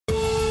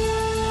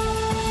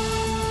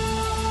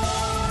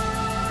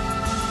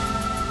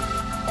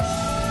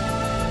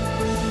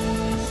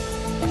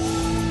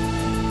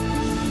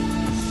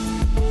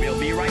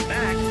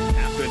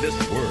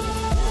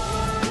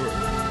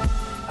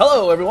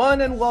Hello,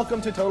 everyone, and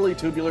welcome to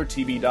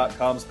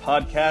TotallyTubularTV.com's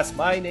podcast.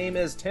 My name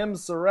is Tim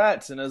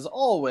Surratt, and as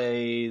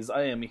always,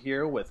 I am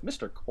here with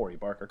Mr. Corey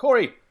Barker.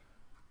 Corey,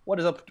 what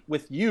is up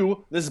with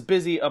you this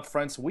busy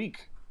Upfronts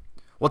week?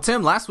 Well,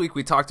 Tim, last week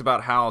we talked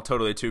about how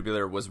Totally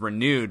Tubular was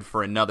renewed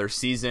for another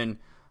season.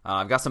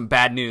 I've got some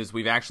bad news.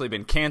 We've actually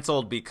been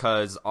canceled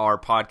because our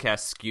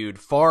podcast skewed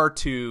far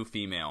too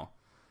female.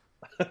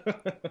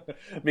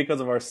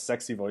 Because of our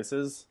sexy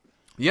voices?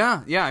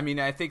 Yeah. I mean,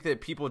 I think that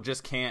people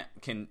just can't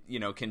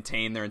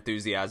contain their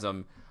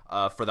enthusiasm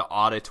for the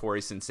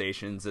auditory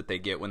sensations that they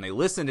get when they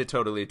listen to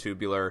Totally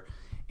Tubular.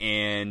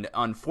 And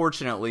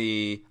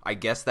unfortunately, I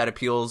guess that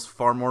appeals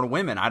far more to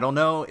women. I don't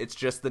know. It's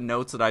just the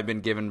notes that I've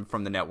been given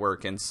from the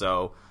network. And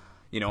so,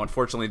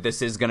 unfortunately,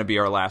 this is going to be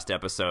our last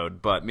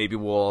episode. But maybe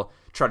we'll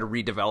try to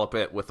redevelop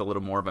it with a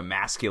little more of a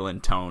masculine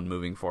tone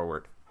moving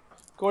forward.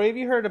 Corey, have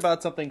you heard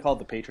about something called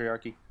the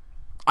patriarchy?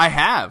 I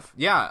have,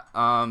 yeah.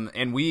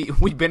 And we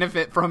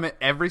benefit from it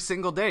every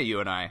single day,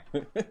 you and I.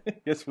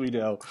 Yes, we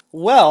do.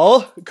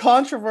 Well,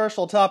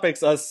 controversial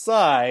topics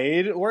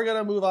aside, we're going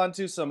to move on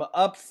to some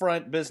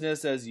upfront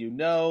business. As you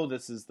know,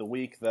 this is the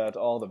week that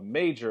all the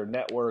major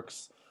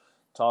networks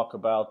talk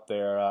about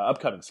their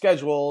upcoming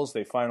schedules.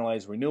 They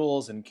finalize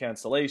renewals and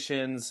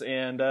cancellations.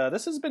 And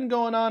this has been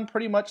going on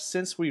pretty much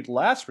since we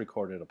last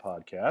recorded a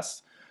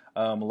podcast.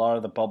 A lot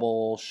of the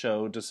bubble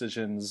show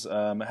decisions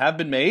have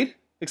been made.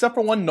 Except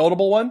for one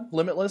notable one,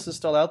 Limitless is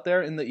still out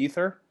there in the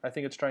ether. I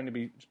think it's trying to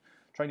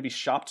be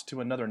shopped to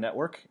another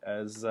network,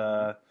 as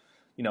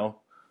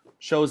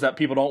shows that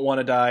people don't want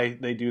to die.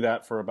 They do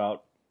that for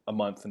about a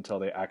month until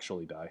they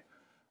actually die.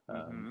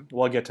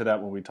 We'll get to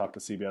that when we talk to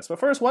CBS. But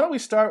first, why don't we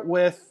start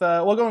with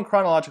we'll go in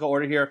chronological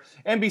order here.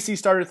 NBC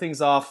started things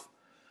off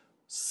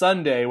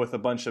Sunday with a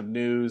bunch of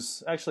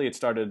news. Actually, it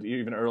started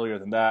even earlier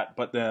than that,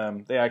 but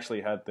they actually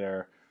had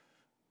their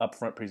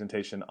upfront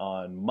presentation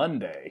on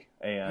Monday,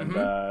 and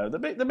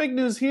the big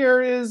news here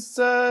is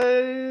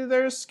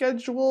their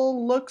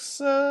schedule looks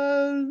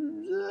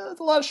there's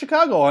a lot of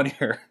Chicago on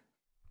here,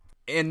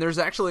 and there's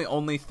actually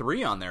only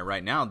 3 on there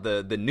right now.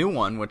 The new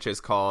one, which is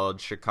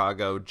called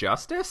Chicago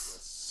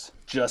Justice,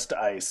 Just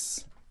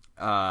Ice,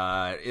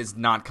 is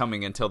not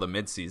coming until the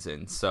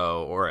midseason,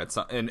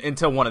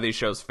 until one of these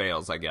shows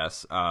fails, I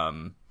guess.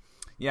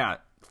 Yeah.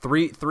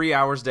 3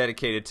 hours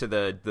dedicated to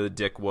the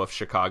Dick Wolf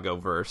Chicago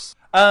verse.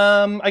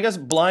 I guess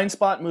Blind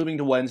Spot moving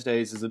to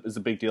Wednesdays is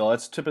a big deal.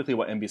 That's typically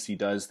what NBC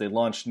does. They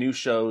launch new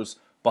shows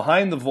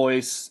behind The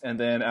Voice, and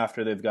then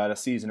after they've got a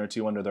season or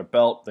 2 under their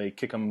belt, they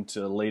kick them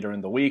to later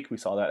in the week. We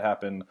saw that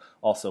happen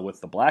also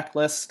with The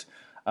Blacklist.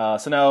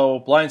 So now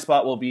Blind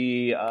Spot will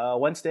be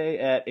Wednesday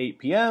at 8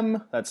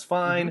 p.m. That's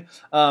fine.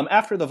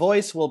 After The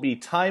Voice will be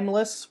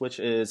Timeless, which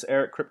is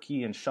Eric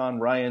Kripke and Sean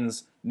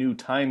Ryan's new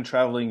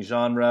time-traveling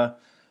genre.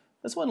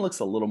 This one looks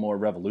a little more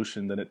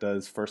Revolution than it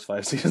does first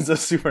 5 seasons of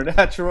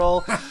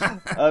Supernatural,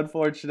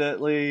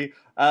 unfortunately.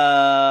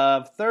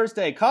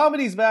 Thursday,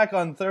 comedy's back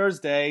on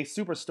Thursday.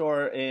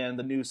 Superstore and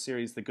the new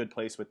series The Good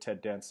Place with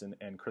Ted Danson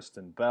and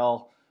Kristen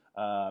Bell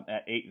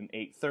at 8 and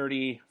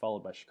 8:30,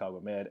 followed by Chicago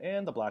Med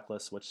and The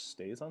Blacklist, which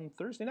stays on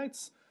Thursday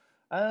nights.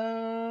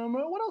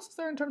 What else is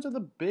there in terms of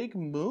the big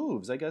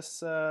moves? I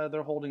guess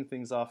they're holding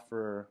things off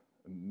for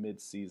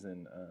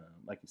mid-season,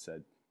 like you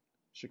said.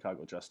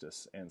 Chicago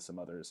Justice and some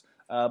others.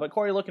 But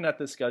Corey, looking at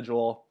this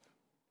schedule,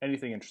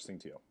 anything interesting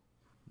to you?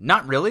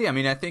 Not really. I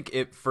mean, I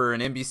think for an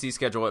NBC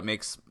schedule, it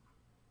makes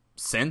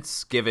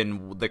sense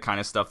given the kind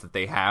of stuff that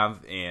they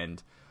have.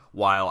 And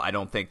while I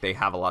don't think they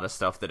have a lot of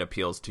stuff that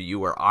appeals to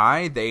you or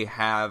I, they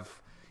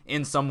have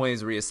in some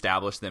ways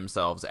reestablished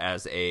themselves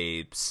as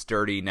a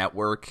sturdy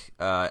network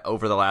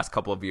over the last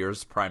couple of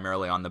years,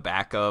 primarily on the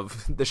back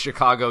of the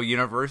Chicago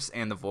universe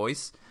and The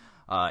Voice,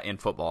 and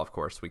football, of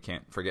course. We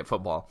can't forget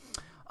football.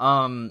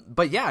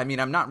 But yeah, I mean,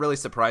 I'm not really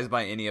surprised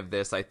by any of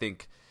this. I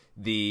think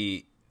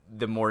the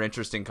more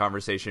interesting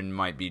conversation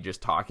might be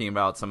just talking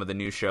about some of the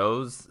new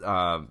shows.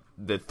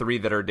 The 3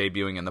 that are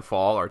debuting in the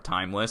fall are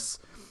Timeless,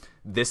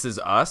 This Is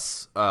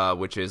Us,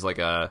 which is like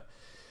a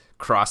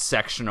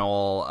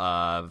cross-sectional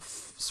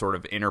sort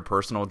of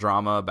interpersonal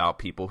drama about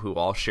people who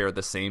all share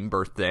the same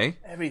birthday.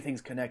 Everything's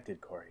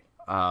connected, Corey.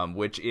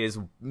 Which is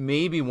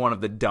maybe one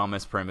of the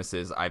dumbest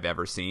premises I've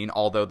ever seen,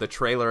 although the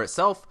trailer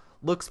itself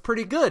looks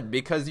pretty good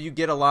because you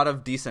get a lot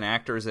of decent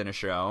actors in a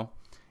show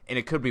and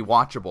it could be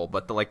watchable,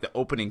 but the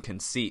opening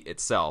conceit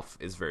itself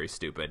is very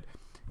stupid.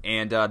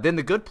 And then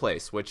The Good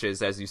Place, which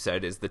is, as you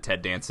said, is the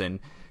Ted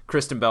Danson,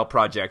 Kristen Bell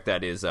project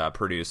that is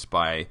produced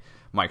by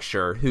Mike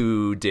Schur,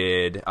 who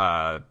did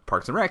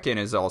Parks and Rec and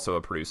is also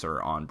a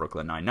producer on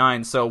Brooklyn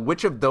Nine-Nine. So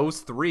which of those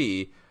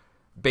 3,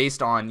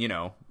 based on,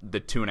 the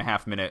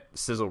 2.5-minute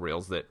sizzle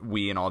reels that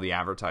we and all the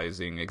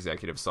advertising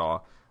executives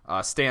saw,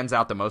 stands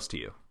out the most to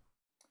you?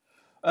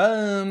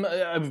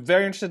 I'm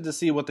very interested to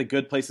see what The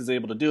Good Place is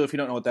able to do. If you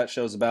don't know what that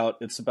show's about,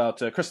 it's about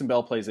Kristen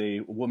Bell plays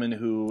a woman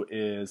who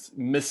is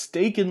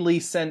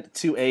mistakenly sent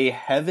to a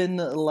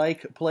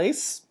heaven-like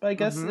place, I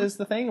guess is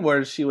the thing,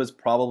 where she was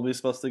probably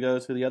supposed to go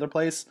to the other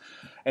place.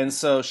 And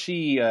so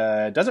she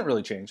doesn't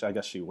really change. I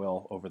guess she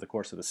will over the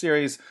course of the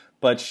series,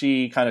 but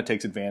she kind of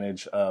takes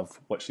advantage of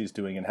what she's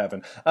doing in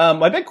heaven.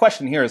 My big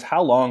question here is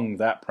how long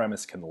that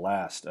premise can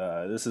last.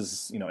 This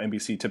is,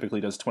 NBC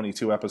typically does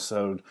 22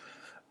 episode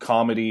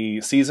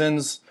comedy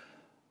seasons.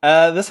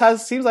 This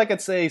seems like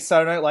it's a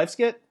Saturday Night Live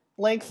skit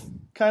length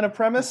kind of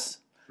premise.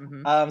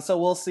 Mm-hmm. So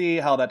we'll see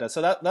how that does.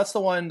 So that's the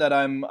one that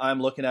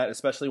I'm looking at,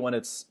 especially when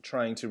it's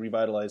trying to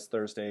revitalize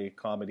Thursday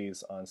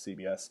comedies on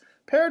CBS,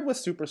 paired with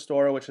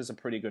Superstore, which is a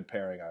pretty good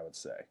pairing, I would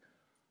say.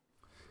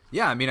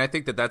 Yeah, I mean, I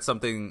think that's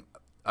something,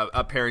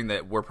 a pairing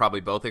that we're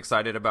probably both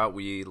excited about.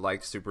 We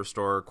like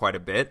Superstore quite a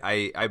bit.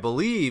 I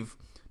believe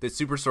that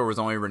Superstore was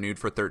only renewed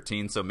for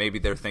 13, so maybe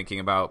they're thinking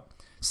about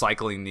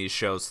cycling these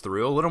shows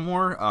through a little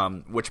more,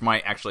 which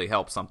might actually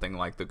help something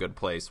like The Good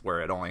Place,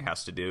 where it only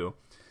has to do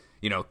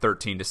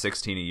 13 to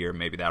 16 a year.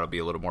 Maybe that'll be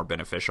a little more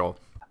beneficial.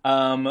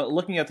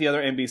 Looking at the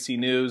other NBC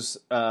news,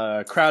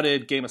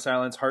 Crowded, Game of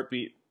Silence,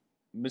 Heartbeat,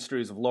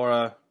 Mysteries of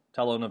Laura,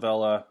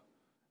 Telenovela,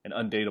 and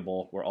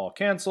Undateable were all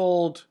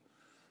canceled.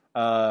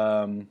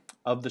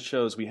 Of the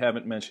shows we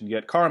haven't mentioned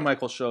yet,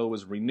 Carmichael's show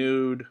was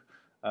renewed,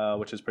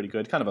 which is pretty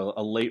good. Kind of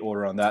a late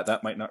order on that.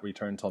 That might not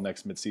return until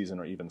next midseason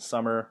or even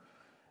summer.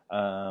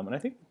 And I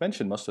think we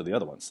mentioned most of the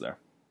other ones there.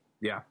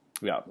 Yeah.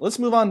 Let's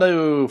move on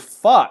to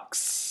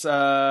Fox.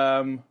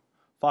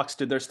 Fox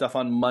did their stuff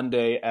on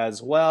Monday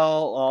as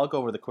well. I'll go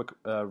over the quick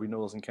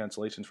renewals and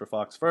cancellations for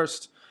Fox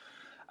first.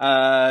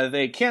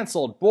 They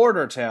canceled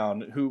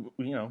Bordertown, who,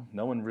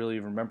 no one really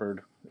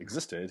remembered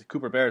existed.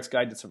 Cooper Barrett's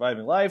Guide to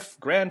Surviving Life,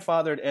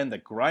 Grandfathered, and The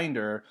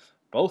Grinder.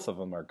 Both of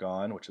them are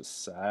gone, which is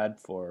sad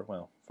for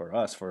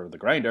us, for The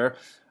Grinder.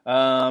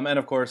 And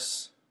of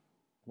course,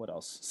 what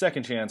else?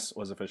 Second Chance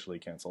was officially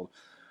canceled.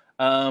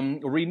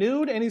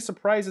 Renewed, any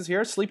surprises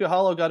here? Sleepy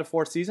Hollow got a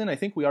fourth season. I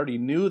think we already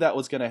knew that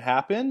was going to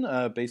happen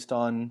based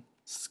on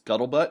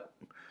Scuttlebutt.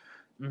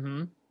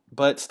 Mm-hmm.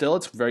 But still,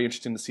 it's very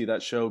interesting to see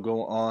that show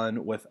go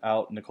on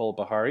without Nicole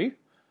Beharie.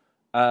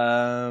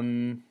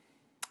 And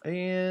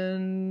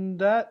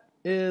that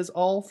is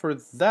all for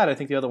that. I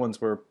think the other ones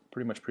were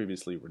pretty much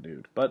previously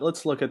renewed. But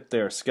let's look at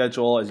their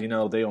schedule. As you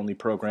know, they only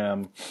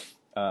program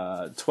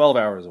 12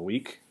 hours a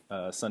week.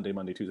 Sunday,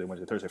 Monday, Tuesday,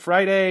 Wednesday, Thursday,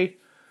 Friday.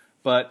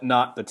 But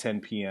not the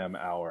 10 p.m.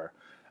 hour.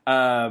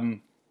 What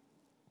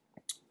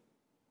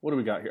do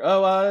we got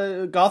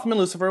here? Gotham and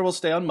Lucifer will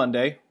stay on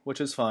Monday,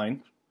 which is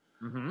fine.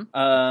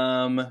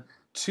 Mm-hmm.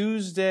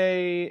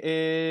 Tuesday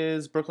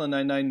is Brooklyn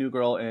Nine-Nine, New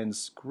Girl, and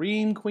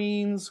Scream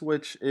Queens,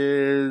 which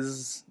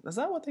is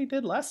that what they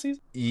did last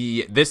season?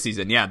 Yeah, this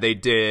season, yeah. They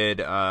did,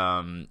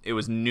 it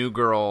was New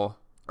Girl,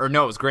 or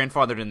no, it was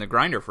Grandfathered in The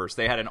Grinder first.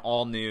 They had an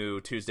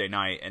all-new Tuesday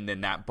night, and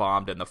then that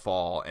bombed in the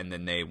fall, and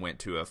then they went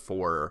to a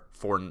four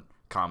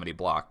comedy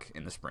block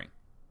in the spring.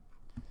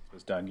 It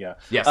was done, yeah.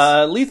 Yes.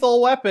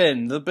 Lethal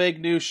Weapon, the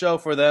big new show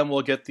for them,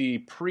 will get the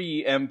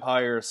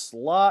pre-Empire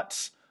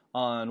slot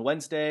on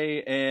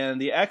Wednesday,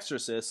 and The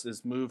Exorcist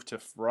is moved to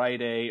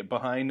Friday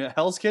behind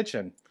Hell's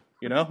Kitchen.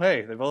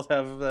 Hey, they both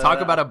have...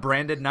 Talk about a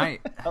branded night.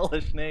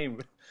 Hellish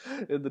name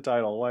in the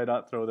title. Why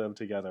not throw them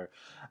together?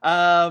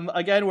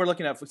 Again, we're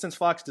looking at... Since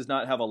Fox does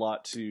not have a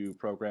lot to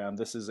program,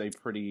 this is a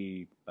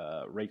pretty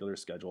regular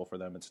schedule for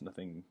them. It's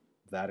nothing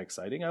that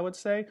exciting, I would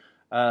say.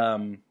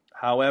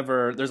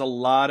 However, there's a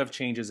lot of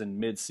changes in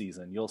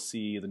mid-season. You'll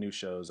see the new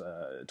shows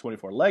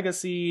 24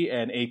 Legacy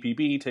and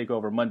APB take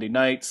over Monday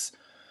nights.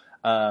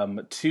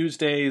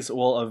 Tuesdays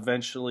will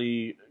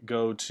eventually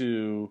go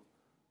to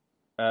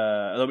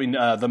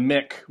The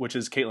Mick, which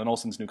is Caitlin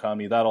Olsen's new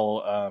comedy.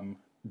 That'll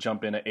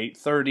jump in at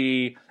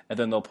 8:30, and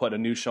then they'll put a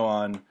new show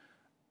on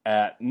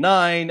at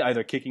 9,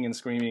 either Kicking and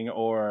Screaming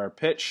or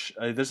Pitch.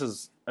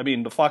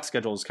 The Fox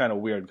schedule is kind of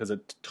weird because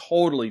it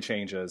totally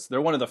changes.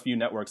 They're one of the few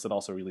networks that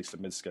also released a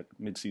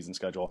mid-season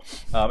schedule.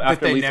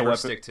 After they never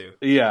stick to.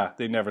 Yeah,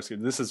 they never stick.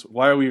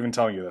 Why are we even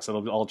telling you this?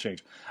 It'll all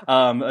change.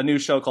 A new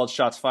show called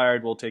Shots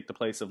Fired will take the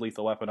place of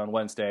Lethal Weapon on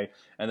Wednesday,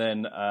 and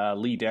then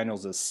Lee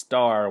Daniels'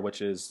 Star,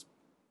 which is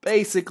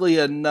basically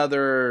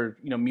another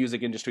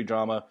music industry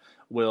drama,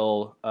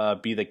 will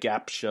be the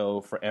gap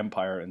show for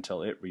Empire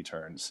until it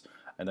returns.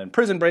 And then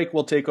Prison Break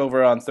will take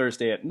over on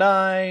Thursday at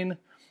 9.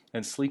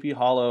 And Sleepy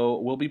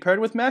Hollow will be paired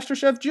with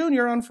MasterChef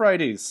Junior on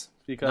Fridays.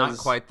 Because not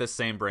quite the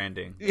same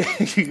branding.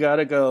 You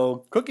gotta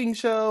go cooking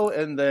show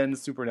and then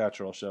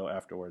Supernatural show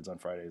afterwards on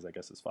Fridays, I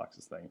guess is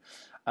Fox's thing.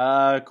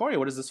 Corey,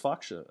 what does this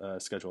Fox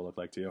schedule look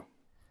like to you?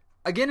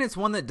 Again, it's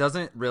one that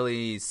doesn't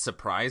really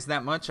surprise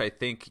that much. I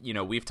think,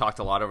 we've talked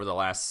a lot over the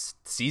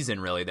last season,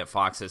 really, that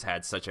Fox has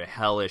had such a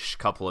hellish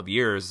couple of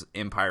years,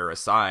 Empire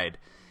aside.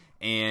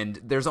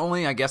 And there's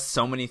only, I guess,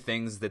 so many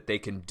things that they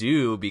can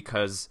do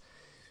because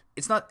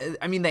it's not,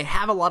 they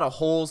have a lot of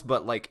holes,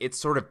 but it's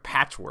sort of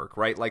patchwork,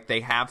 right? They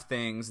have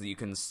things that you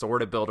can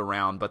sort of build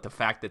around, but the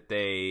fact that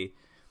they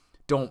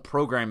don't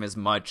program as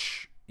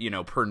much,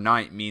 per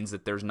night means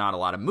that there's not a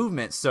lot of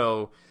movement.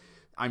 So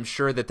I'm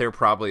sure that they're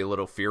probably a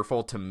little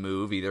fearful to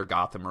move either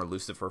Gotham or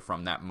Lucifer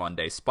from that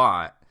Monday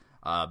spot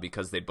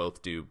because they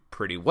both do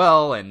pretty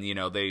well and,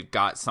 they've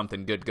got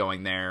something good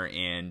going there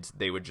and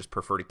they would just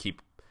prefer to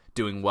keep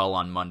doing well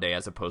on Monday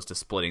as opposed to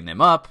splitting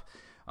them up.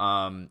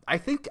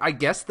 I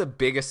guess the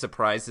biggest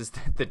surprise is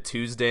that the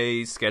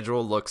Tuesday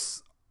schedule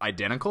looks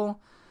identical,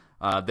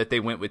 that they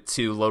went with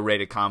 2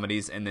 low-rated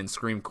comedies, and then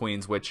Scream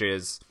Queens, which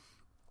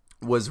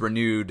was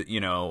renewed,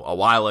 a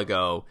while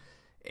ago,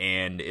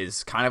 and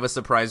is kind of a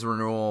surprise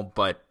renewal,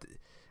 but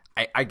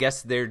I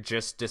guess they're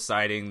just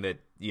deciding that,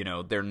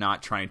 they're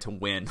not trying to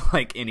win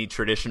like any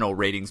traditional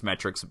ratings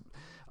metrics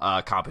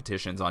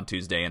competitions on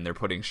Tuesday, and they're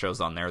putting shows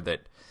on there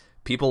that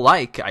people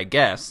like, I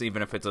guess,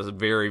 even if it's a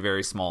very,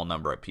 very small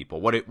number of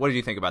people. What do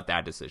you think about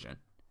that decision?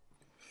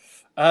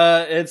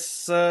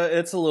 It's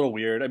a little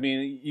weird. I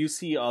mean, you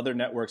see other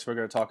networks. We're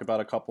going to talk about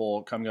a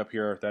couple coming up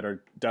here that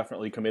are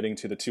definitely committing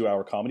to the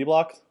 2-hour comedy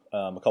block.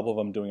 A couple of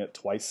them doing it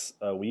twice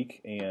a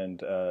week,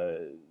 and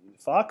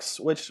Fox,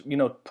 which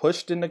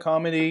pushed into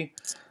comedy.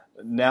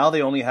 Now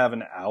they only have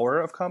an hour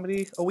of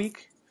comedy a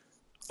week.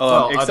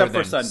 Except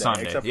for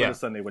Sunday. Except for the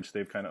Sunday, which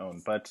they've kind of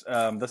owned. But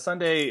the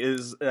Sunday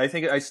is,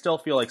 I still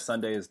feel like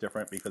Sunday is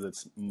different because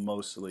it's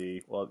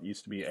mostly, well, it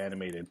used to be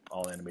animated,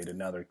 all animated.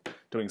 Now they're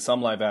doing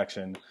some live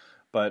action.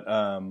 But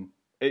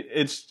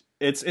it's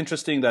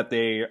interesting that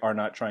they are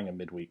not trying a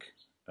midweek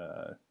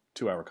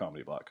 2-hour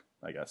comedy block,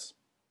 I guess.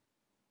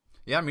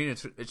 Yeah, I mean,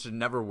 it should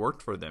never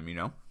worked for them,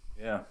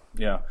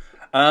 Yeah.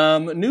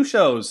 New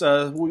shows.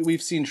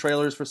 We've seen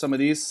trailers for some of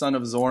these. Son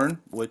of Zorn,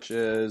 which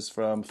is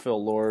from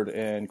Phil Lord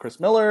and Chris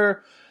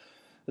Miller.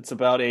 It's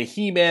about a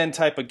He-Man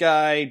type of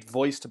guy,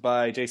 voiced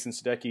by Jason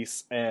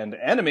Sudeikis, and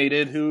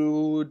animated,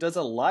 who does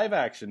a live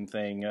action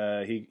thing.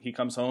 He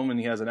comes home and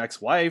he has an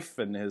ex-wife,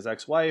 and his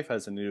ex-wife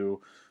has a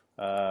new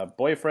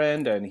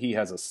boyfriend, and he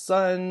has a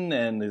son,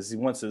 and he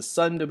wants his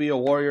son to be a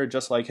warrior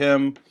just like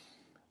him.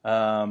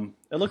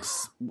 It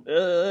looks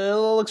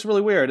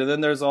really weird. And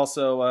then there's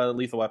also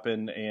Lethal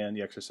Weapon and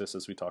The Exorcist,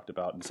 as we talked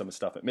about, and some of the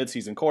stuff at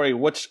midseason. Corey,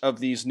 which of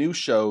these new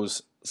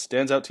shows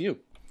stands out to you?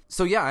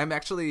 So yeah,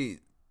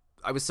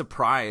 I was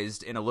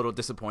surprised and a little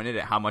disappointed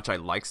at how much I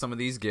like some of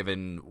these,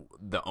 given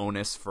the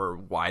onus for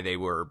why they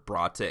were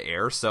brought to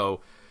air.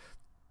 So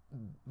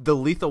the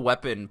Lethal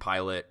Weapon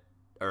pilot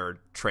or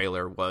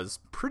trailer was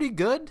pretty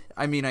good.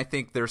 I mean, I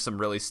think there's some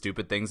really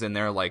stupid things in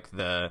there, like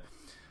the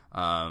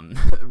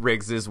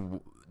Riggs's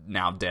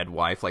now dead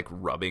wife like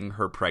rubbing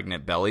her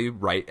pregnant belly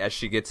right as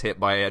she gets hit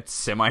by a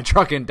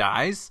semi-truck and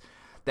dies.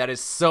 That is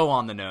so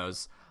on the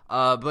nose.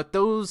 But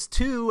those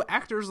two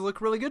actors look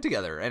really good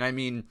together. And I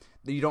mean,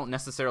 you don't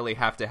necessarily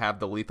have to have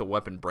the Lethal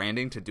Weapon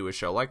branding to do a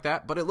show like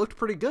that, but it looked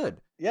pretty good.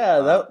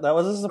 Yeah, that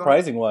was a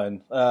surprising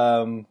one.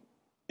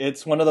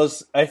 It's one of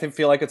those, I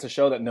feel like it's a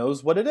show that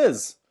knows what it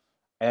is.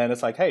 And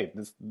it's like, hey,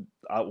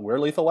 we're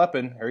Lethal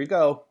Weapon. Here you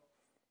go.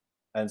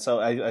 And so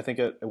I think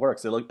it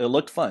works. It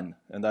looked fun,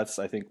 and that's,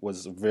 I think,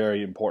 was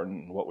very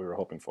important in what we were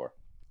hoping for.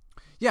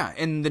 Yeah,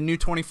 and the new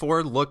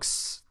 24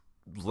 looks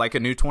like a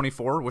new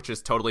 24, which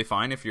is totally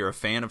fine if you're a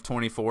fan of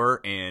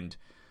 24 and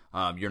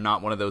you're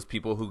not one of those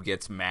people who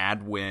gets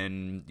mad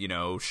when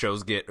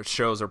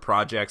shows or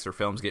projects or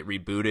films get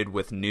rebooted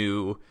with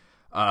new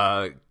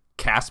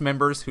cast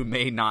members who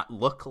may not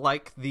look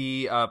like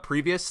the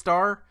previous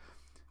star.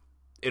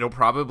 It'll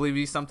probably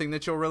be something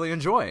that you'll really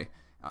enjoy.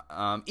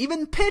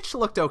 Even Pitch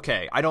looked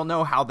okay. I don't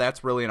know how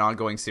that's really an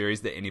ongoing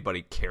series that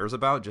anybody cares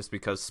about, just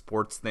because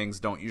sports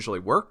things don't usually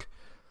work.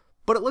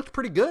 But it looked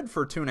pretty good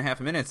for 2.5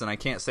 minutes, and I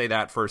can't say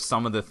that for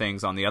some of the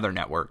things on the other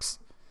networks.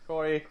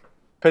 Corey,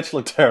 Pitch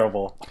looked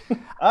terrible.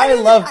 I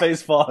love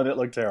baseball, and it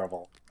looked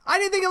terrible. I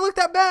didn't think it looked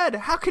that bad.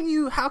 How can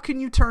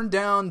you turn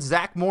down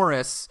Zach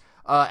Morris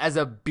as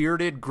a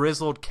bearded,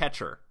 grizzled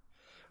catcher?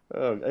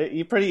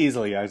 Pretty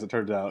easily, as it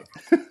turns out.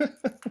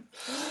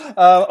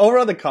 Over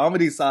on the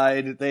comedy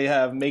side, they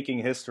have Making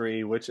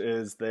History, which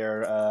is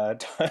their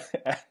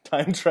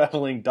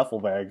time-traveling duffel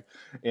bag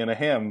in a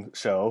ham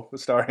show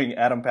starring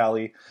Adam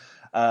Pally,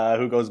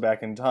 who goes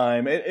back in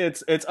time.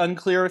 It's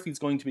unclear if he's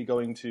going to be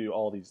going to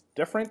all these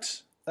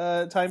different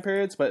time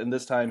periods, but in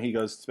this time he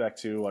goes back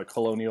to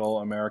colonial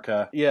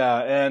America. Yeah,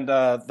 and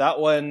that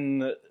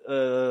one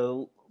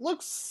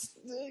looks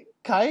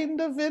kind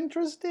of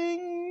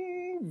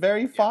interesting,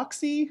 very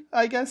foxy,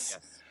 I guess.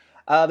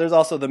 Yes. There's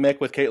also The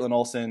Mick with Caitlin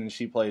Olsen.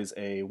 She plays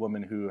a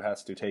woman who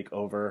has to take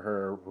over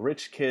her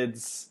rich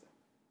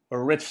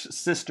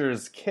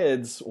sister's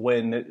kids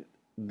when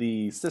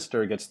the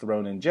sister gets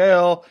thrown in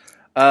jail.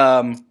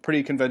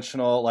 Pretty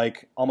conventional,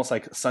 almost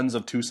like Sons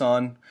of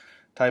Tucson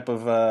type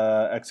of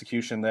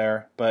execution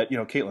there. But,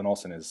 Caitlin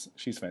Olsen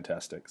she's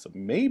fantastic. So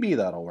maybe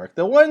that'll work.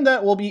 The one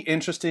that will be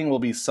interesting will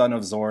be Son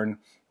of Zorn,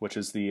 which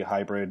is the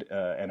hybrid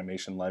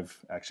animation live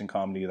action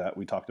comedy that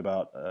we talked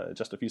about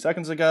just a few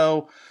seconds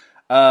ago.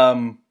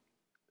 I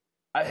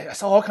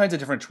saw all kinds of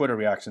different Twitter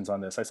reactions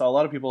on this. I saw a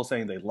lot of people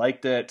saying they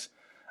liked it.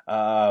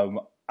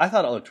 I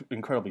thought it looked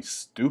incredibly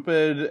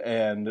stupid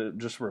and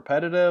just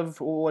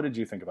repetitive. What did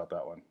you think about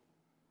that one?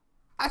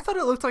 I thought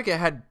it looked like it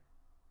had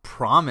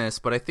promise,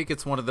 but I think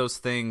it's one of those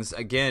things,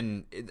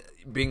 again,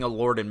 being a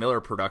Lord and Miller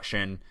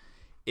production,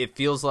 it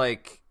feels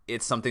like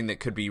it's something that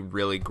could be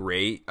really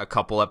great a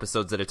couple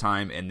episodes at a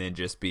time and then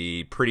just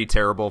be pretty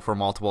terrible for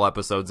multiple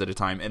episodes at a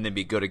time and then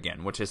be good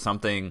again, which is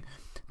something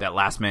that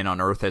Last Man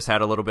on Earth has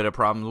had a little bit of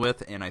problems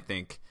with, and I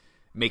think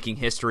Making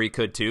History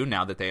could too,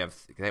 now that they have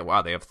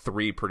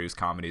 3 produced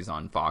comedies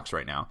on Fox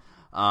right now.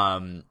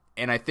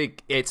 And I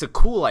think it's a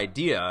cool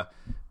idea,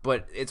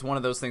 but it's one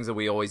of those things that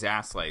we always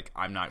ask, like,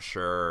 I'm not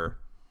sure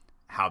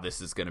how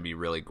this is going to be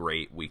really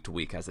great week to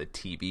week as a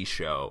TV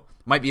show.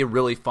 Might be a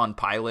really fun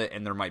pilot,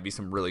 and there might be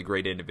some really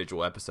great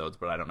individual episodes,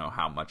 but I don't know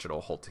how much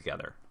it'll hold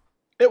together.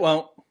 It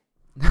won't.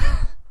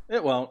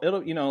 It won't.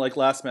 It'll, like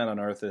Last Man on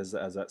Earth has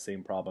that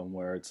same problem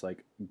where it's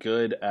like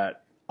good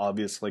at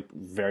obvious, like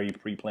very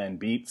pre-planned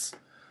beats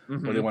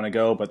where they want to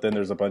go, but then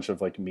there's a bunch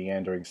of like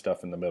meandering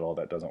stuff in the middle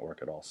that doesn't work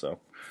at all. So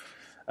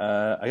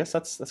I guess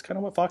that's kind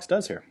of what Fox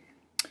does here.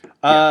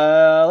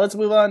 Let's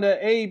move on to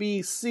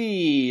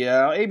ABC.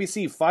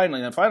 ABC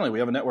finally we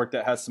have a network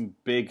that has some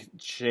big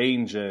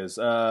changes.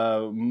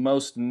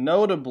 Most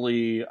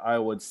notably, I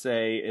would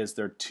say, is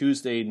their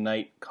Tuesday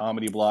night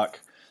comedy block.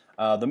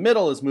 The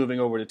middle is moving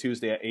over to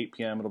Tuesday at 8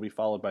 p.m. It'll be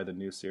followed by the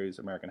new series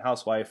American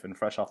Housewife and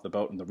Fresh Off the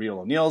Boat and The Real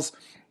O'Neills.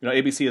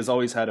 ABC has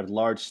always had a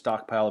large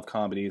stockpile of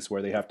comedies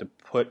where they have to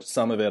put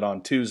some of it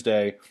on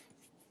Tuesday,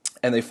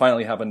 and they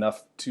finally have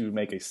enough to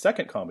make a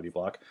second comedy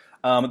block.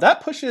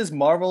 That pushes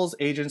Marvel's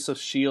Agents of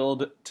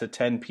S.H.I.E.L.D. to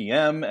 10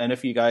 p.m., and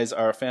if you guys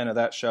are a fan of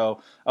that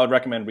show, I would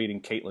recommend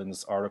reading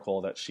Caitlin's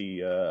article that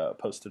she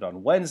posted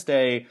on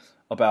Wednesday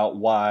about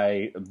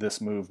why this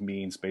move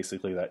means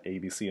basically that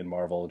ABC and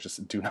Marvel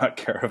just do not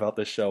care about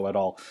this show at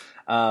all.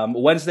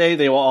 Wednesday,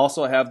 they will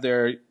also have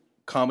their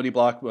comedy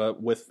block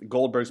with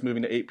Goldberg's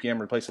moving to 8 p.m.,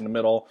 replacing the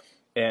middle,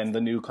 and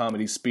the new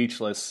comedy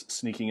Speechless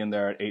sneaking in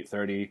there at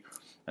 8:30.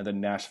 And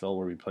then Nashville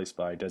will be replaced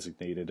by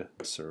Designated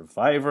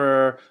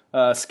Survivor.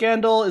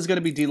 Scandal is going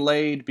to be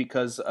delayed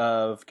because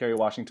of Kerry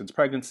Washington's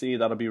pregnancy.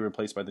 That'll be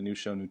replaced by the new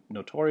show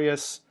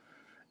Notorious.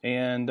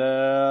 And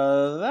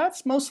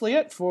that's mostly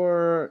it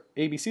for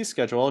ABC's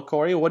schedule.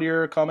 Corey, what are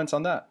your comments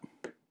on that?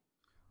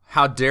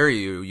 How dare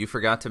you? You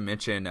forgot to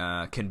mention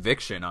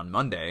Conviction on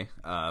Monday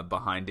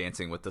behind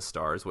Dancing with the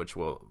Stars, which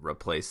will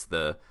replace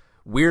the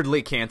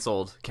weirdly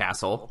canceled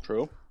Castle.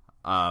 True.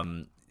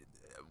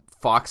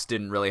 Fox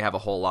didn't really have a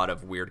whole lot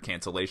of weird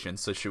cancellations,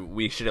 so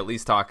we should at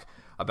least talk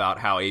about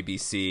how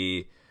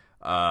ABC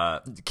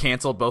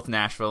canceled both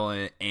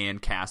Nashville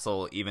and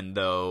Castle, even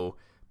though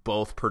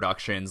both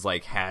productions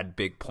like had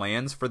big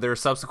plans for their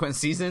subsequent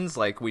seasons.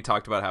 Like we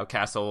talked about how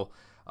Castle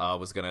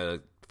was going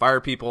to fire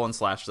people and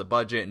slash the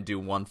budget and do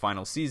one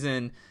final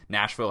season.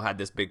 Nashville had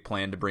this big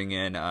plan to bring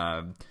in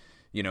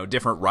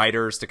different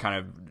writers to kind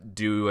of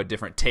do a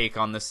different take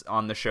on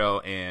the show,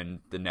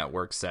 and the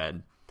network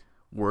said,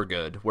 we're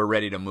good. We're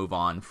ready to move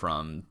on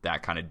from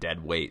that kind of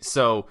dead weight.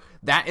 So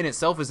that in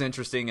itself is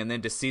interesting. And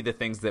then to see the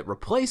things that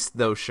replaced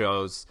those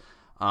shows,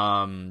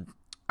 I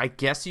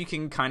guess you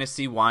can kind of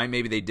see why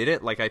maybe they did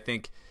it. Like, I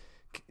think,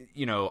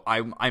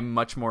 I'm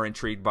much more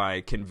intrigued by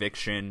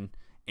Conviction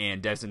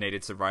and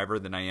Designated Survivor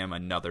than I am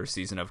another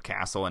season of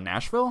Castle and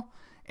Nashville.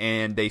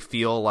 And they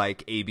feel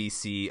like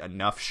ABC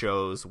enough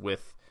shows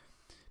with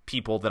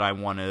people that I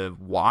want to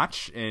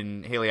watch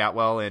in Haley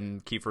Atwell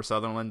and Kiefer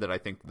Sutherland that I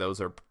think those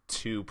are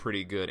two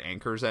pretty good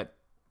anchors at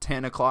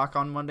 10 o'clock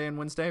on Monday and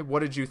Wednesday. What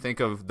did you think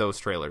of those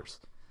trailers?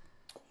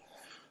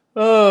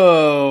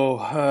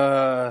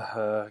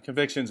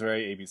 Conviction's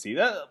very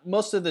ABC.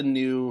 Most of the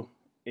new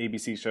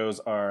ABC shows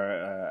are,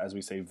 as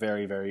we say,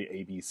 very, very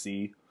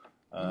ABC.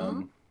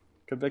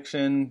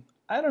 Conviction,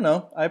 I don't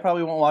know. I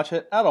probably won't watch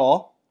it at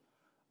all.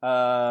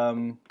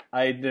 I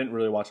didn't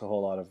really watch a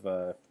whole lot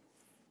of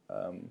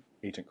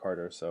Agent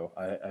Carter, so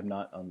I'm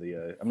not in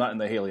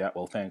the Haley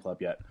Atwell fan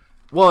club yet.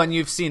 Well, and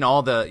you've seen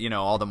all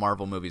the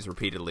Marvel movies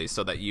repeatedly,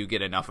 so that you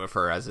get enough of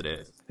her as it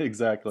is.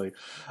 Exactly.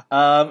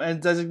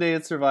 And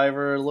Designated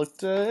Survivor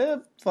looked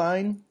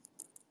fine.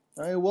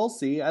 We'll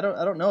see. I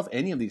don't know if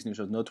any of these new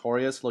shows.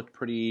 Notorious looked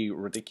pretty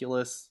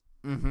ridiculous.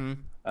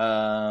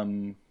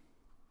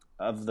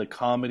 Of the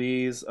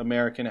comedies,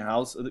 American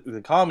House,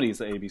 the comedies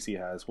that ABC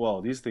has. Whoa,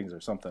 these things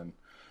are something.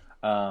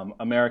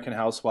 American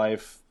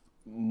Housewife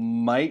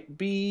might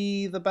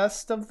be the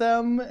best of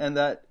them, and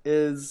that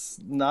is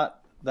not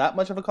that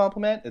much of a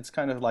compliment. It's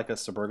kind of like a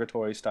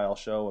Suburgatory style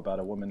show about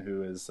a woman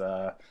who is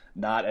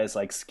not as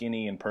like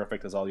skinny and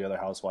perfect as all the other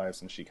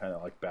housewives, and she kind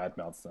of like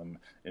badmouths them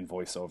in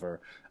voiceover.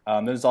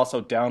 There's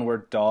also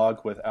Downward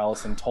Dog with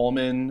Allison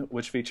Tolman,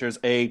 which features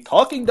a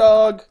talking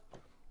dog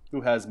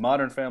who has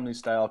Modern Family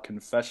style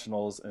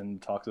confessionals and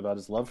talks about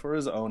his love for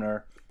his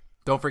owner.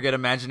 Don't forget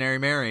Imaginary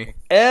Mary.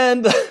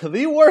 And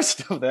the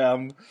worst of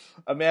them,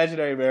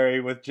 Imaginary Mary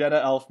with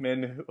Jenna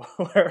Elfman,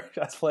 where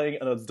she's playing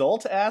an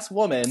adult-ass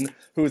woman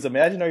whose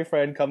imaginary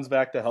friend comes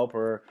back to help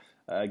her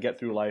get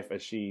through life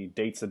as she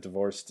dates a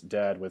divorced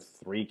dad with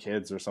 3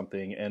 kids or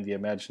something, and the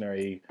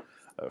imaginary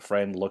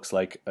friend looks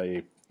like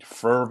a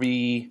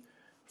Furby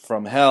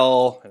from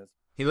hell.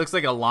 He looks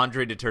like a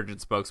laundry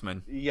detergent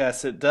spokesman.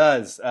 Yes, it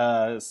does.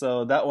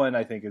 So that one,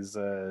 I think, is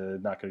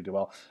not going to do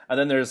well. And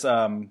then there's,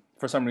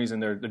 for some reason,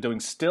 they're doing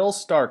Still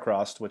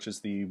Star-Crossed, which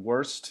is the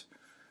worst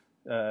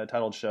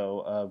titled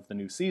show of the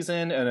new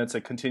season, and it's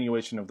a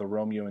continuation of the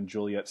Romeo and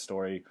Juliet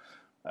story.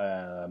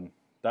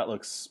 That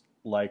looks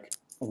like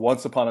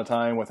Once Upon a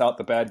Time without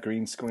the bad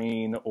green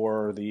screen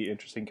or the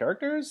interesting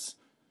characters.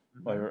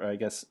 Or I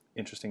guess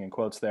interesting in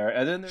quotes there.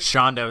 And then It's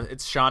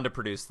Shonda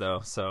produced though,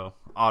 so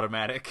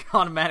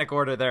automatic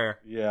order there.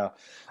 Yeah.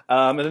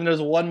 And then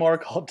there's one more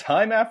called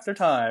Time After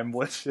Time,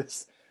 which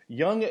is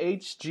young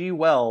H.G.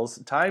 Wells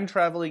time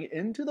traveling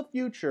into the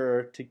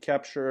future to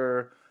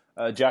capture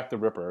Jack the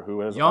Ripper,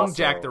 who is young also,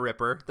 Jack the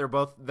Ripper.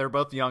 They're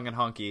both young and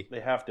hunky. They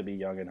have to be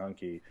young and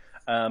hunky.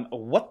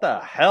 What the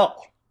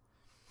hell?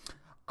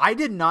 I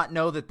did not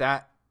know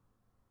that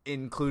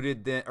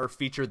included or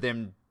featured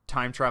them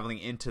time traveling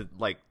into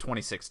like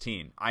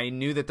 2016. I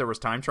knew that there was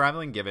time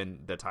traveling given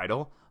the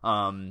title.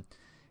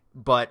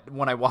 But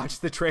when I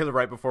watched the trailer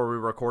right before we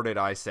recorded,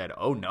 I said,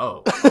 "Oh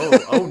no,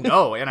 oh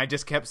no," and I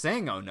just kept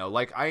saying, "Oh no."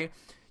 Like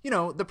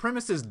the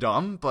premise is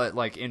dumb, but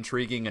like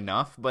intriguing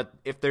enough. But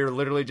if they're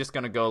literally just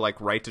gonna go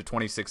like right to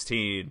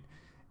 2016,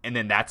 and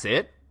then that's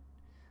it,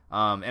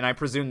 and I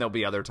presume there'll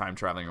be other time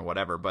traveling or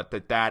whatever, but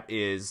that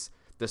is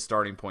the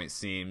starting point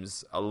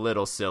seems a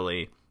little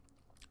silly,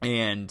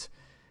 and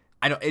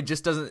it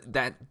just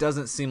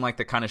doesn't seem like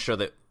the kind of show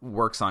that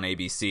works on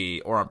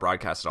ABC or on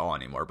broadcast at all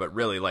anymore. But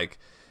really, like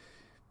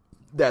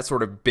that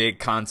sort of big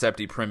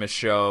concept-y premise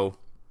show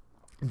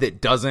that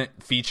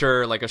doesn't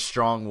feature like a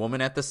strong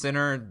woman at the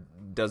center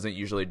doesn't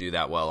usually do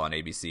that well on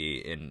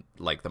ABC in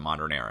like the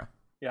modern era.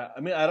 Yeah,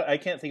 I mean, I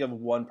can't think of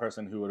one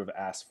person who would have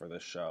asked for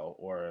this show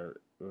or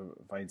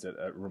finds it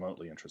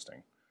remotely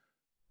interesting.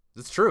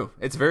 It's true.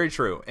 It's very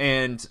true.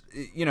 And,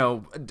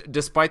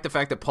 despite the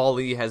fact that Paul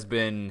Lee has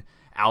been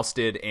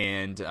ousted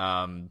and,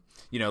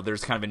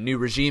 there's kind of a new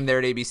regime there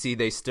at ABC,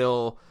 they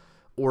still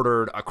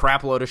ordered a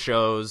crap load of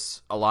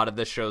shows. A lot of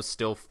the shows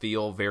still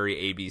feel very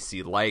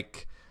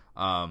ABC-like.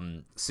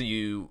 So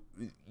you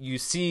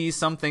see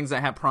some things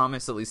that have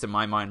promise, at least in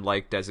my mind,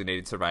 like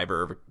Designated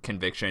Survivor or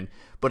Conviction,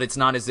 but it's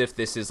not as if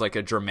this is like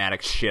a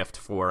dramatic shift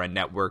for a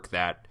network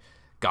that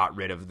got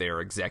rid of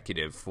their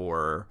executive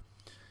for,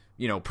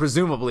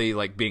 presumably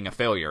like being a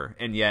failure.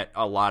 And yet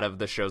a lot of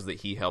the shows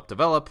that he helped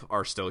develop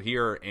are still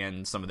here,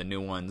 and some of the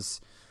new ones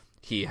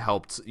he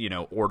helped,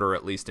 order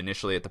at least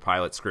initially at the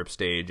pilot script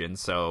stage. And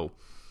so,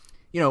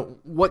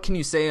 what can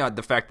you say on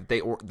the fact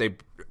that they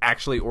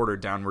actually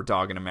ordered Downward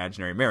Dog and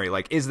Imaginary Mary?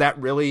 Like, is that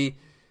really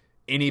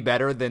any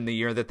better than the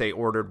year that they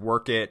ordered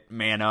Work It,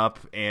 Man Up,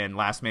 and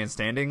Last Man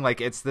Standing?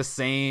 Like, it's the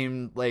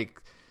same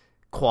like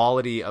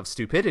quality of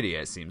stupidity,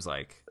 it seems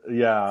like.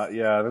 Yeah,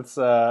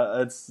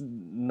 it's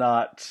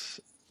not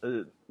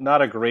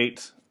a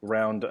great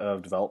round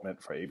of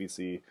development for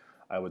ABC,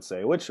 I would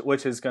say,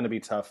 which is going to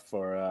be tough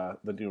for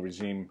the new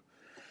regime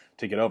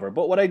to get over.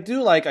 But what I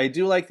do like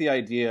the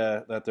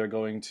idea that they're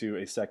going to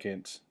a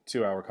second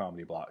 2-hour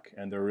comedy block,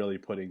 and they're really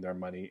putting their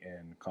money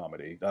in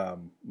comedy.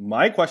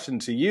 My question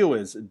to you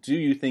is, do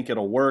you think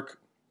it'll work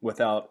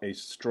without a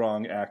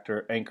strong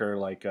anchor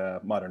like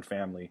Modern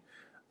Family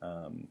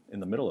in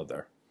the middle of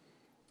there?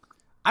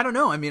 I don't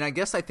know. I mean, I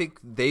guess I think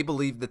they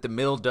believe that the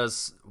middle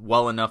does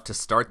well enough to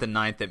start the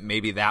ninth that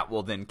maybe that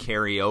will then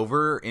carry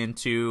over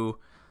into,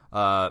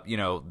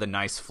 the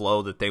nice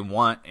flow that they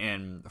want.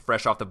 And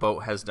Fresh Off the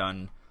Boat has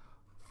done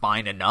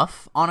fine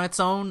enough on its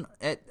own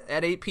at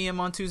 8 p.m.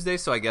 on Tuesday.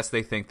 So I guess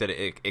they think that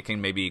it can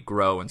maybe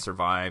grow and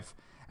survive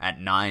at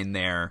 9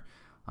 there.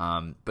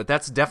 But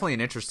that's definitely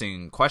an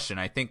interesting question.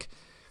 I think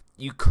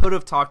you could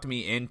have talked me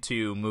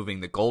into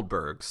moving the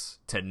Goldbergs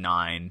to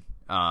 9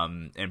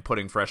 and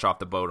putting Fresh Off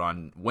the Boat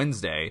on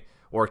Wednesday,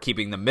 or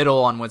keeping the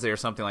middle on Wednesday or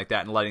something like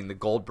that, and letting the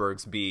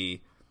Goldbergs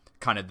be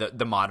kind of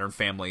the Modern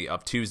Family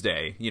of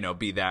Tuesday,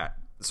 be that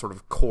sort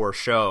of core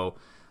show.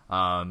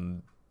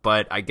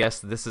 But I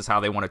guess this is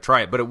how they want to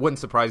try it. But it wouldn't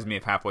surprise me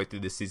if halfway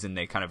through the season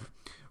they kind of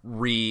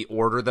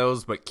reorder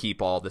those, but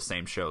keep all the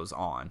same shows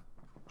on.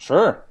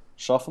 Sure.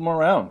 Shuffle them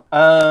around.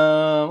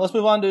 Let's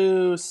move on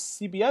to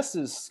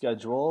CBS's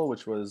schedule,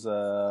 which was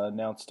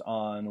announced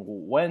on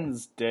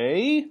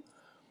Wednesday.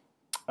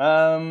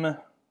 They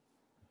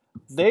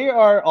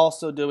are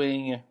also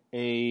doing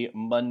a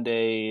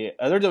Monday.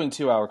 They're doing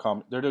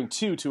 2-hour They're doing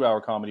two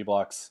 2-hour comedy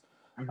blocks.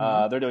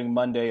 Mm-hmm. They're doing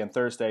Monday and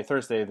Thursday.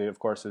 Thursday, of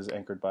course, is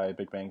anchored by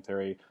Big Bang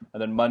Theory,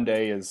 and then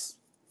Monday is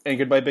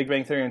anchored by Big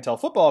Bang Theory until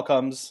football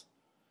comes,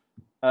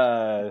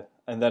 and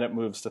then it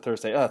moves to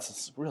Thursday. Oh,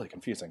 it's really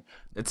confusing.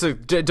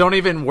 Don't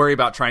even worry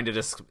about trying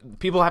to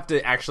people have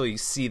to actually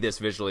see this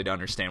visually to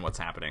understand what's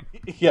happening.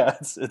 Yeah,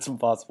 it's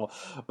impossible.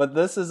 But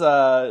this is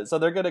so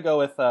they're going to go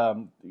with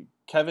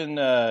Kevin.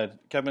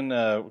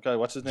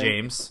 What's his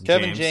name?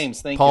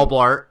 James. Thank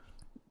you.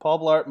 Paul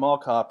Blart Mall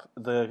Cop,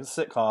 the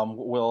sitcom,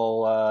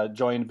 will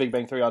join Big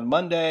Bang Theory on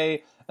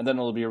Monday, and then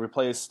it'll be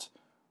replaced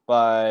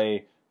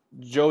by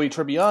Joey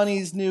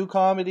Tribbiani's new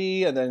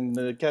comedy, and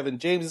then Kevin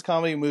James's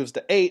comedy moves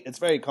to 8. It's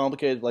very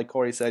complicated. Like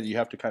Corey said, you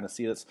have to kind of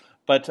see this.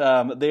 But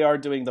they are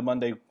doing the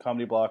Monday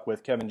comedy block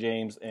with Kevin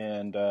James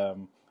and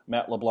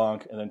Matt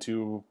LeBlanc, and then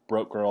 2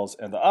 Broke Girls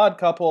and The Odd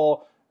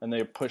Couple, and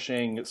they're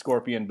pushing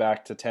Scorpion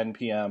back to 10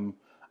 p.m.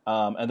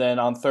 And then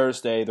on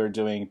Thursday, they're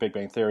doing Big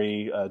Bang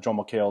Theory, Joel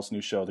McHale's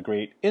new show, The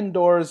Great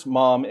Indoors,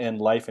 Mom, and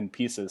Life in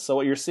Pieces. So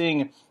what you're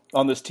seeing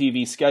on this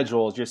TV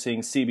schedule is you're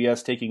seeing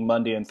CBS taking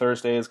Monday and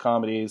Thursday as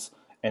comedies,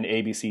 and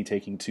ABC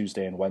taking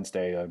Tuesday and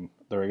Wednesday.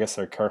 I guess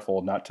they're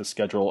careful not to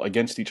schedule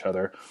against each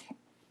other,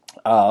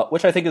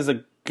 which I think is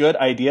a good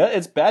idea.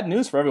 It's bad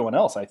news for everyone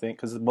else, I think,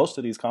 because most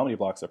of these comedy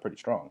blocks are pretty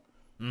strong.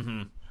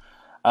 Mm-hmm.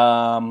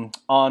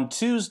 On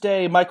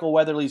Tuesday, Michael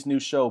Weatherly's new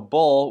show,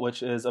 Bull,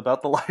 which is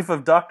about the life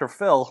of Dr.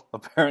 Phil,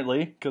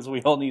 apparently, because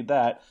we all need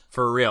that.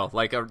 For real.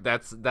 Like,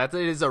 it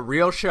is a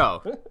real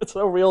show. It's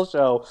a real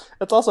show.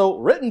 It's also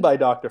written by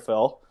Dr.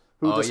 Phil,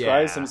 who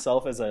describes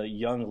himself as a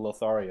young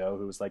Lothario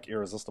who's like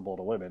irresistible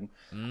to women.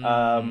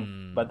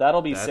 But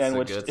that'll be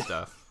sandwiched. Good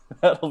stuff.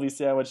 That'll be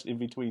sandwiched in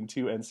between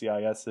two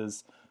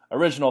NCIS's,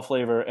 Original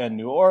Flavor and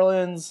New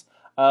Orleans.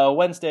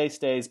 Wednesday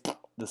stays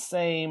the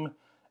same.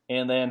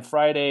 And then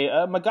Friday,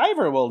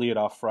 MacGyver will lead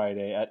off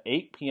Friday at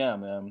 8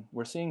 p.m.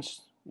 We're seeing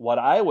what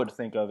I would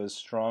think of as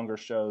stronger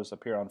shows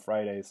appear on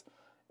Fridays.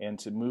 And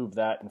to move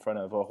that in front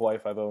of Hawaii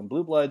Five-0 and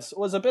Blue Bloods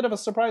was a bit of a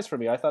surprise for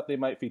me. I thought they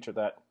might feature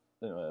that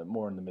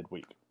more in the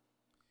midweek.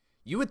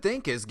 You would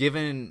think, is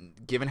given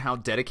how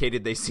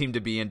dedicated they seem to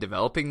be in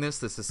developing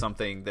this is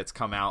something that's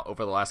come out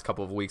over the last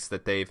couple of weeks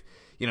that they've,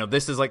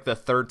 this is like the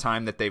third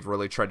time that they've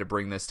really tried to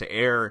bring this to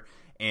air,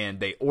 and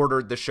they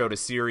ordered the show to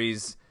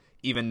series,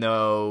 even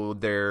though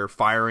they're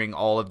firing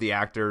all of the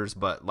actors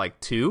but like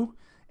two,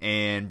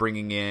 and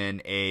bringing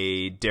in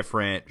a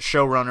different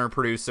showrunner,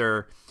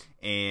 producer,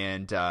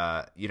 and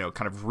kind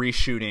of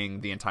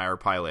reshooting the entire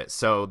pilot.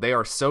 So they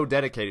are so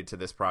dedicated to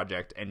this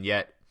project, and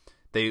yet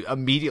they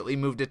immediately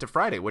moved it to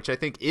Friday, which I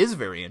think is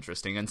very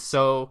interesting. And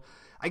so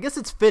I guess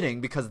it's fitting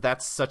because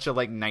that's such a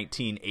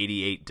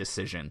 1988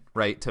 decision,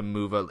 right? To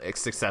move a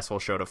successful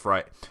show to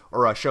Friday,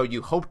 or a show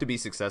you hope to be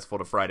successful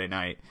to Friday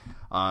night.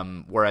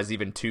 Whereas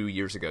even 2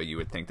 years ago, you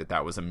would think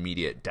that was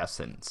immediate death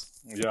sentence.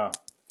 Yeah.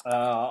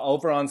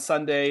 Over on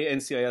Sunday,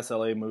 NCIS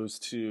LA moves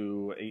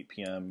to 8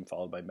 p.m.,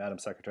 followed by Madam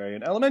Secretary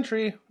and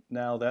Elementary,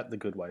 now that The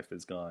Good Wife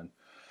is gone.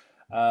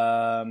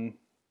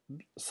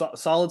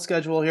 Solid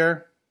schedule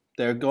here.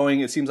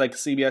 It seems like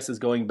CBS is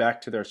going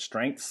back to their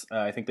strengths.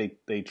 I think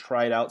they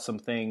tried out some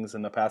things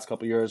in the past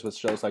couple of years with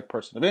shows like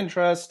Person of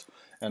Interest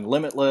and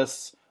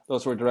Limitless.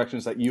 Those were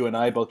directions that you and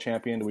I both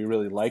championed. We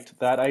really liked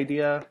that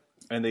idea.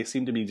 And they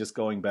seem to be just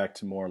going back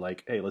to more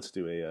like, hey, let's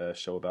do a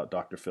show about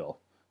Dr. Phil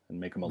and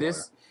make him a lawyer.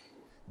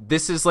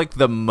 This is like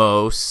the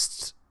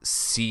most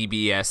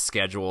CBS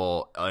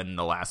schedule in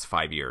the last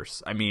 5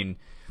 years. I mean,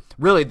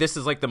 really, this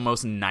is like the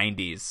most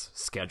 90s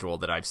schedule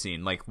that I've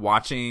seen. Like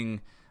watching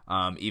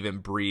even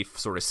brief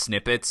sort of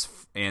snippets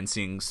and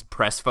seeing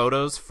press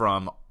photos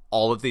from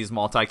all of these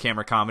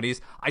multi-camera comedies.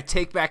 I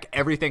take back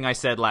everything I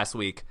said last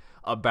week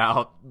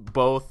about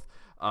both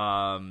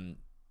Man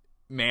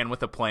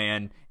with a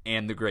Plan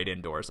and The Great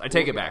Indoors. I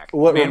take it back.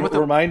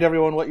 Remind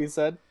everyone what you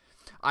said.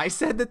 I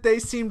said that they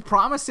seemed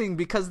promising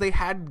because they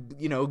had,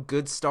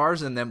 good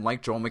stars in them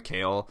like Joel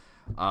McHale,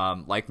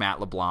 like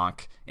Matt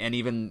LeBlanc, and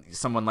even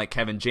someone like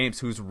Kevin James,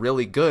 who's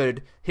really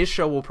good. His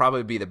show will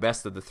probably be the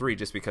best of the three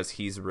just because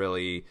he's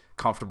really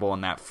comfortable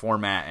in that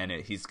format, and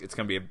it's going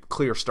to be a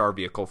clear star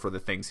vehicle for the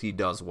things he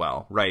does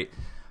well, right?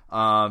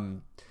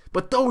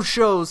 But those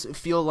shows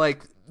feel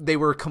like they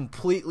were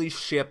completely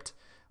shipped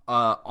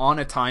on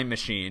a time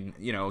machine,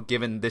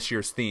 given this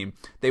year's theme.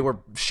 They were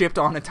shipped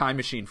on a time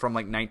machine from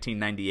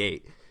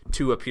 1998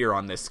 to appear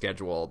on this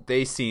schedule.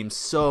 They seem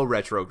so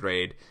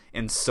retrograde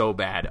and so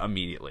bad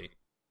immediately.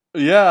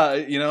 Yeah,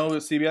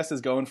 CBS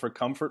is going for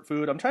comfort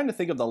food. I'm trying to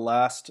think of the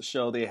last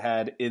show they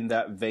had in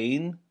that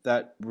vein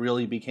that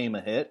really became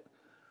a hit.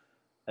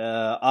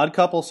 Odd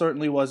Couple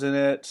certainly was in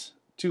it.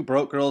 Two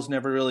Broke Girls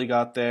never really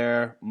got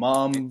there.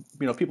 Mom,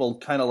 people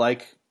kind of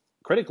like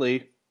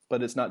critically,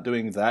 but it's not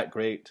doing that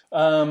great.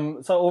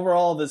 So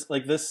overall, this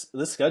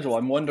schedule,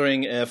 I'm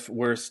wondering if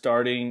we're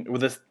starting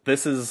with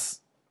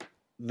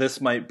this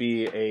might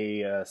be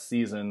a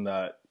season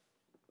that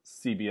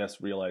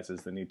CBS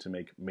realizes they need to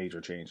make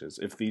major changes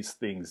if these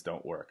things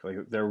don't work.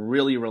 Like they're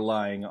really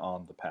relying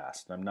on the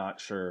past. I'm not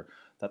sure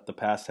that the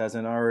past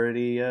hasn't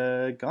already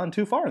gone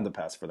too far in the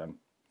past for them.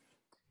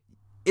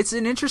 It's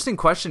an interesting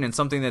question and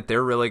something that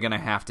they're really going to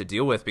have to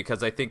deal with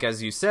because I think,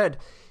 as you said,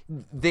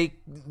 they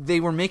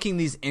were making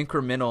these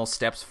incremental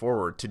steps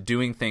forward to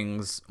doing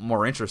things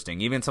more interesting.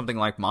 Even something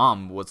like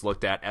Mom was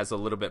looked at as a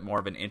little bit more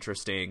of an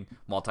interesting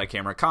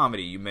multi-camera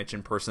comedy. You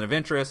mentioned Person of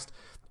Interest.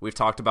 We've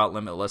talked about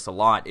Limitless a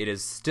lot. It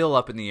is still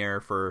up in the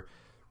air for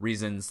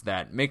reasons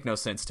that make no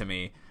sense to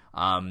me.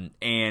 Now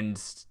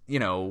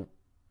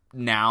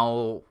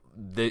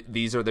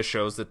these are the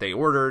shows that they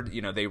ordered.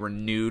 They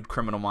renewed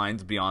Criminal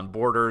Minds Beyond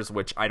Borders,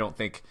 which I don't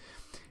think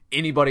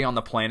anybody on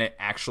the planet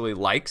actually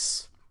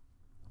likes.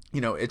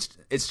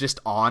 It's just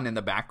on in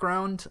the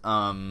background.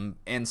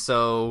 And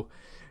so,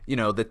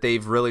 that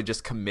they've really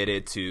just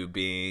committed to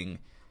being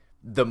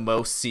the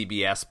most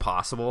CBS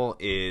possible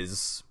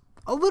is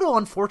a little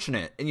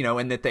unfortunate,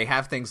 and that they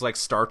have things like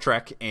Star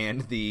Trek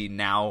and the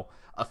now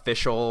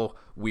official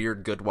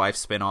Weird Good Wife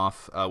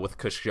spinoff with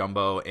Kush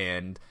Jumbo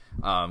and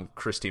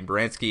Christine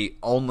Baranski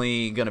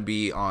only going to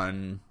be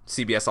on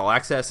CBS All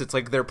Access. It's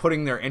like they're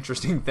putting their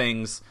interesting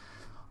things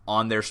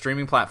on their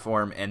streaming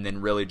platform and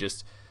then really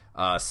just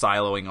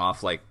siloing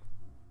off like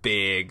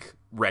big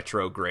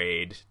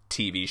retrograde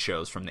TV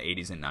shows from the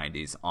 80s and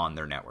 90s on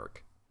their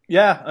network.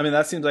 Yeah, I mean,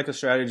 that seems like a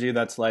strategy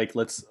that's like,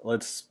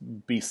 let's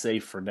be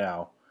safe for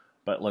now,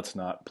 but let's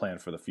not plan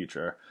for the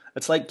future.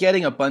 It's like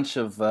getting a bunch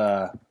of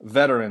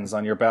veterans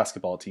on your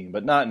basketball team,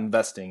 but not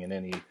investing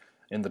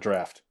in the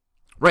draft.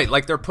 Right,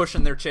 like they're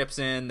pushing their chips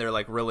in. They're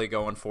like really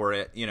going for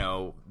it. You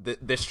know,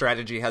 this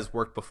strategy has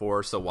worked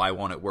before, so why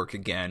won't it work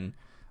again?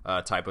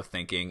 Type of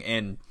thinking.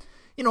 And,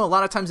 you know, a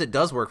lot of times it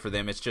does work for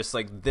them. It's just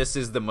like this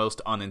is the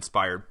most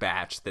uninspired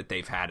batch that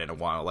they've had in a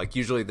while. Like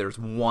usually there's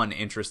one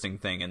interesting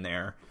thing in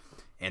there,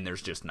 and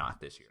there's just not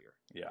this year.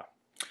 Yeah.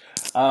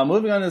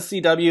 Moving on to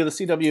the CW.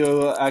 The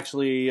CW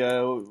actually,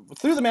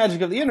 through the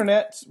magic of the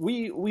internet,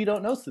 we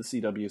don't know the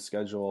CW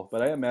schedule,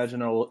 but I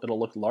imagine it'll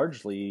look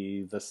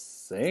largely the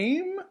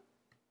same.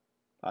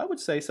 I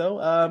would say so.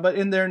 But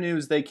in their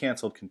news, they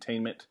canceled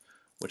Containment,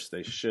 which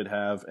they should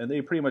have, and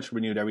they pretty much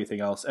renewed everything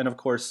else. And of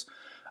course,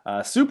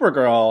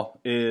 Supergirl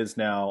is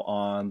now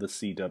on the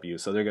CW,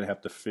 so they're going to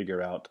have to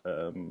figure out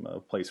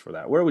a place for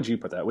that. Where would you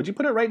put that? Would you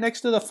put it right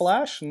next to The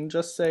Flash and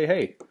just say,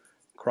 hey,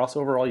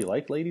 crossover all you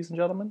like, ladies and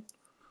gentlemen?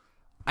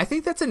 I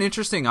think that's an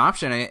interesting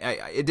option.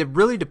 It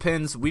really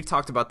depends. We've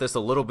talked about this a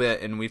little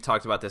bit, and we've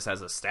talked about this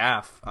as a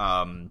staff.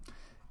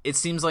 It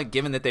seems like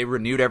given that they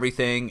renewed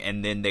everything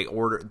and then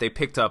they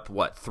picked up,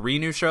 3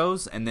 new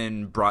shows and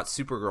then brought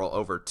Supergirl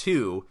over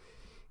 2,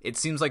 it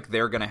seems like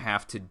they're going to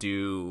have to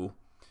do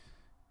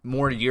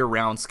more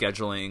year-round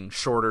scheduling,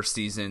 shorter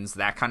seasons,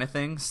 that kind of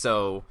thing.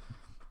 So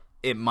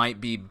it might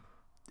be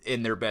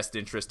in their best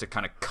interest to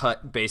kind of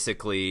cut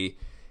basically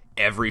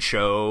every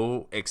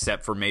show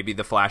except for maybe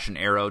The Flash and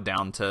Arrow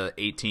down to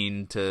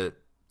 18 to,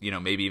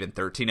 maybe even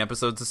 13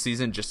 episodes a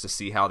season just to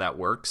see how that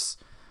works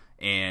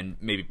and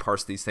maybe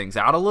parse these things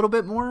out a little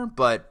bit more.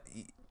 But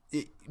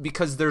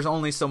because there's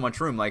only so much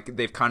room, like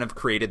they've kind of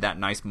created that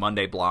nice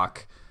Monday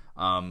block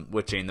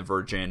with Jane the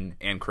Virgin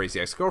and Crazy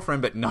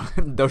Ex-Girlfriend, but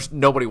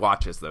nobody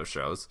watches those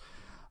shows.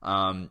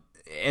 And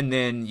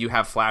then you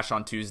have Flash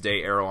on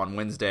Tuesday, Arrow on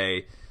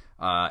Wednesday,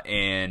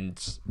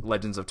 and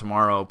Legends of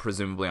Tomorrow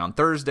presumably on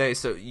Thursday.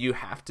 So you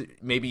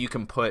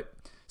can put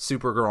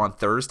Supergirl on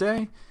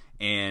Thursday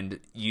and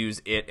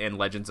use it and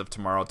Legends of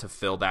Tomorrow to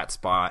fill that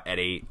spot at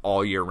 8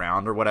 all year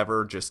round or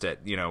whatever, just at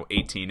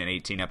 18 and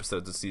 18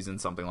 episodes a season,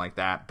 something like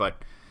that.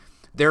 But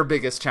their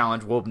biggest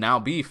challenge will now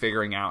be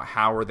figuring out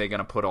how are they going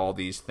to put all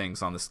these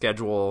things on the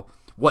schedule.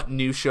 What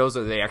new shows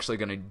are they actually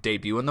going to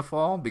debut in the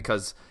fall?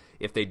 Because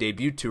if they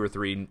debut 2 or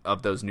 3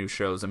 of those new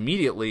shows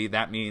immediately,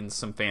 that means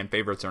some fan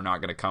favorites are not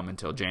going to come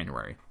until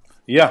January.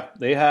 Yeah,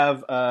 they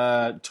have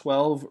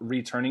 12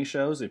 returning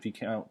shows, if you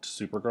count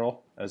Supergirl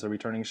as a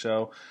returning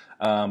show,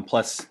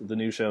 plus the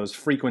new shows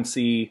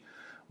Frequency,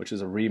 which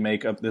is a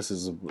remake of, this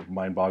is a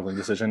mind-boggling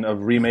decision, a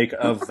remake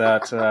of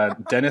that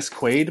Dennis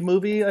Quaid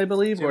movie, I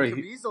believe, Jim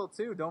Caviezel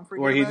too. Don't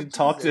forget where he about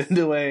talked Jesus.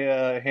 into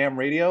a ham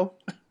radio.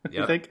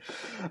 Yep. I think.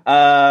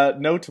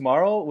 No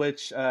Tomorrow,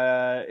 which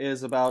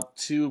is about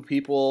 2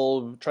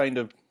 people trying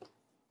to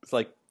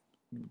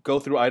go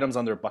through items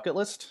on their bucket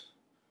list,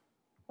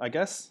 I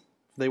guess.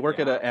 They work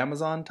at an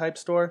Amazon type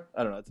store.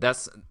 I don't know.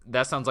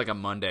 That sounds like a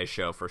Monday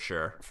show for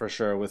sure. For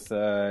sure, with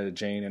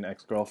Jane and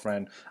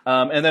Ex-Girlfriend.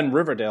 And then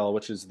Riverdale,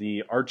 which is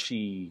the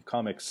Archie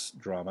comics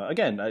drama.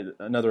 Again,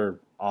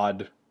 another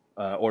odd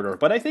order.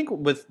 But I think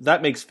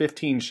that makes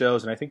 15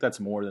 shows, and I think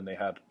that's more than they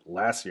had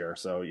last year.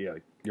 So, yeah,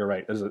 you're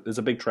right. There's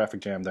a big traffic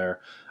jam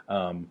there.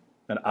 And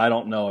I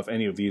don't know if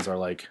any of these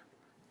are,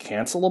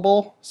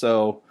 cancelable.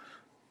 So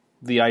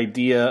the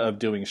idea of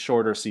doing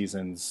shorter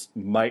seasons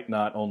might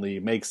not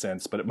only make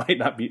sense, but it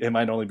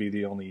might only be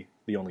the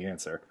only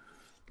answer.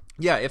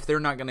 Yeah, if they're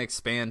not going to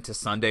expand to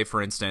Sunday,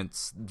 for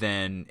instance,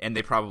 then, and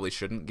they probably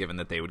shouldn't, given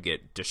that they would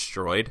get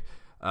destroyed,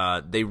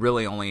 they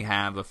really only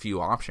have a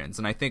few options.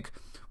 And I think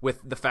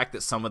with the fact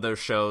that some of those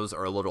shows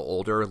are a little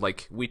older,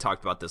 like we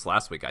talked about this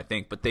last week, I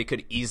think, but they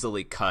could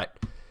easily cut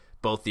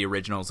both the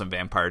originals and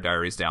Vampire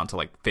Diaries down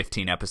to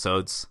 15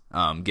 episodes,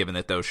 given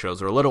that those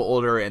shows are a little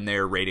older and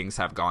their ratings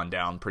have gone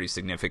down pretty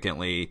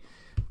significantly.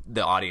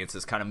 The audience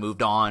has kind of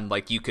moved on.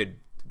 You could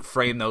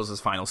frame those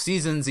as final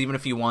seasons, even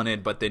if you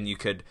wanted, but then you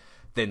could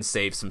then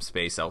save some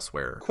space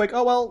elsewhere. Quick,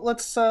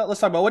 let's talk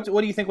about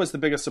what do you think was the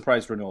biggest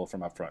surprise renewal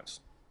from Upfront?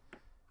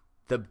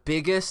 The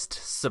biggest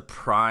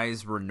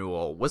surprise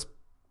renewal was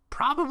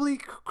probably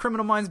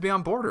Criminal Minds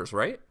Beyond Borders,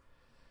 right?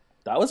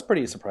 That was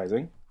pretty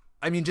surprising.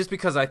 I mean, just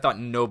because I thought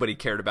nobody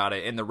cared about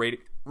it and the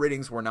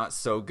ratings were not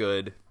so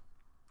good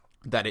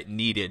that it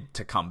needed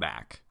to come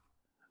back.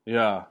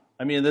 Yeah.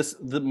 I mean,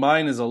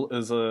 mine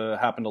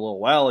happened a little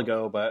while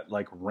ago, but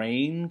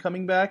Rain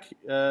coming back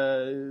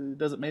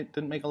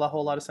didn't make a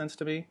whole lot of sense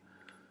to me.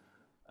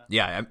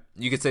 Yeah,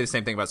 you could say the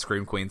same thing about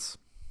Scream Queens.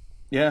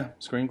 Yeah,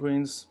 Scream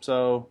Queens.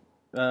 So,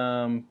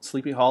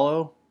 Sleepy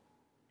Hollow,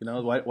 You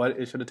know, why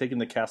it should have taken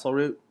the castle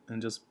route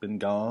and just been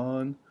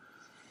gone.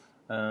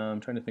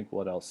 I'm trying to think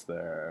what else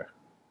there.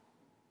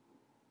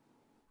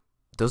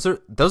 Those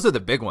are the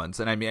big ones,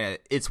 and I mean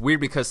it's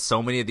weird because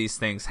so many of these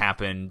things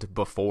happened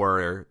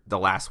before the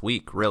last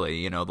week.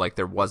 Really, like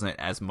there wasn't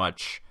as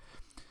much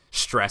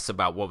stress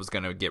about what was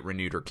going to get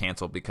renewed or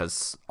canceled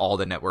because all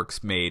the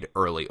networks made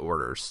early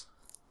orders.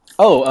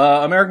 Oh,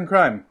 American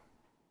Crime.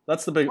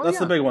 That's the big. Well, that's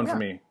the yeah, big one yeah. for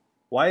me.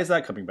 Why is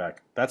that coming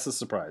back? That's a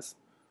surprise.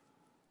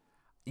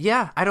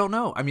 Yeah, I don't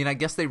know. I mean, I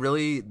guess they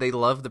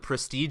love the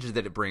prestige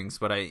that it brings,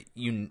 but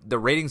the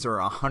ratings are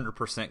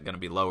 100% going to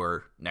be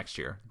lower next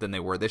year than they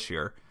were this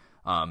year,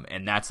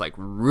 and that's like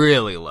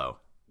really low.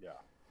 Yeah.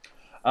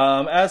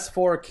 As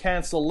for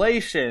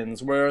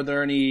cancellations, were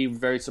there any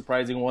very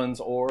surprising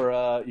ones,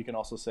 or you can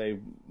also say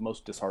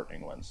most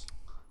disheartening ones?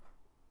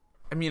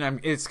 I mean,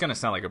 it's going to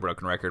sound like a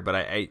broken record,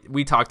 but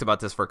we talked about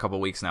this for a couple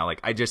weeks now.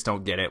 Like, I just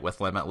don't get it with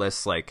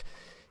Limitless. Like,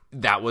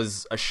 that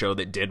was a show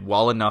that did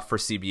well enough for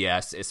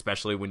CBS,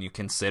 especially when you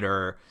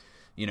consider,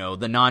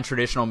 the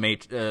non-traditional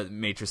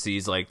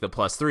matrices like the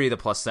 +3, the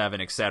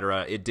 +7,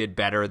 etc. It did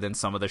better than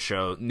some of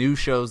the new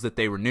shows that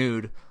they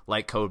renewed,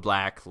 like Code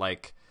Black,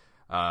 like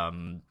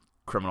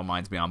Criminal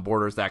Minds Beyond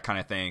Borders, that kind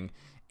of thing.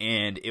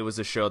 And it was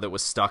a show that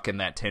was stuck in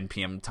that 10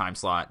 p.m. time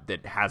slot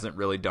that hasn't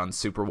really done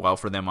super well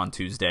for them on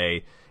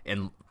Tuesday.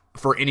 And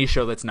for any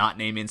show that's not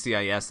named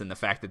NCIS, and the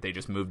fact that they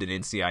just moved an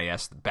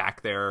NCIS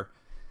back there,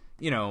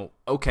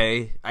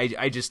 okay,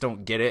 I just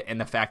don't get it. And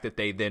the fact that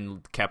they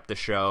then kept the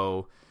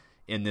show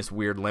in this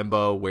weird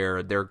limbo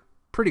where they're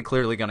pretty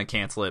clearly going to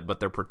cancel it, but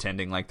they're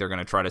pretending like they're going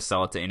to try to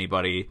sell it to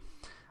anybody.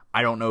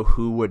 I don't know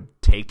who would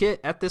take it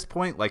at this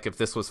point. Like if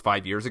this was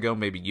 5 years ago,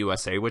 maybe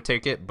USA would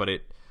take it, but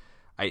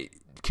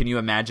can you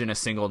imagine a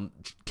single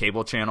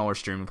cable channel or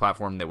streaming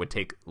platform that would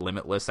take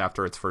Limitless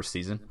after its first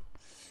season?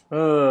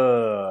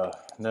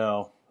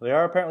 No. They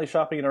are apparently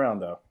shopping it around,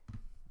 though.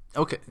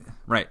 Okay,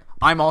 right.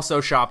 I'm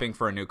also shopping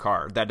for a new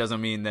car. That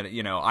doesn't mean that,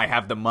 I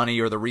have the money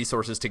or the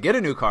resources to get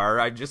a new car.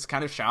 I'm just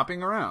kind of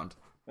shopping around.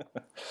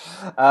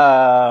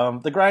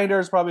 The Grinder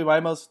is probably my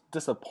most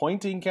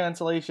disappointing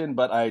cancellation,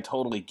 but I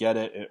totally get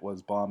it. It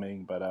was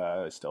bombing, but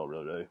I still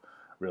really, really,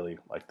 really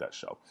like that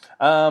show.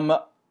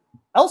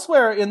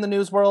 Elsewhere in the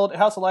news world,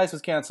 House of Lies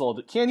was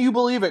canceled. Can you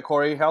believe it,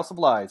 Corey? House of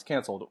Lies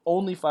canceled.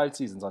 Only 5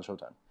 seasons on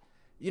Showtime.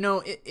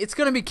 It's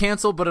going to be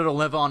canceled, but it'll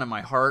live on in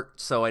my heart,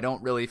 so I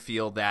don't really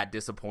feel that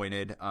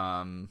disappointed.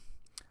 How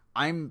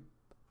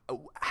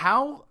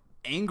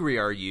angry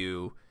are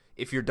you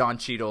if you're Don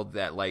Cheadle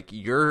that, like,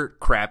 your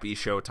crappy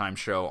Showtime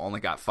show only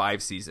got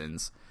 5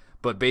 seasons,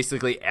 but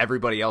basically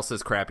everybody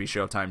else's crappy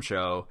Showtime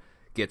show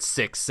gets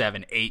 6,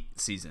 7, 8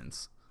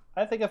 seasons?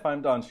 I think if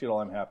I'm Don Cheadle,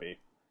 I'm happy.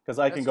 Because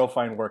I can go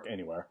find work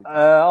anywhere.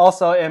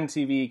 Also,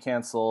 MTV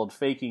canceled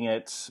Faking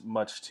It,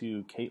 much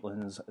to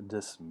Caitlin's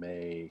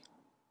dismay.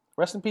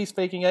 Rest in peace,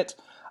 Faking It.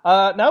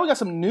 Now we got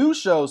some new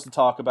shows to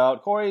talk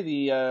about. Corey,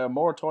 the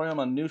moratorium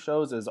on new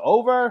shows is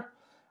over,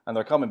 and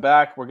they're coming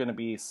back. We're going to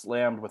be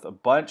slammed with a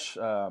bunch.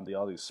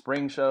 All these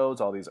spring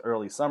shows, all these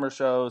early summer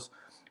shows.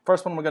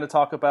 First one we're going to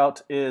talk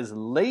about is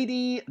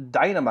Lady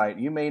Dynamite.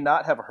 You may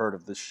not have heard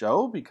of this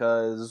show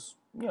because,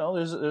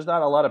 there's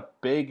not a lot of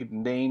big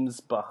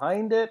names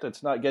behind it.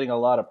 It's not getting a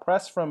lot of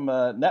press from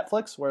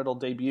Netflix, where it'll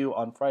debut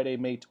on Friday,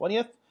 May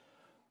 20th.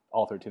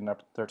 All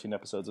 13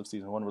 episodes of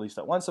season 1 released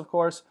at once, of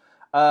course.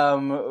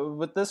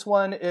 But this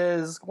one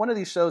is one of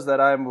these shows that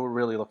I'm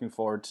really looking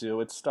forward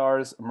to. It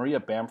stars Maria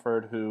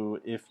Bamford,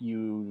 who, if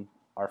you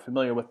are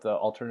familiar with the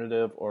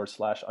alternative or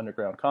 /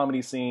 underground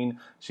comedy scene,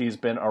 she's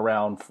been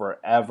around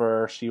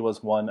forever. She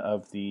was one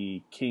of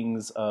the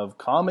kings of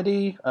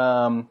comedy.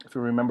 If you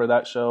remember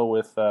that show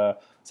with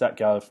Zach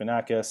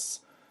Galifianakis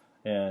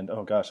and,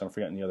 oh gosh, I'm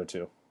forgetting the other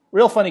two.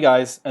 Real funny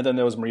guys. And then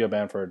there was Maria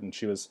Bamford, and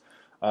she was...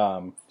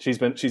 she's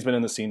been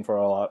in the scene for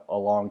a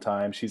long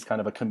time. She's kind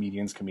of a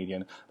comedian's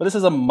comedian. But this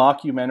is a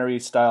mockumentary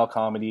style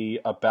comedy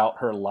about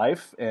her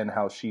life and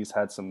how she's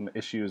had some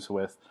issues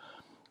with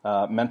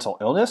mental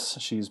illness.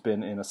 She's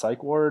been in a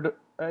psych ward,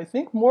 I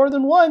think, more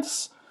than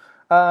once.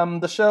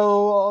 The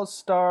show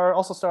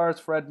also stars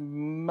Fred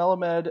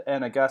Melamed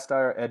and a guest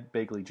star Ed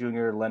Begley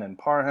Jr., Lennon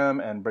Parham,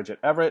 and Bridget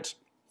Everett.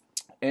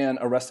 And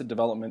Arrested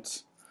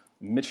Development's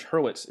Mitch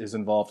Hurwitz is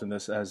involved in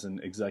this as an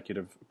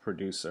executive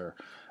producer.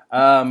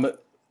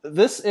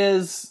 This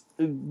is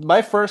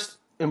my first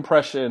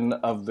impression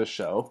of the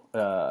show,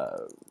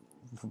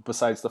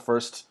 besides the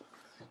first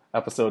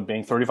episode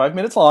being 35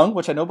 minutes long,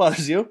 which I know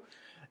bothers you,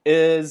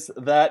 is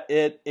that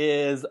it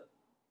is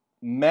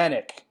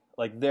manic.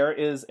 Like,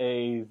 there's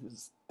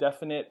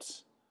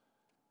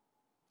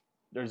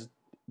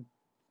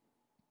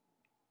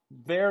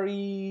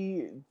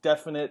very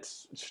definite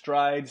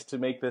strides to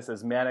make this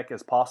as manic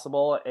as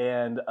possible,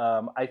 and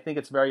I think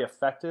it's very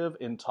effective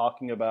in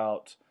talking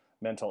about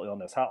mental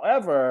illness.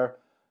 However,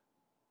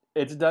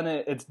 it's done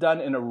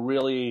in a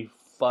really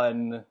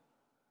fun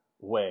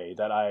way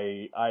that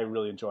I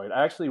really enjoyed.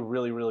 I actually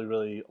really, really,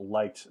 really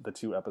liked the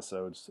 2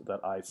 episodes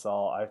that I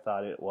saw. I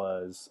thought it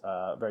was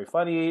very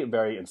funny,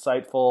 very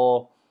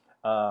insightful.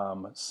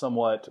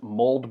 somewhat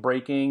mold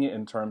breaking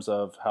in terms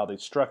of how they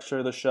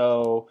structure the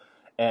show.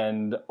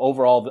 And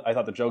overall, I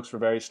thought the jokes were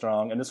very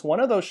strong. And it's one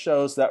of those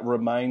shows that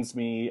reminds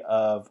me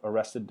of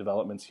Arrested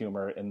Development's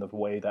humor in the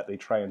way that they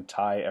try and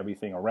tie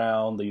everything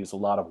around. They use a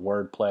lot of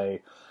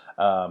wordplay.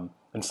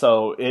 And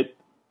so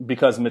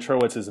because Mitch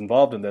Hurwitz is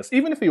involved in this,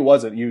 even if he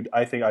wasn't,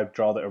 I think I'd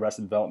draw the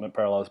Arrested Development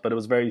parallels, but it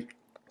was very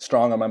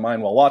strong on my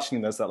mind while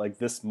watching this that like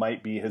this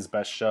might be his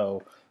best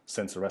show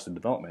since Arrested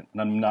Development.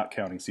 And I'm not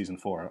counting season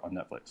 4 on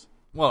Netflix.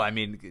 Well, I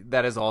mean,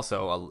 that is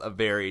also a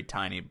very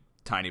tiny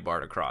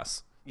bar to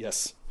cross.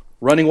 Yes.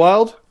 Running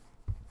Wild?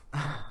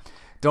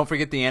 Don't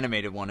forget the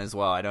animated one as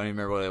well. I don't even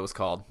remember what it was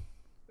called.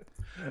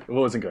 It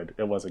wasn't good.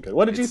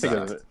 What did you think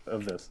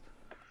of this?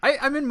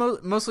 I'm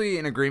mostly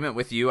in agreement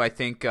with you. I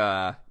think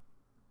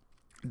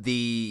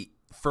the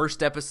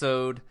first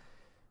episode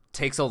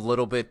takes a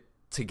little bit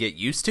to get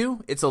used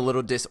to. It's a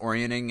little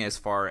disorienting as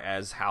far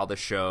as how the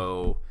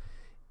show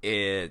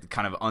it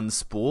kind of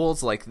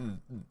unspools. Like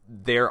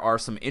there are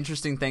some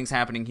interesting things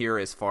happening here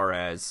as far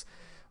as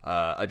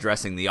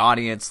addressing the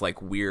audience,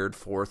 like weird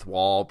fourth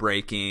wall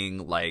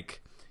breaking,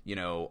 like, you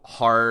know,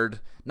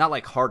 not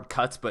like hard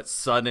cuts, but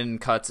sudden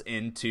cuts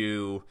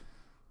into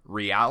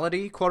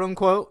reality, quote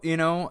unquote, you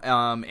know,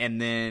 and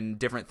then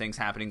different things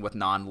happening with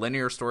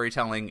non-linear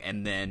storytelling,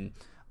 and then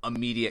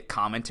immediate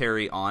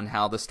commentary on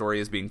how the story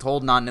is being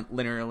told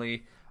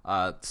non-linearly.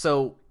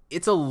 So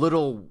it's a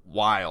little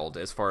wild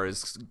as far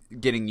as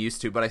getting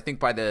used to, but I think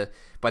by the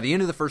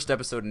end of the first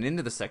episode and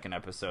into the second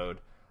episode,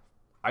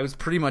 I was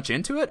pretty much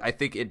into it. I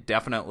think it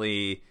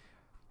definitely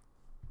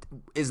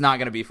is not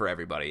going to be for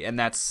everybody. And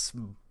that's,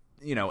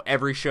 you know,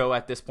 every show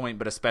at this point,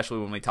 but especially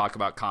when we talk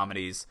about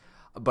comedies.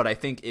 But I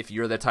think if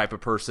you're the type of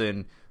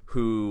person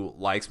who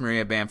likes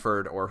Maria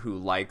Bamford or who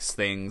likes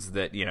things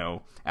that, you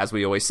know, as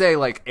we always say,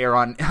 like air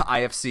on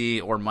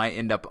IFC or might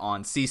end up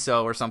on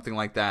CISO or something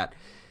like that,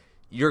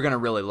 you're going to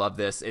really love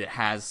this. It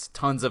has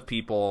tons of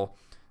people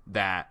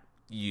that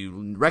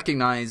you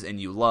recognize and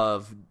you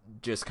love,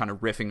 just kind of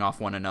riffing off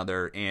one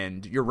another.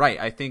 And you're right.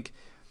 I think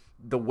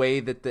the way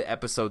that the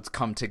episodes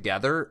come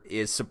together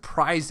is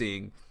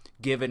surprising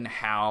given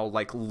how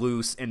like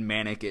loose and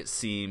manic it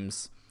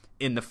seems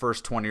in the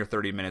first 20 or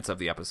 30 minutes of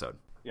the episode.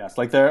 Yes.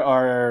 Like there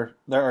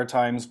are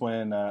times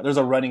when there's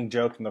a running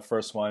joke in the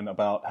first one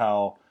about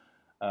how,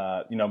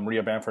 you know,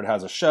 Maria Bamford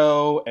has a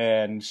show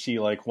and she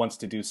like wants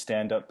to do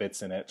stand-up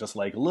bits in it, just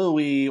like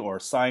Louis or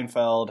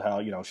Seinfeld, how,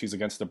 you know, she's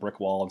against the brick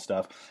wall and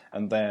stuff.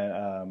 And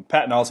then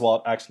Patton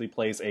Oswalt actually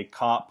plays a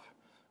cop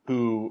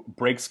who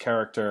breaks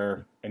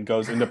character and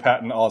goes into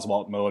Patton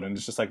Oswalt mode, and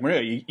it's just like,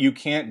 Maria, you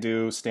can't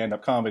do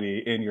stand-up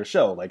comedy in your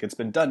show. Like, it's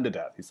been done to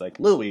death. He's like,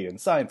 Louis and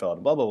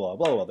Seinfeld, blah, blah, blah,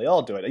 blah, blah. They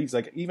all do it. He's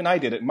like, even I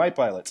did it in my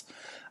pilots.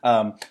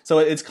 So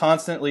it's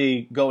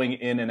constantly going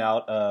in and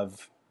out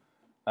of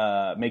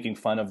making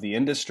fun of the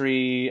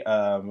industry,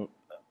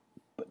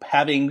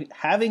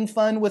 having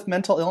fun with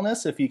mental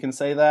illness, if you can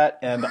say that,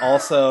 and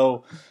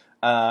also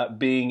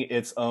being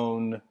its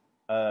own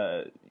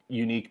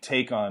unique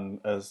take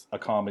on as a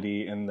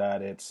comedy in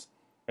that it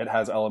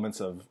has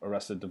elements of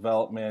Arrested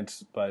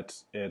Development,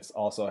 but it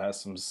also has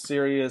some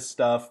serious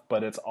stuff,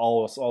 but it's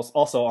also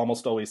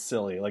almost always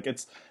silly. Like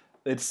it's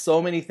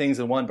so many things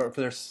in one, but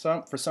for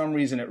some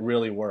reason it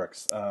really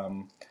works.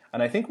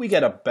 And I think we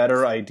get a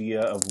better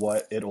idea of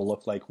what it'll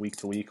look like week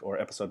to week or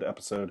episode to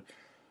episode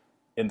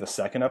in the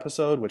second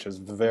episode, which is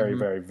very,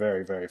 very,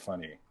 very, very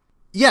funny.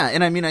 Yeah,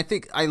 and I mean, I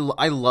think I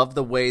love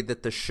the way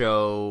that the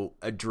show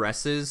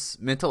addresses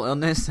mental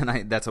illness,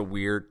 and that's a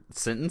weird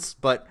sentence,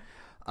 but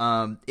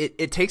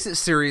it takes it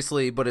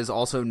seriously, but is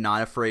also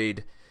not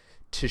afraid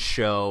to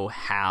show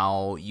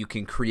how you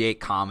can create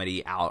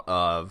comedy out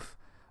of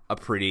a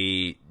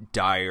pretty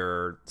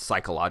dire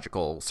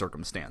psychological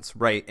circumstance,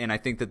 right? And I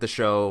think that the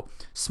show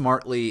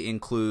smartly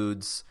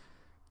includes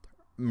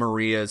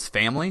Maria's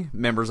family,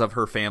 members of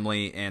her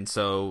family, and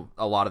so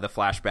a lot of the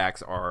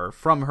flashbacks are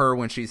from her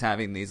when she's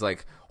having these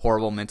like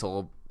horrible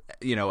mental,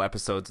 you know,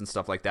 episodes and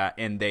stuff like that,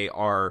 and they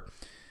are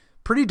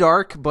pretty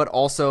dark but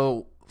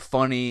also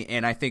funny.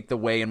 And I think the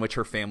way in which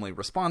her family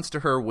responds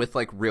to her with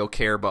like real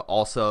care, but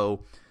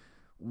also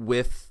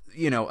with,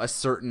 you know, a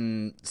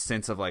certain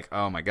sense of like,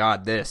 oh my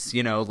god, this,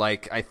 you know,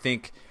 like I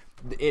think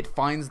it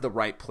finds the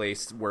right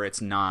place where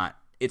it's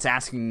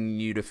asking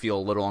you to feel a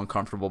little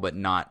uncomfortable but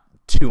not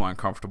too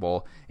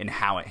uncomfortable in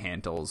how it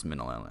handles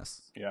mental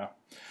illness. Yeah.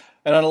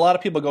 And a lot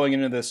of people going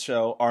into this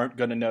show aren't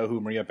going to know who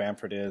Maria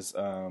Bamford is.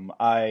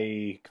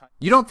 You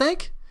don't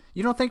think?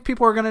 You don't think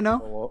people are going to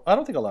know? Well, I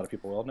don't think a lot of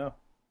people will know.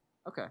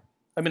 Okay.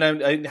 I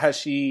mean,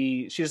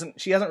 she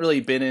hasn't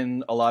really been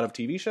in a lot of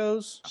TV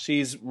shows.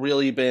 She's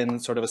really been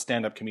sort of a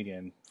stand-up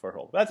comedian for her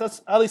whole.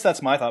 That's at least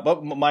that's my thought.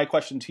 But my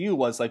question to you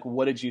was like,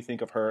 what did you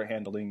think of her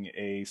handling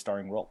a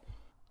starring role?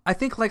 I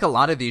think like a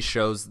lot of these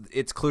shows,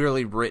 it's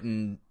clearly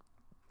written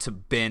to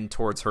bend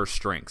towards her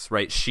strengths,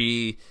 right?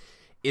 She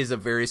is a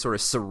very sort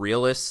of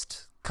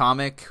surrealist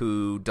comic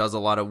who does a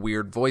lot of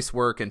weird voice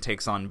work and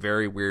takes on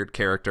very weird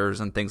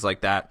characters and things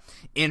like that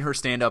in her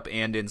stand-up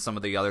and in some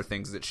of the other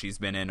things that she's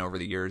been in over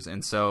the years.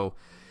 And so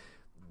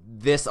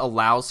this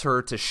allows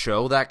her to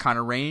show that kind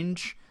of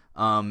range.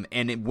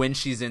 When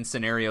she's in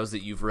scenarios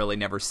that you've really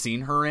never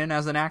seen her in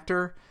as an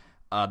actor,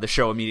 the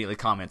show immediately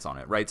comments on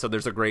it, right? So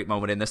there's a great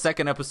moment in the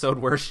second episode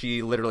where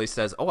she literally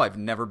says, "Oh, I've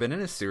never been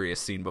in a serious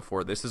scene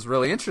before. This is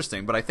really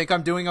interesting, but I think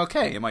I'm doing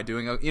okay. Am I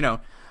doing, you know?"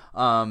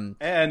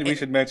 And we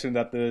should mention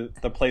that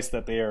the place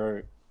that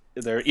they're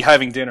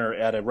having dinner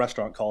at a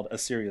restaurant called A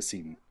Serious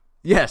Scene.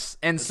 Yes,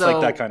 and it's so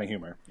like that kind of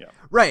humor, yeah.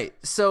 Right.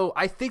 So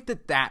I think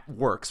that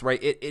works,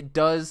 right? It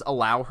does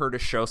allow her to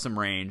show some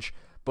range,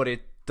 but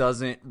it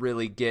doesn't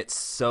really get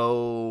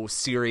so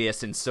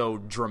serious and so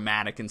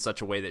dramatic in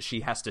such a way that she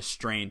has to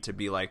strain to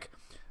be like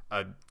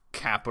a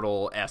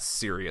capital S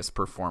serious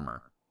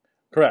performer.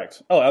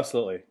 Correct. Oh,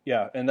 absolutely.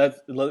 Yeah, and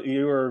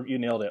you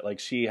nailed it. Like,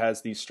 she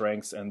has these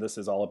strengths, and this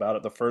is all about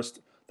it.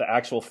 The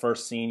actual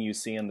first scene you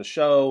see in the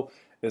show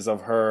is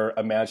of her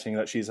imagining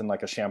that she's in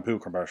like a shampoo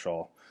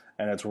commercial.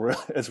 And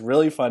it's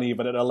really funny,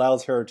 but it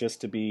allows her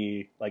just to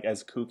be like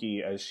as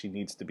kooky as she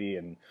needs to be,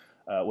 and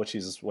what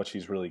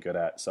she's really good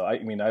at. So I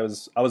mean, I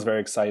was very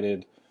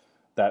excited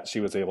that she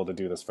was able to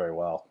do this very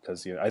well,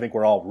 because I think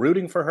we're all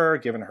rooting for her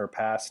given her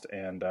past,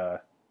 and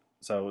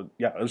so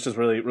yeah, it was just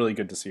really, really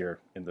good to see her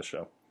in the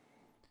show.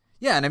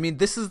 Yeah, and I mean,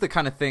 this is the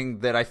kind of thing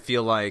that I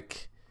feel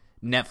like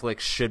Netflix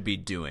should be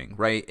doing,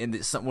 right? And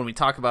when we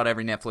talk about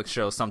every Netflix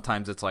show,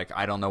 sometimes it's like,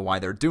 I don't know why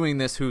they're doing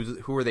this.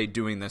 Who are they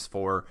doing this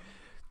for?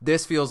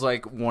 This feels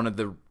like one of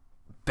the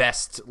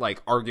best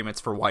like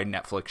arguments for why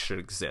Netflix should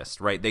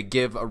exist, right? They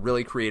give a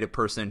really creative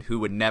person who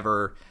would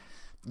never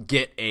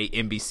get a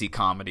NBC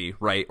comedy,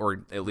 right,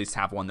 or at least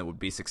have one that would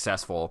be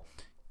successful,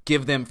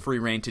 give them free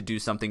reign to do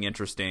something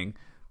interesting,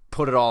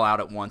 put it all out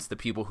at once. The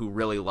people who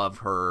really love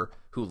her,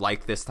 who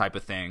like this type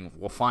of thing,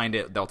 will find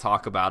it, they'll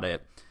talk about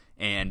it,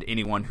 and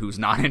anyone who's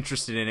not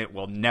interested in it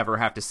will never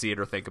have to see it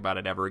or think about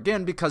it ever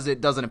again because it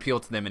doesn't appeal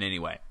to them in any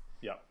way.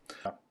 Yeah.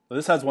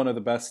 This has one of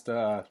the best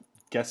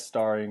guest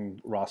starring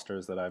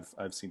rosters that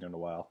I've seen in a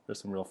while.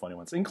 There's some real funny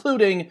ones,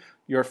 including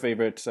your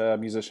favorite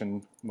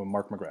musician,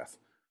 Mark McGrath,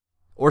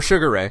 or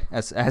Sugar Ray,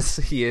 as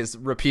he is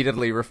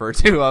repeatedly referred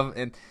to.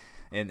 And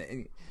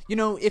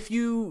if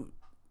you,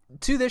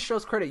 to this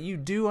show's credit, you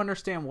do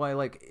understand why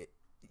like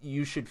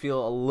you should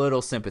feel a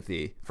little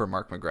sympathy for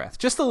Mark McGrath,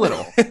 just a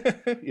little.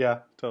 Yeah,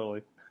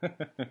 totally.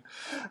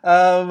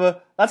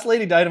 That's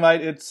Lady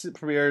Dynamite. It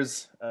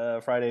premieres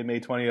Friday, May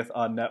 20th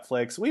on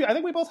Netflix. I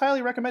think we both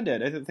highly recommend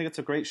it. I think it's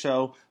a great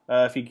show.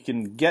 If you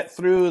can get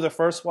through the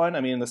first one,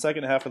 I mean, the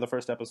second half of the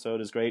first episode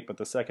is great, but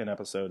the second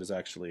episode is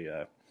actually,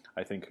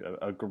 I think,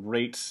 a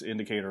great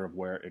indicator of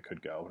where it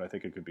could go. And I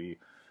think it could be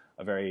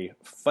a very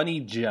funny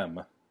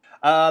gem.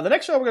 The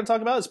next show we're going to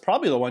talk about is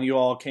probably the one you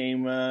all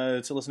came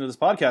to listen to this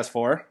podcast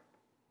for.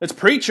 It's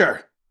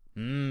Preacher.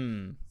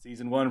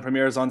 Season 1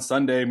 premieres on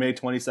Sunday, May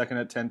 22nd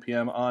at 10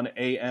 p.m. on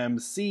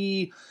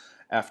AMC.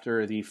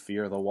 After the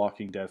Fear the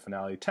Walking Dead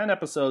finale, 10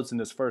 episodes in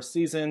this first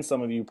season.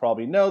 Some of you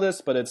probably know this,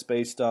 but it's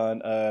based on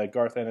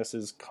Garth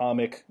Ennis's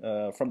comic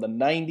from the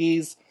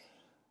 90s.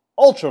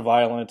 Ultra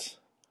violent.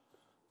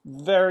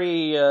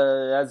 Very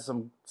has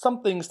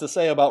some things to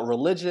say about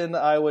religion,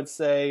 I would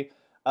say.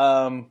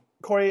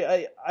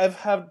 Corey, I've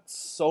had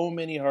so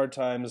many hard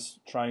times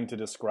trying to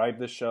describe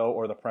this show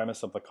or the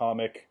premise of the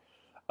comic.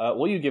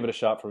 Will you give it a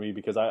shot for me?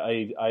 Because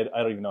I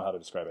don't even know how to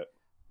describe it.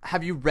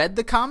 Have you read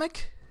the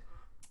comic?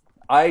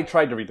 I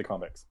tried to read the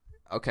comics.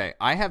 Okay,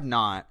 I have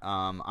not.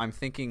 I'm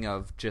thinking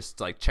of just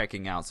like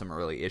checking out some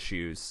early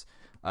issues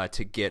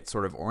to get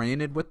sort of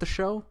oriented with the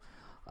show.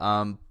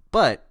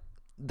 But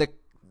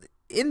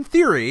in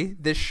theory,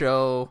 this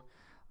show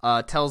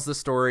tells the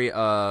story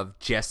of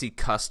Jesse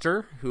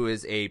Custer, who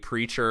is a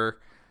preacher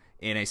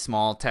in a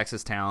small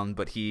Texas town,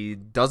 but he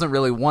doesn't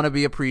really want to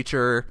be a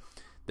preacher.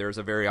 There's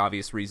a very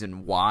obvious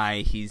reason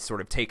why he's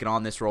sort of taken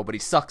on this role, but he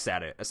sucks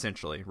at it,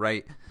 essentially,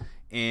 right?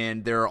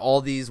 And there are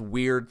all these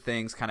weird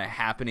things kind of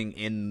happening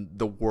in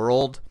the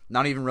world,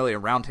 not even really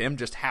around him,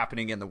 just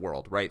happening in the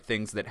world, right?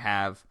 Things that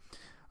have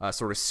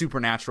sort of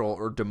supernatural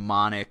or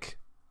demonic,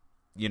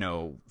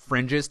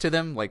 fringes to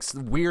them. Like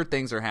weird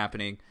things are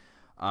happening.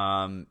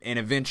 And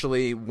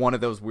eventually one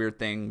of those weird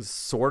things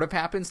sort of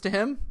happens to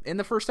him in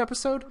the first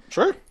episode.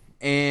 Sure.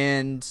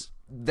 And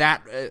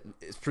that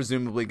is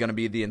presumably going to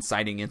be the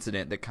inciting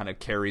incident that kind of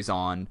carries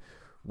on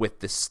with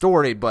the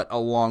story. But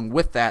along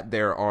with that,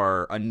 there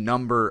are a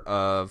number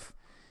of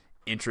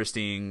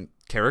interesting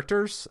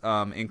characters,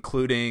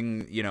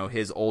 including,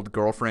 his old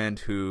girlfriend,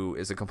 who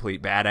is a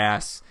complete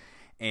badass,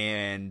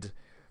 and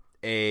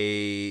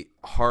a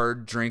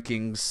hard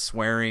drinking,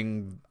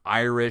 swearing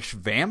Irish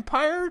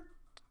vampire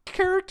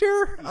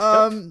character.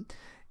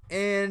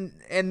 And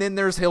then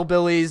there's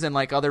hillbillies and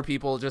like other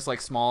people, just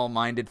like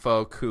small-minded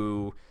folk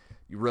who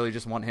you really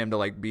just want him to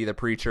like be the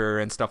preacher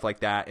and stuff like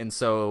that. And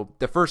so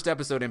the first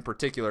episode in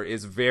particular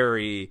is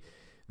very,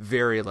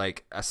 very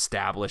like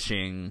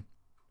establishing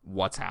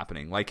what's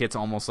happening. Like it's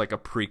almost like a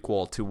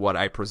prequel to what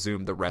I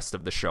presume the rest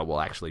of the show will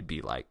actually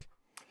be like.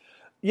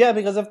 Yeah,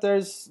 because if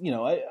there's,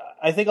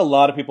 I think a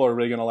lot of people are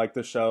really going to like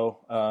this show.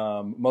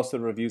 Most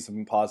of the reviews have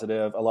been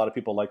positive. A lot of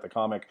people like the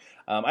comic.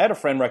 I had a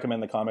friend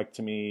recommend the comic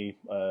to me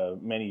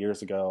many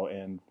years ago,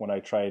 and when I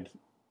tried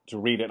to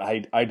read it,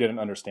 I didn't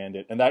understand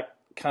it, and that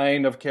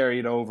kind of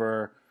carried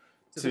over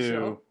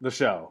to the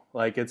show.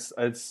 Like it's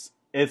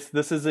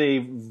this is a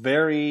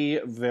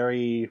very,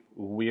 very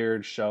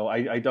weird show.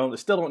 I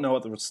still don't know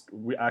what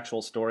the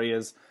actual story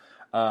is,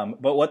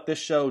 but what this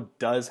show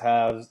does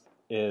have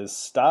is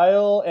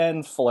style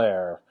and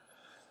flair.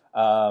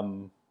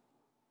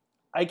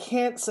 I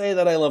can't say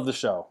that I love the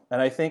show,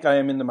 and I think I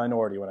am in the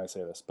minority when I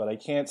say this, but I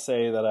can't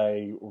say that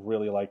I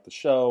really like the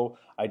show.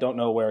 I don't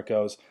know where it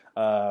goes,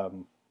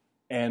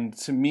 and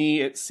to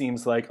me, it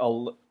seems like Seth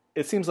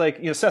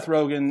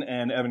Rogen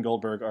and Evan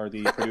Goldberg are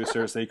the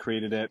producers. They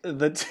created it.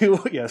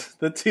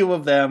 The two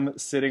of them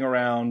sitting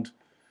around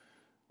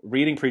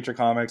reading Preacher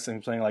comics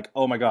and saying like,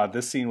 "Oh my God,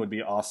 this scene would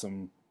be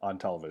awesome on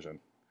television,"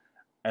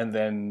 and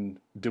then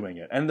doing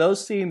it. And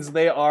those scenes,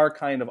 they are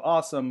kind of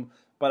awesome.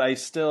 But I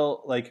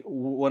still, like,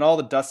 when all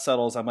the dust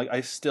settles, I'm like,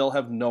 I still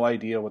have no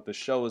idea what the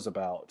show is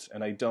about.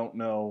 And I don't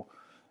know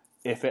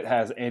if it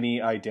has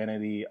any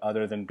identity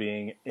other than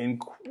being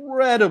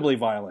incredibly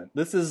violent.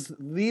 This is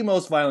the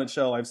most violent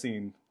show I've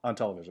seen on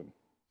television.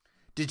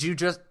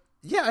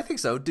 Yeah, I think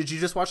so. Did you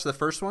just watch the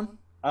first one?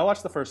 I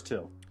watched the first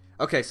two.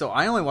 Okay, so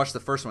I only watched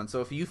the first one.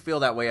 So if you feel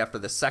that way after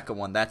the second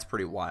one, that's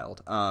pretty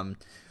wild.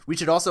 We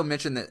should also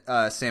mention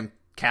that Sam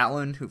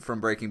Catlin, who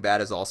from Breaking Bad,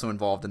 is also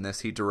involved in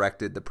this. He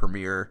directed the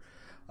premiere.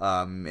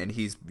 And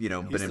he's been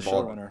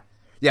involved. Showrunner.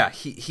 Yeah,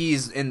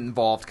 he's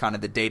involved kind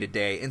of the day to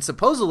day, and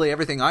supposedly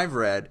everything I've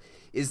read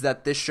is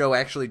that this show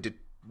actually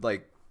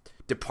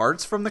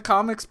departs from the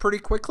comics pretty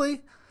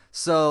quickly.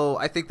 So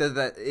I think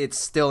that it's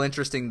still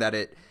interesting that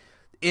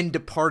in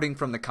departing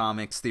from the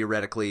comics,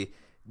 theoretically,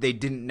 they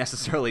didn't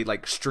necessarily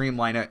like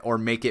streamline it or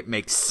make it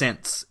make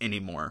sense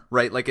anymore,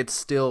 right? Like it's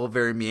still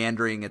very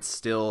meandering. It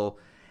still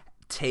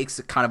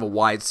takes kind of a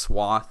wide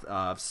swath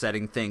of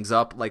setting things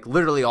up, like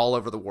literally all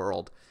over the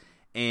world.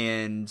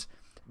 And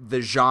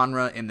the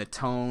genre and the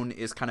tone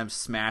is kind of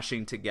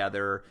smashing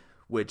together,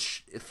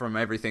 which from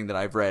everything that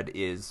I've read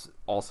is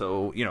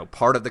also,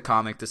 part of the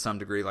comic to some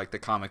degree. Like the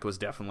comic was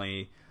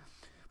definitely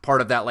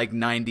part of that like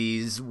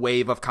 90s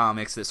wave of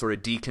comics that sort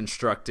of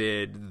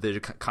deconstructed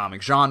the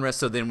comic genre.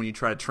 So then when you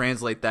try to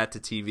translate that to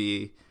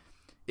TV,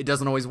 it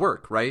doesn't always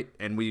work, right?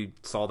 And we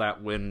saw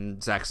that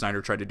when Zack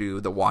Snyder tried to do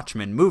the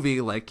Watchmen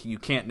movie. Like you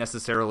can't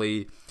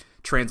necessarily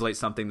translate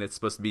something that's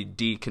supposed to be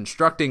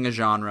deconstructing a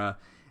genre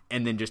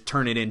and then just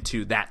turn it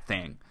into that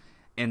thing.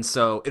 And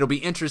so it'll be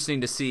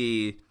interesting to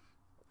see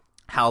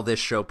how this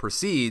show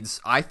proceeds.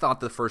 I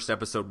thought the first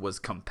episode was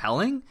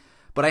compelling,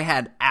 but I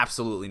had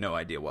absolutely no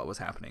idea what was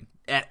happening.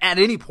 At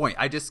any point,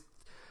 I just,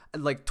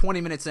 like 20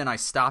 minutes in, I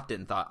stopped it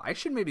and thought, I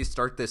should maybe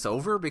start this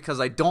over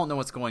because I don't know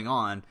what's going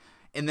on.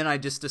 And then I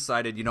just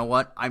decided, you know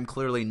what? I'm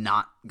clearly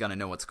not going to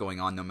know what's going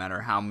on no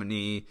matter how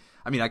many.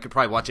 I mean, I could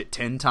probably watch it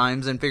 10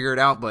 times and figure it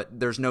out, but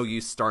there's no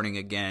use starting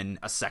again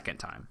a second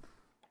time.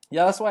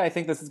 Yeah, that's why I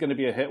think this is going to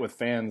be a hit with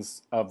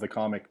fans of the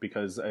comic,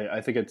 because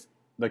I think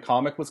the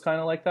comic was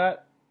kind of like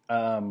that,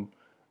 and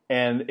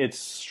its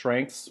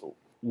strengths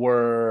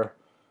were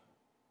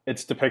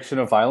its depiction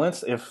of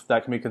violence, if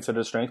that can be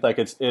considered a strength. Like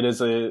it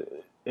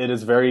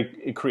is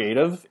very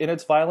creative in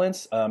its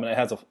violence, and it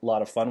has a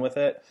lot of fun with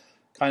it.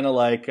 Kind of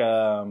like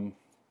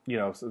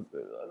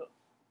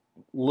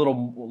little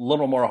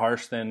more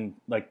harsh than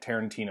like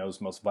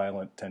Tarantino's most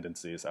violent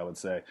tendencies, I would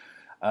say.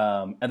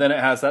 And then it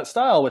has that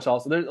style, which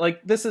also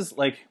this is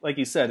like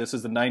you said, this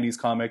is the 90s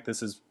comic.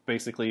 This is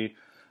basically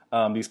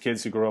these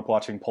kids who grew up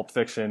watching Pulp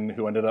Fiction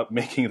who ended up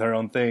making their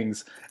own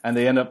things, and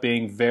they end up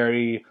being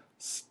very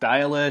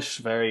stylish,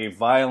 very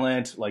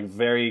violent, like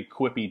very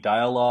quippy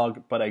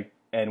dialogue,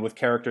 and with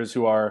characters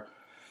who are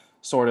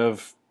sort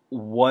of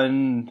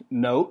one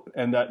note,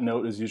 and that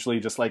note is usually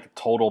just like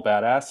total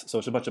badass. So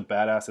it's a bunch of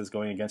badasses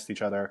going against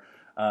each other.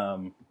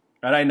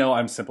 And I know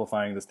I'm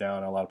simplifying this down,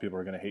 and a lot of people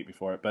are going to hate me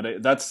for it,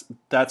 but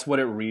that's what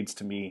it reads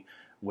to me,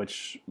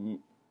 which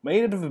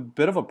made it a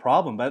bit of a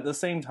problem. But at the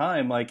same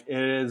time, like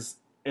it's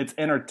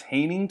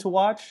entertaining to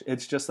watch.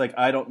 It's just like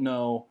I don't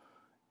know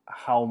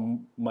how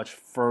much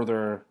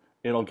further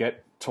it'll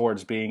get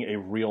towards being a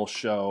real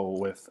show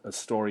with a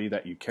story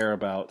that you care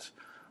about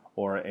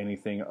or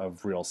anything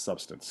of real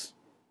substance.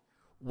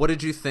 What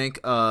did you think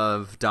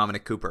of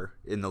Dominic Cooper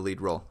in the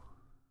lead role?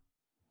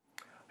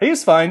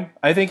 He's fine.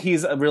 I think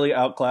he's really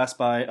outclassed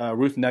by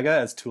Ruth Negga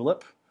as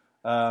Tulip.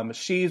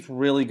 She's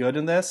really good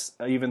in this,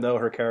 even though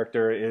her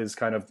character is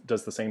kind of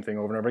does the same thing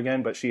over and over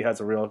again. But she has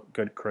a real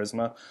good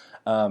charisma.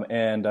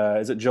 And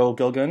is it Joe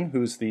Gilgun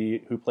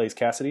who plays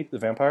Cassidy, the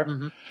vampire?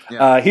 Mm-hmm.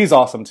 Yeah. He's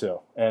awesome too,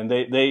 and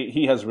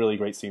he has really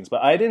great scenes.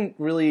 But I didn't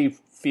really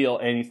feel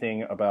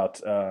anything about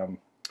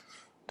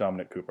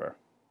Dominic Cooper.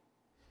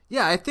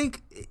 Yeah, I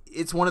think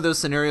it's one of those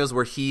scenarios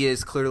where he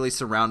is clearly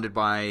surrounded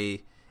by,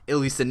 at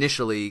least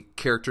initially,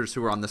 characters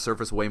who are on the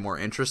surface way more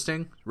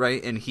interesting,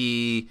 right? And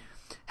he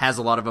has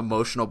a lot of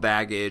emotional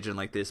baggage and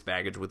like this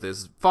baggage with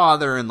his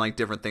father and like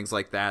different things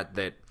like that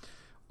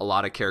a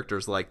lot of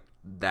characters like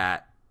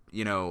that,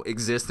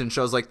 exist in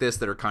shows like this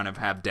that are kind of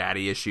have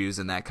daddy issues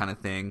and that kind of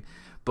thing.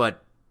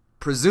 But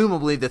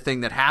presumably the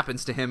thing that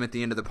happens to him at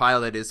the end of the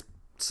pilot is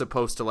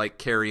supposed to like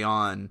carry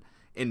on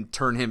and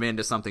turn him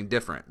into something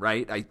different,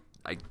 right?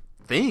 I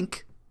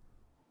think.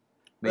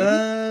 Maybe?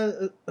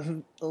 A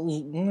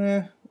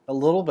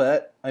little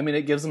bit. I mean,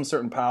 it gives him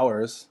certain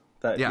powers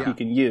that he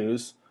can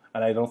use,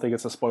 and I don't think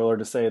it's a spoiler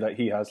to say that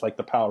he has like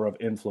the power of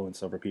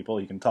influence over people.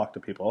 He can talk to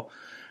people,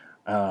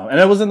 and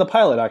it was in the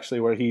pilot actually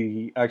where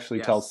he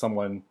actually tells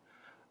someone,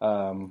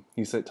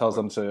 tells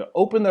them to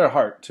open their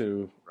heart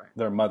to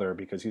their mother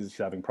because he's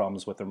having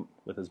problems with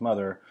his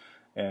mother,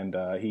 and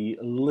he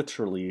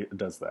literally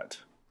does that.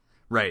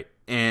 Right,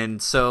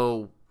 and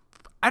so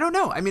I don't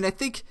know. I mean, I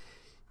think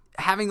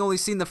having only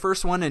seen the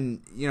first one,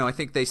 and I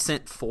think they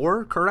sent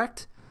 4,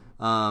 correct?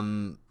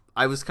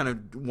 I was kind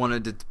of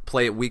wanted to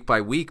play it week by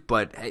week,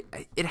 but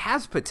it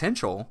has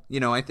potential.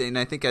 I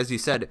think as you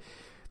said, it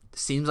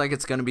seems like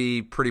it's going to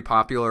be pretty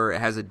popular. It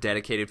has a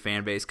dedicated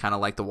fan base, kind of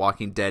like The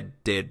Walking Dead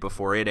did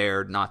before it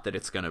aired. Not that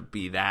it's going to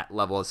be that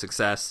level of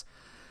success,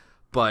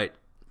 but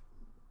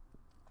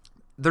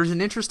there's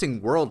an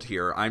interesting world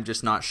here. I'm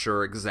just not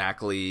sure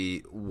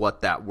exactly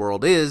what that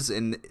world is,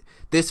 and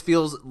this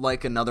feels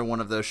like another one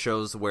of those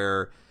shows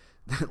where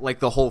like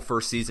the whole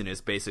first season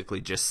is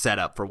basically just set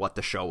up for what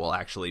the show will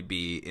actually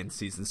be in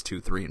seasons 2,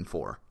 3, and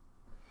 4.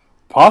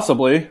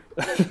 Possibly.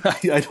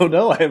 I don't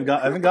know. I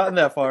haven't gotten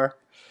that far.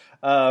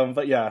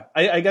 But yeah,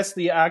 I guess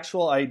the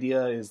actual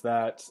idea is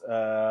that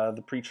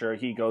the preacher,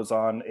 he goes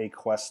on a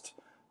quest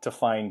to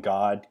find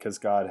God because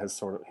God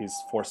has he's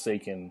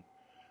forsaken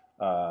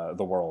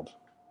the world.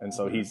 And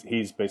so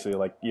he's basically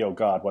like, yo,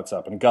 God, what's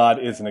up? And God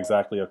isn't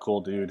exactly a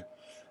cool dude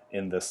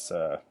in this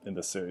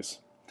series.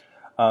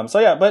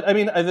 But I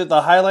mean,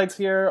 the highlights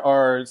here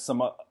are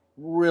some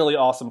really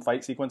awesome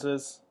fight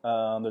sequences.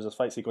 There's a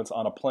fight sequence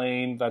on a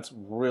plane that's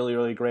really,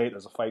 really great.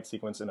 There's a fight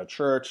sequence in a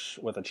church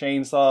with a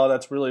chainsaw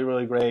that's really,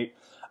 really great.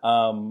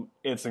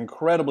 It's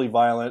incredibly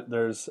violent.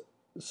 There's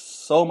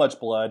so much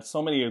blood.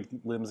 So many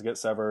limbs get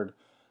severed.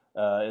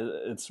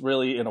 It's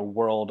really in a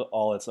world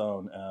all its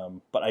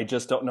own. But I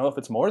just don't know if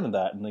it's more than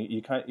that. And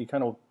I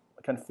kind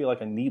of feel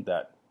like I need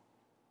that.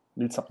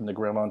 Need something to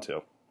grab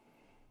onto.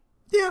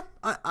 Yeah,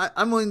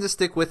 I'm willing to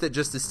stick with it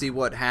just to see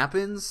what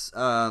happens,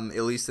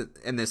 at least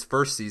in this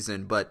first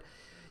season. But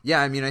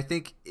yeah, I mean, I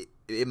think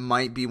it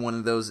might be one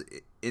of those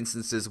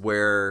instances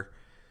where,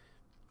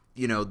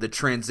 the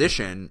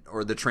transition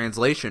or the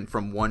translation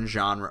from one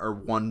genre or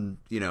one,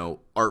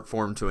 art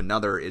form to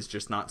another is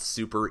just not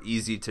super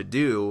easy to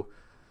do,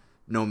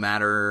 no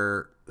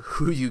matter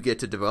who you get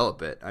to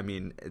develop it. I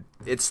mean,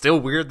 it's still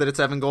weird that it's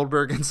Evan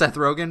Goldberg and Seth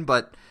Rogen,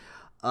 but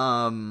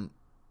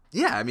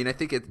yeah, I mean, I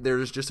think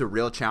there's just a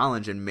real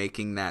challenge in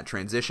making that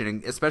transition,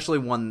 and especially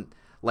one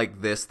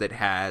like this that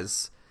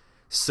has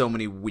so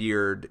many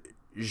weird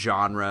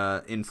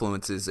genre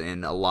influences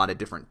and a lot of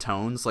different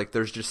tones. Like,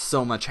 there's just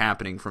so much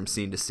happening from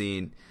scene to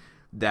scene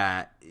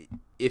that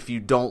if you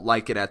don't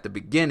like it at the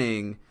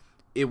beginning,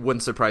 it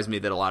wouldn't surprise me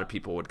that a lot of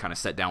people would kind of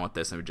sit down with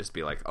this and would just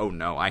be like, oh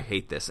no, I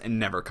hate this, and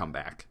never come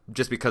back.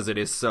 Just because it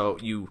is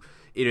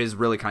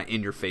really kind of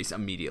in your face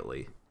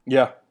immediately.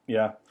 Yeah.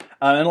 Yeah.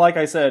 And like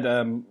I said,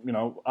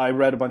 I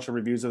read a bunch of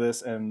reviews of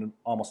this, and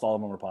almost all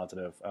of them were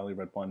positive. I only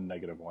read one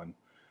negative one,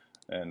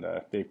 and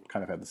they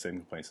kind of had the same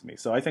complaints as me.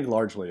 So I think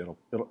largely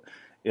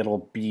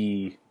it'll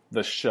be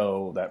the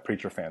show that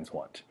Preacher fans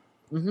want,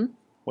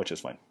 which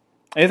is fine.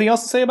 Anything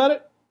else to say about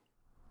it?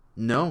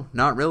 No,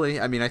 not really.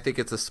 I mean, I think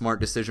it's a smart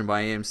decision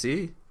by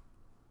AMC.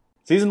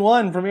 Season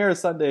 1 premieres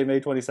Sunday,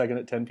 May 22nd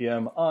at 10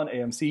 p.m. on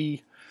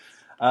AMC.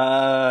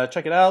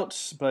 Check it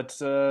out,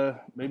 but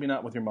maybe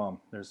not with your mom.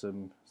 There's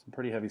some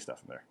pretty heavy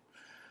stuff in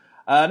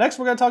there. Next,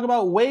 we're going to talk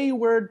about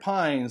Wayward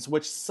Pines,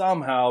 which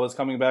somehow is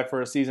coming back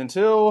for a season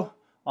 2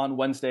 on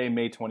Wednesday,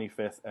 May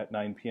 25th at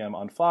 9 p.m.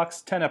 on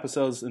Fox. 10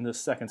 episodes in this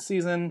second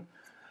season.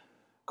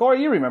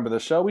 Corey, you remember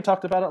this show. We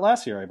talked about it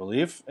last year, I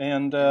believe,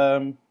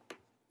 and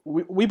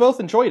we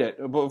both enjoyed it.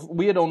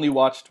 We had only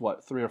watched,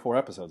 3 or 4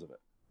 episodes of it.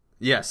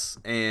 Yes,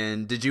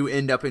 and did you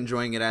end up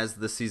enjoying it as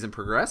the season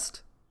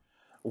progressed?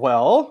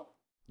 Well...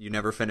 You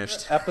never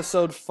finished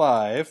episode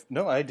 5.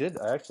 No, I did.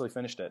 I actually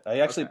finished it.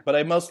 But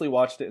I mostly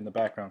watched it in the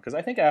background because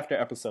I think after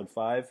episode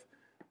 5,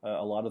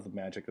 a lot of the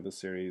magic of the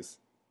series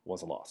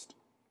was lost.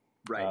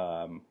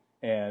 Right.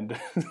 And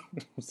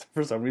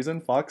for some reason,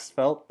 Fox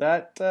felt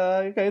that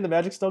the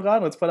magic's still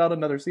gone. Let's put out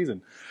another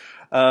season.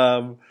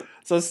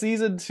 So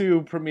season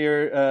 2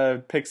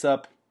 premiere picks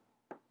up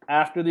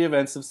after the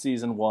events of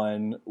season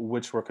 1,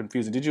 which were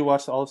confusing. Did you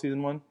watch all of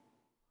season 1?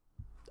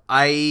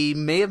 I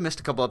may have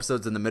missed a couple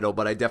episodes in the middle,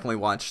 but I definitely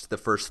watched the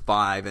first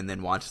 5 and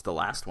then watched the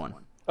last one.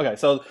 Okay,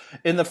 so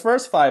in the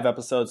first 5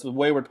 episodes,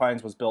 Wayward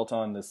Pines was built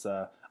on this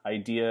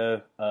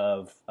idea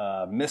of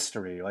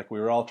mystery. Like, we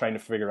were all trying to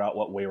figure out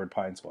what Wayward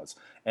Pines was.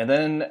 And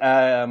then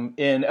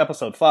in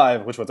episode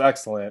 5, which was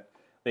excellent,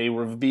 they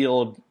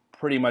revealed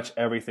pretty much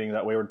everything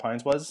that Wayward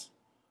Pines was.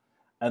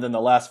 And then the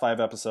last 5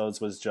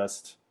 episodes was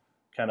just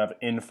kind of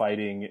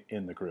infighting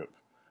in the group.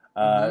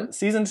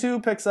 Season 2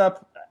 picks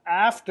up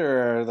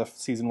after the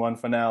season 1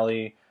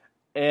 finale,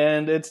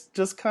 and it's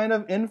just kind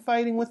of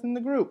infighting within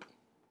the group.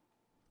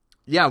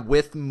 Yeah,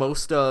 with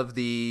most of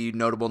the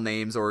notable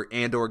names or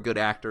good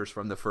actors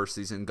from the first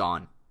season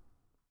gone.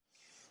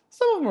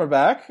 Some of them are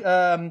back.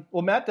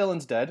 Well, Matt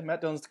Dillon's dead. Matt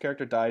Dillon's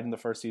character died in the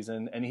first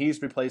season, and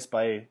he's replaced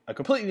by a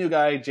completely new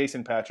guy,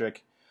 Jason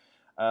Patric,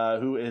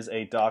 who is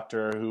a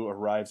doctor who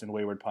arrives in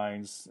Wayward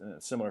Pines in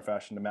a similar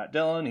fashion to Matt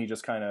Dillon. He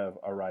just kind of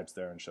arrives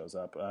there and shows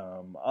up.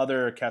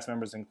 Other cast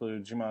members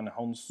include Jimon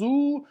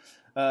Honsu,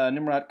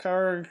 Nimrat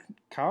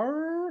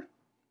Kar,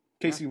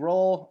 Casey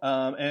Roll,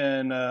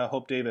 and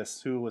Hope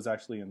Davis, who was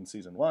actually in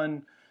season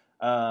 1.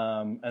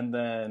 And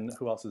then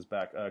who else is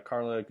back?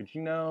 Carla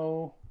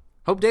Gugino.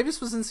 Hope Davis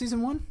was in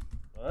season 1?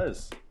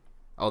 Was.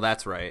 Oh,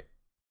 that's right.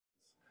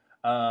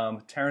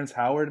 Terrence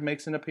Howard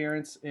makes an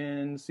appearance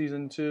in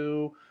season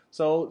 2.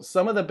 So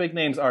some of the big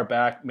names are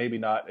back, maybe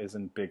not as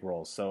in big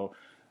roles. So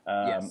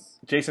yes.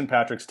 Jason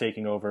Patric's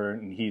taking over,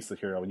 and he's the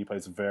hero, and he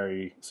plays a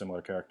very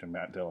similar character to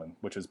Matt Dillon,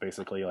 which is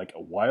basically like,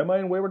 why am I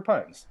in Wayward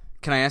Pines?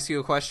 Can I ask you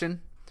a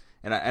question?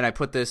 And I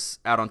put this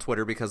out on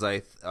Twitter because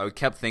I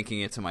kept thinking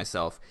it to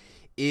myself.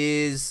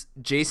 Is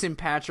Jason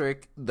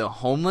Patric the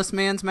homeless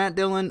man's Matt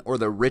Dillon or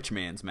the rich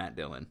man's Matt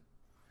Dillon?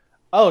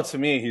 Oh, to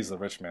me, he's the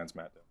rich man's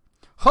Matt Dillon.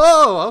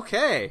 Oh,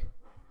 okay.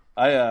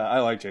 I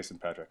like Jason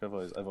Patric. I've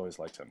always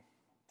liked him.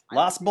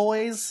 Lost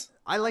Boys.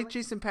 I like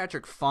Jason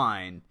Patric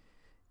fine.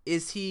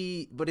 Is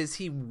he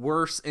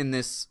worse in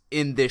this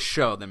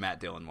show than Matt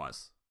Dillon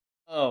was?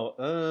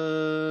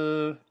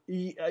 Oh,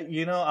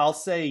 I'll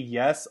say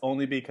yes,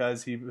 only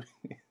because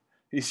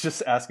he's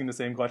just asking the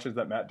same questions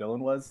that Matt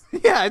Dillon was.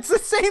 Yeah, it's the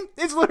same.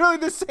 It's literally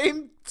the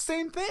same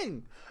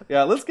thing.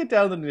 Yeah, let's get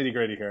down to the nitty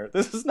gritty here.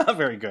 This is not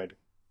very good.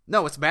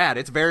 No, it's bad.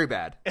 It's very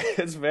bad.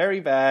 It's very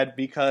bad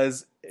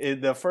because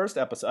in the first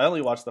episode, I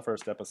only watched the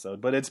first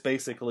episode, but it's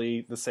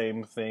basically the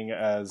same thing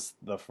as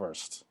the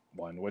first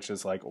one, which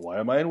is like, why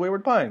am I in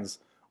Wayward Pines?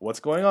 What's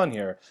going on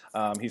here?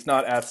 He's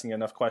not asking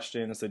enough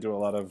questions. They do a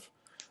lot of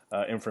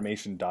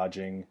information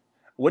dodging,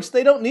 which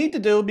they don't need to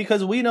do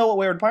because we know what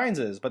Wayward Pines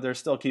is, but they're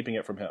still keeping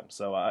it from him.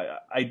 So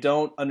I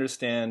don't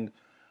understand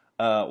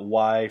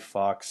why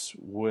Fox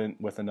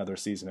went with another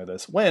season of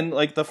this when,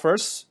 like, the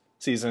first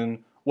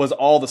season was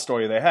all the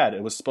story they had.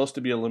 It was supposed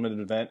to be a limited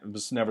event. It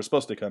was never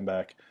supposed to come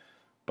back,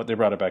 but they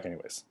brought it back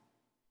anyways.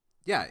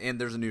 Yeah,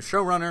 and there's a new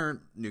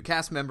showrunner, new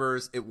cast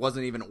members. It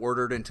wasn't even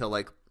ordered until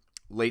like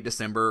late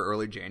December,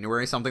 early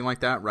January, something like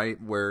that,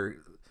 right? Where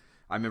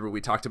I remember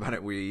we talked about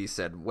it. We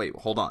said, "Wait,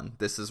 hold on,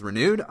 this is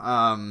renewed."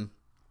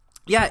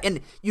 Yeah, and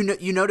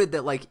you noted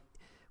that like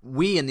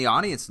we in the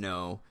audience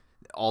know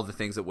all the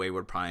things that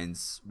Wayward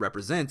Pines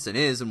represents and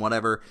is and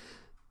whatever.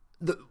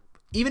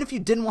 Even if you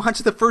didn't watch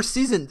the first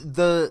season,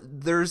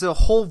 there's a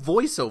whole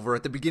voiceover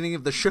at the beginning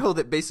of the show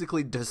that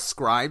basically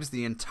describes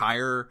the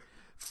entire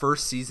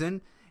first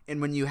season. And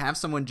when you have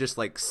someone just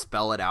like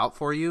spell it out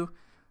for you,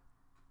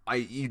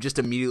 you just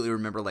immediately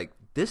remember like,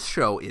 this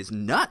show is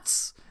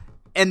nuts.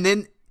 And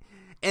then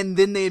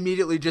they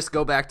immediately just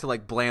go back to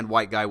like bland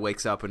white guy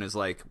wakes up and is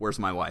like, where's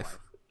my wife?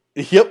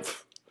 Yep.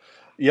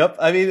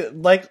 I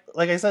mean, like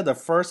I said, the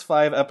first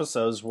 5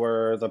 episodes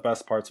were the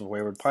best parts of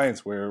Wayward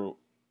Pines, where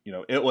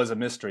it was a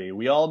mystery.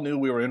 We all knew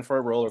we were in for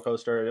a roller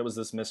coaster. It was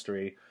this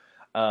mystery.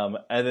 And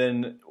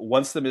then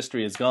once the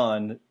mystery is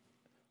gone,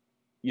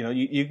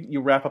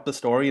 you wrap up the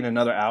story in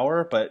another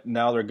hour, but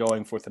now they're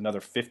going for another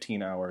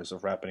 15 hours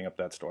of wrapping up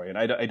that story. And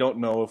I don't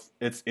know if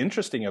it's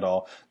interesting at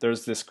all.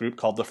 There's this group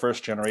called the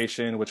First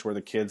Generation, which were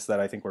the kids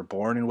that I think were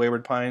born in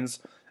Wayward Pines,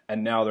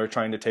 and now they're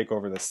trying to take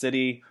over the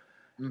city.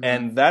 Mm-hmm.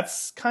 And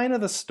that's kind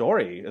of the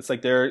story. It's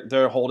like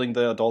they're holding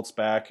the adults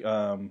back.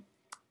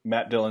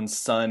 Matt Dillon's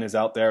son is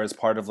out there as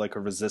part of like a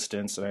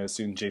resistance, and I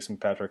assume Jason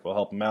Patric will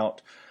help him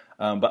out.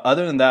 But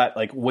other than that,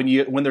 like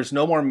when there's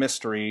no more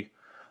mystery,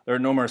 there are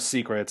no more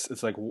secrets.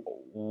 It's like,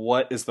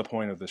 what is the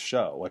point of this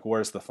show? Like,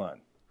 where's the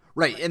fun?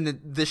 Right, and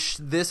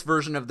this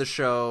version of the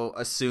show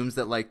assumes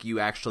that like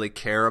you actually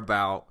care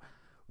about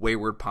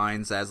Wayward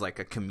Pines as like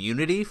a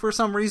community for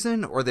some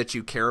reason, or that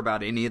you care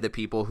about any of the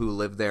people who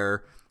live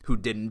there who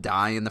didn't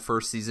die in the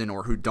first season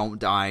or who don't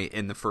die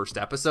in the first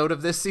episode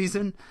of this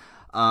season.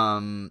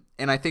 And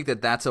I think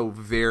that that's a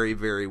very,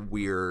 very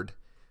weird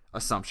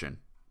assumption.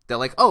 That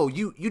like, oh,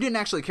 you didn't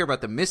actually care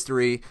about the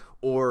mystery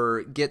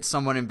or get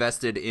someone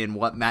invested in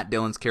what Matt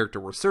Dillon's character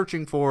was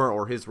searching for,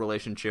 or his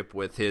relationship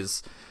with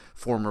his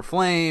former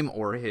flame,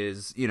 or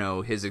his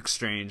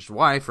estranged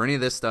wife, or any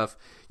of this stuff.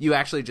 You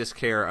actually just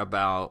care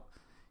about,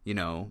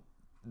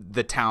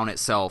 the town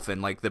itself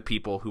and like the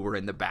people who were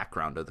in the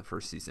background of the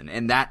first season.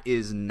 And that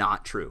is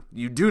not true.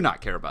 You do not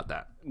care about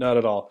that. Not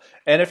at all.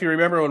 And if you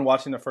remember when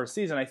watching the first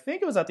season, I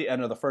think it was at the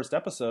end of the first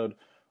episode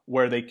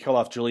where they kill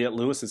off Juliette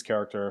Lewis's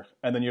character.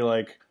 And then you're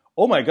like,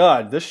 oh my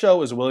God, this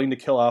show is willing to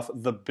kill off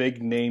the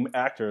big name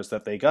actors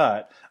that they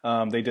got.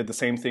 They did the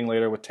same thing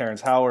later with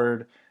Terrence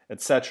Howard,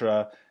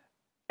 etc.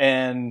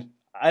 And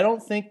I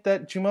don't think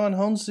that Jimon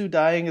Honsu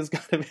dying is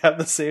going to have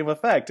the same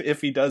effect, if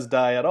he does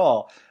die at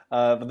all.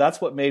 But that's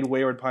what made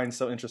Wayward Pines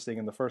so interesting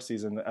in the first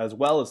season, as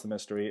well as the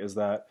mystery, is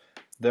that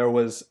there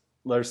was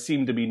there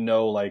seem to be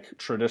no like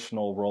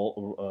traditional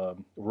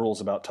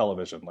rules about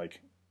television.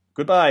 Like,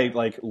 goodbye,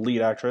 like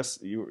lead actress,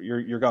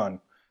 you're gone.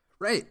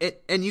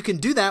 Right. And you can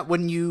do that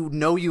when you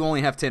know you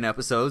only have 10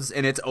 episodes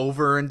and it's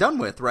over and done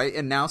with, right?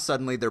 And now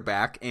suddenly they're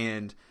back,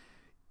 and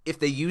if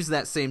they use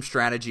that same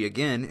strategy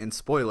again, and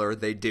spoiler,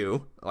 they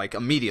do, like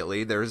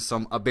immediately, there's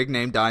a big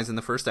name dies in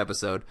the first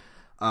episode,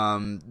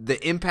 the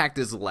impact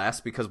is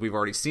less because we've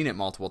already seen it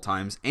multiple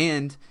times,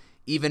 and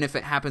even if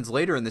it happens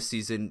later in the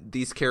season,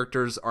 these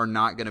characters are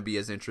not going to be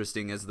as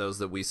interesting as those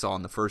that we saw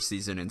in the first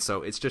season, and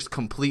so it's just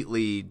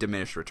completely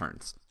diminished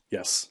returns.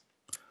 Yes.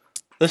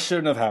 This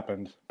shouldn't have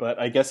happened, but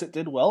I guess it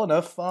did well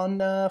enough on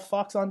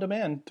Fox On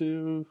Demand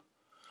to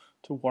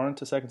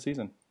warrant a second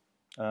season.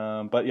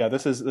 But yeah,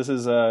 this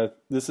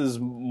is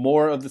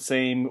more of the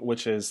same,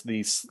 which is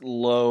the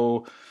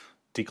slow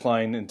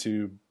decline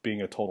into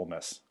being a total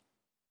mess.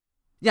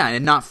 Yeah,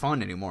 and not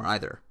fun anymore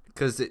either,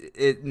 because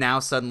it now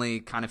suddenly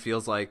kind of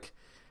feels like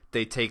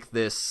they take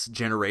this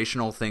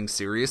generational thing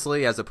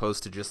seriously, as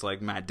opposed to just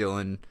like Matt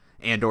Dillon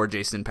and or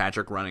Jason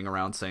Patric running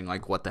around saying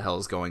like, what the hell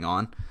is going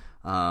on?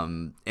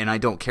 And I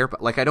don't care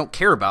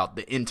about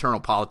the internal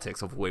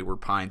politics of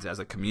Wayward Pines as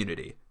a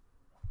community.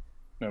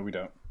 No, we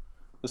don't.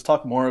 Let's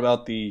talk more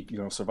about the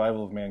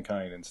survival of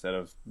mankind instead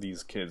of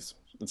these kids.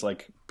 It's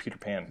like Peter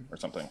Pan or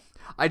something.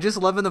 I just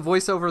love in the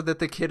voiceover that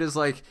the kid is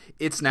like,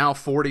 it's now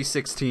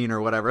 4016 or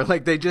whatever.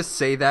 Like they just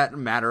say that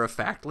matter of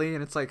factly,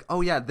 and it's like,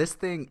 oh yeah, this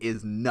thing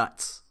is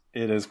nuts.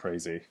 It is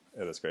crazy.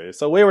 It is crazy.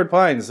 So Wayward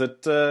Pines,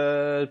 it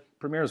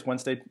premieres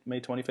Wednesday, May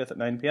 25th at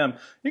 9 p.m.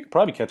 You could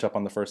probably catch up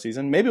on the first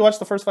season. Maybe watch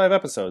the first 5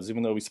 episodes,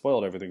 even though we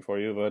spoiled everything for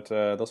you. But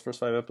those first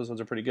 5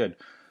 episodes are pretty good.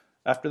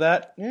 After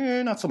that,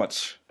 not so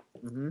much.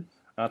 Mm-hmm.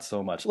 Not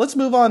so much. Let's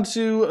move on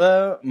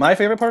to my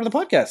favorite part of the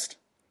podcast.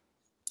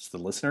 It's the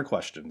listener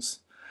questions.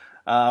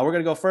 We're going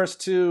to go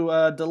first to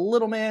the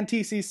little man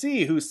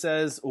TCC, who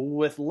says,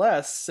 with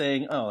Les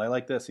saying, oh, I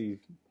like this.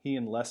 He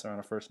and Les are on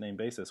a first-name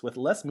basis. With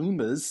Les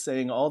Moombas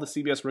saying all the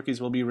CBS rookies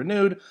will be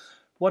renewed,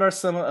 what are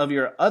some of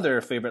your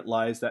other favorite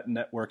lies that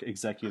network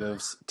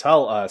executives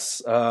tell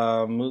us?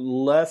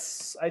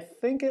 Les, I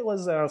think it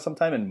was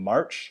sometime in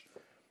March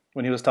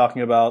when he was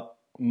talking about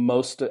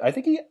I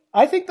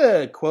think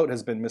the quote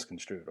has been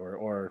misconstrued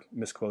or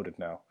misquoted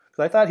now.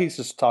 Because I thought he's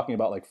just talking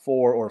about like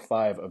 4 or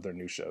 5 of their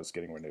new shows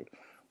getting renewed.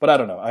 But I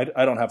don't know.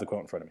 I don't have the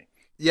quote in front of me.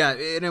 Yeah,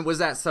 and it was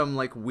that some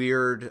like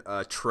weird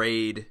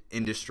trade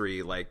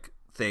industry like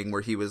thing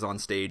where he was on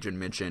stage and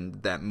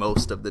mentioned that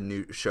most of the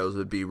new shows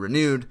would be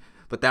renewed,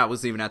 but that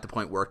was even at the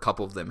point where a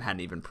couple of them hadn't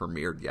even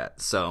premiered yet.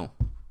 So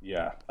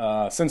yeah,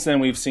 since then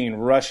we've seen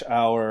Rush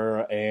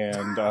Hour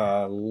and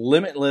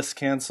Limitless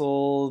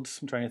canceled.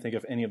 I'm trying to think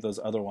of any of those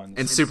other ones.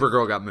 And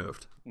Supergirl got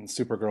moved.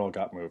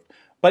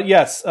 But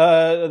yes,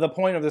 the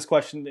point of this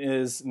question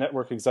is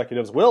network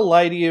executives will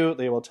lie to you.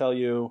 They will tell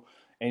you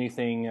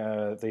anything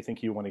they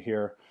think you want to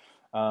hear.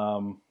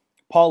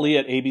 Paul Lee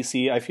at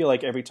ABC, I feel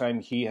like every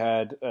time he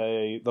had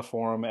the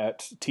forum at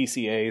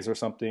TCAs or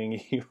something,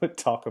 he would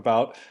talk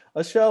about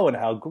a show and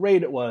how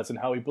great it was and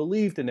how he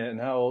believed in it and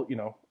how,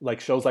 like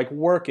shows like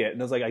Work It.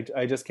 And I was like,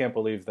 I just can't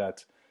believe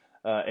that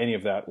any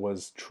of that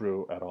was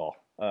true at all.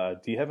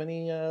 Do you have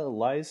any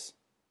lies,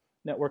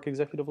 network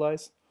executive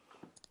lies?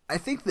 I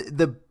think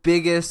the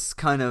biggest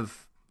kind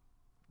of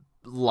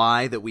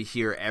lie that we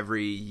hear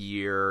every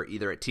year,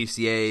 either at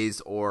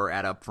TCAs or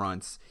at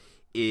upfronts,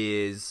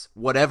 is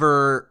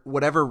whatever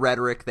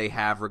rhetoric they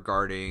have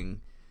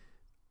regarding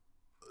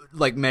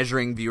like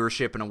measuring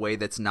viewership in a way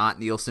that's not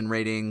Nielsen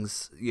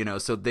ratings.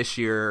 So this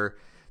year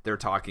they're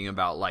talking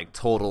about like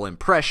total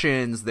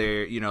impressions.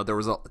 There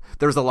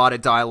was a lot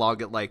of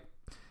dialogue at like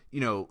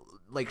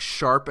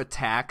sharp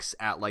attacks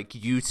at like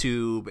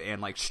YouTube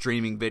and like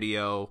streaming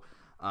video.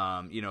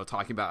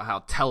 Talking about how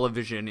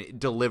television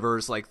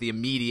delivers like the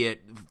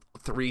immediate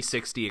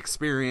 360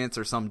 experience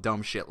or some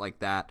dumb shit like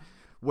that,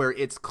 where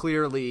it's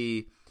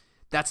clearly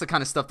that's the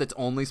kind of stuff that's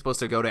only supposed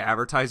to go to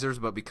advertisers,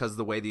 but because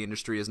the way the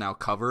industry is now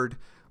covered,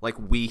 like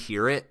we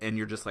hear it and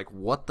you're just like,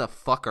 what the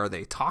fuck are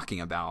they talking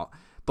about?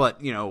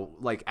 But,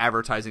 like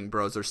advertising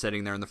bros are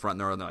sitting there in the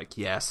front row and they're like,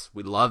 yes,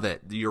 we love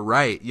it. You're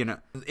right.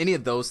 Any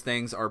of those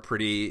things are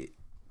pretty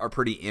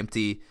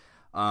empty.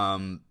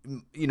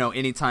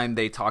 Anytime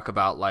they talk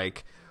about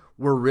like,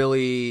 we're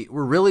really,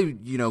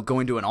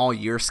 going to an all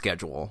year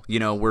schedule,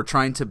 we're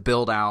trying to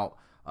build out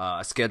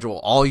a schedule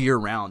all year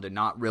round and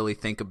not really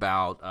think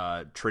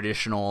about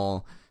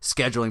traditional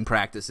scheduling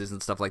practices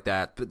and stuff like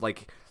that. But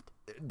like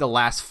the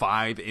last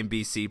 5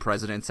 NBC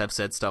presidents have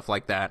said stuff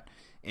like that.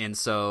 And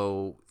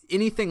so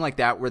anything like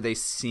that where they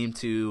seem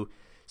to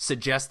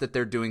suggest that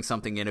they're doing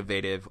something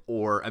innovative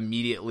or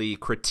immediately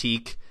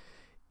critique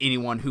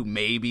anyone who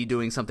may be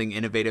doing something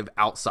innovative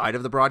outside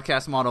of the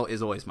broadcast model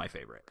is always my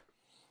favorite.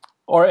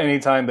 Or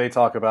anytime they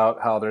talk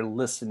about how they're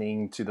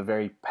listening to the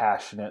very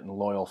passionate and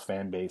loyal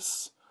fan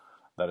base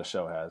that a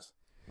show has.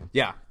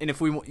 Yeah, and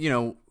if we,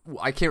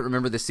 I can't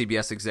remember the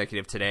CBS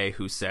executive today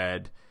who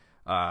said,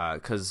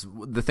 because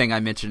the thing I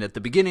mentioned at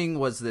the beginning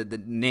was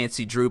the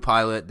Nancy Drew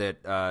pilot that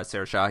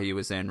Sarah Shahi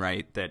was in,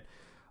 right? That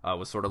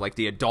was sort of like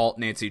the adult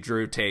Nancy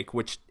Drew take,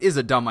 which is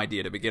a dumb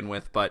idea to begin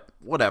with, but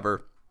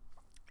whatever.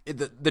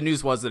 The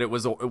news was that it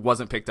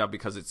wasn't picked up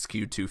because it's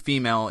skewed to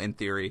female in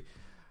theory,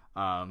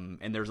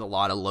 and there's a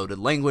lot of loaded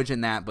language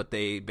in that, but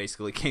they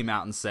basically came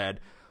out and said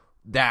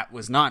that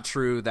was not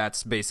true.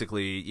 That's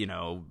basically,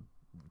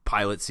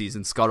 pilot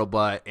season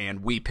scuttlebutt,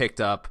 and we picked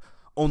up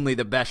only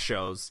the best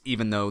shows,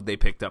 even though they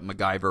picked up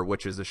MacGyver,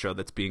 which is a show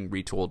that's being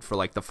retooled for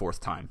like the 4th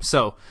time.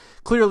 So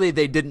clearly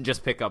they didn't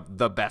just pick up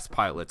the best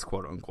pilots,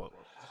 quote unquote.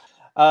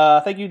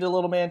 Thank you to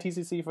Little Man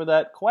TCC for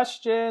that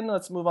question.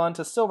 Let's move on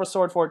to Silver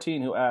Sword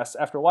 14, who asks,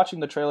 after watching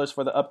the trailers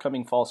for the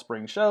upcoming fall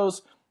spring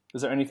shows,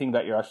 is there anything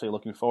that you're actually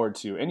looking forward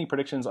to? Any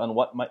predictions on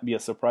what might be a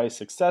surprise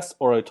success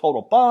or a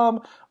total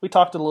bomb? We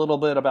talked a little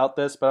bit about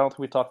this, but I don't think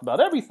we talked about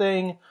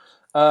everything.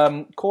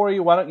 Corey,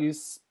 why don't you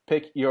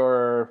pick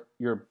your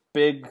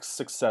big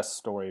success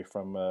story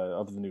from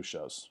of the new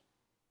shows?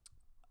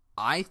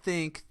 I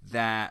think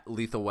that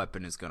Lethal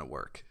Weapon is going to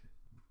work.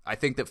 I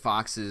think that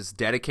Fox is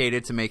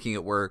dedicated to making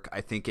it work. I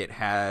think it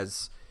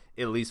has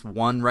at least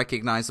one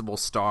recognizable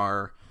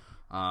star.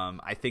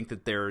 I think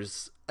that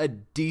there's a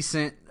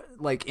decent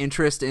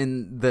interest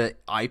in the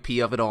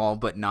IP of it all,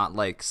 but not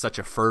like such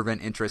a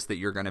fervent interest that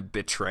you're going to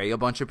betray a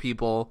bunch of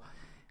people.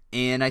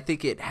 And I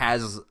think it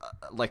has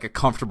like a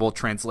comfortable,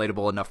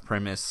 translatable enough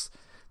premise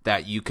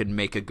that you can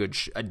make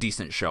a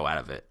decent show out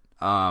of it.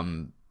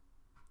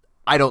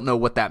 I don't know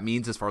what that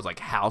means as far as like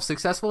how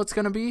successful it's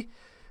going to be,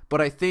 but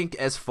I think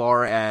as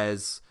far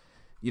as,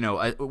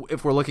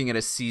 if we're looking at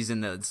a season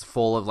that's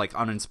full of like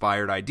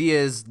uninspired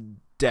ideas,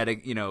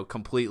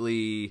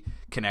 completely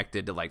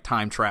connected to like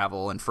time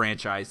travel and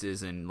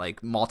franchises and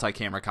like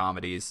multi-camera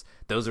comedies,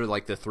 those are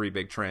like the 3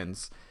 big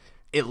trends.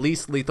 At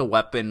least Lethal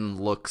Weapon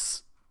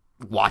looks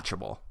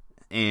watchable,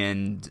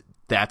 and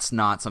that's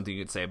not something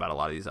you could say about a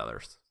lot of these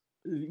others.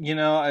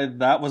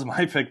 That was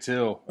my pick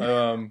too.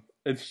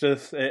 It's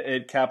just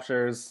it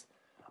captures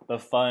the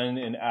fun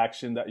and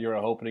action that you're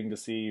hoping to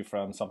see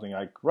from something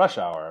like Rush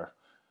Hour,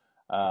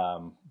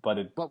 but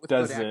it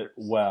does it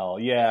well.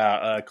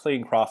 Yeah,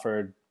 Clayton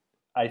Crawford,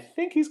 I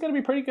think he's going to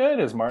be pretty good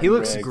as Martin. He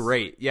looks Briggs.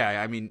 Great.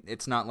 Yeah, I mean,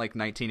 it's not like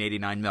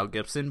 1989 Mel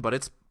Gibson,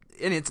 but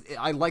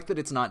I like that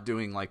it's not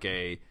doing like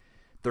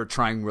they're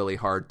trying really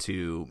hard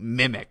to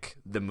mimic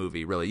the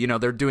movie, really.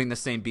 They're doing the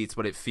same beats,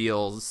 but it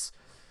feels,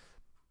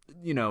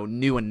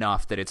 new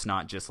enough that it's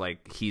not just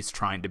like he's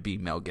trying to be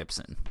Mel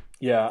Gibson.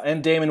 Yeah,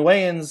 and Damon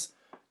Wayans,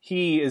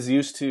 he is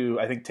used to,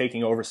 I think,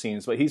 taking over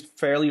scenes, but he's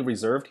fairly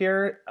reserved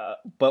here.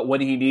 But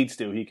when he needs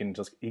to, he can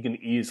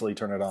easily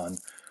turn it on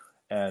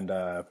and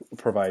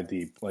provide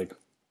the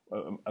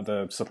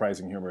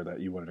surprising humor that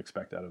you wouldn't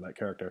expect out of that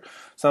character.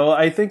 So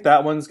I think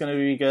that one's going to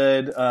be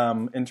good.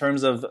 In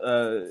terms of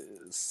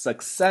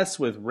success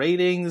with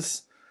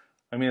ratings,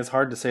 I mean, it's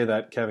hard to say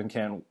that Kevin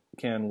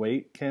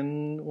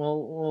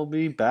will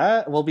be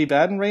bad. Will be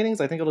bad in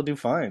ratings. I think it'll do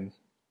fine.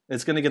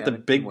 It's going to get It's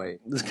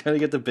going to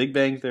get the Big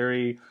Bang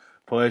Theory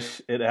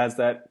push. It has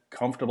that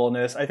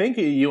comfortableness. I think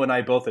you and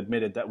I both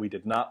admitted that we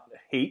did not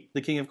hate The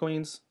King of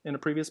Queens in a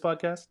previous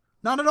podcast.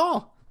 Not at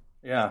all.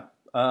 Yeah.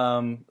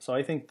 So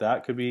I think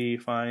that could be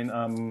fine.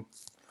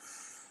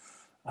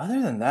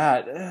 Other than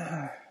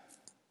that,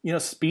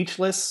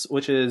 Speechless,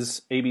 which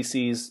is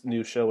ABC's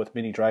new show with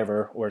Minnie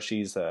Driver, where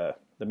she's the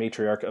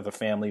matriarch of a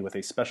family with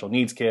a special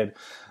needs kid,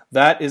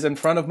 that is in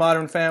front of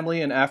Modern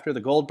Family and after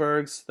the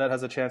Goldbergs. That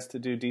has a chance to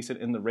do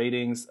decent in the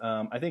ratings.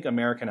 I think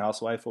American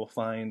Housewife will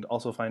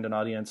also find an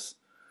audience.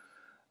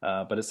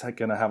 But it's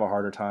going to have a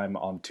harder time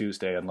on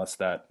Tuesday unless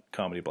that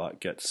comedy block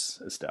gets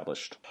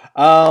established.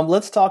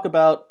 Let's talk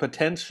about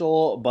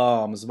potential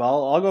bombs.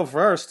 I'll go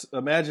first.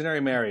 Imaginary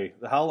Mary.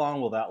 How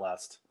long will that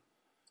last?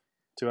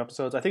 2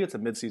 episodes? I think it's a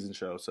mid-season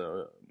show,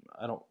 so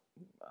I don't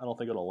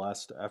think it'll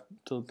last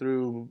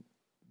through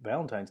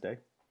Valentine's Day.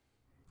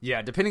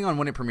 Yeah, depending on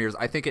when it premieres,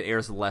 I think it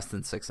airs less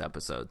than 6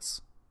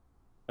 episodes.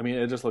 I mean,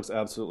 it just looks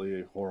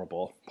absolutely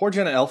horrible. Poor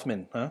Jenna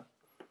Elfman, huh?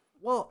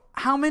 Well,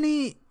 how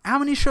many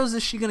shows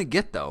is she going to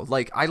get, though?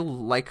 Like, I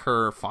like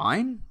her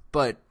fine,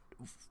 but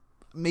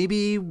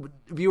maybe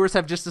viewers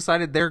have just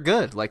decided they're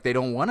good. Like, they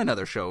don't want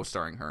another show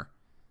starring her.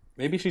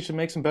 Maybe she should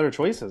make some better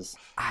choices.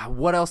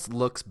 What else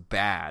looks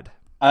bad?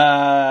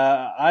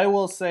 I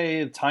will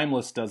say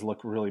Timeless does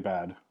look really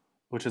bad,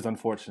 which is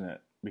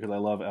unfortunate because I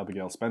love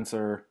Abigail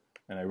Spencer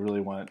and I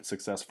really want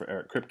success for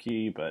Eric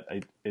Kripke, but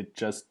it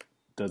just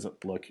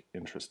doesn't look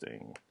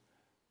interesting.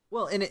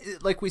 Well, and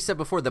like we said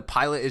before, the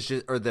pilot is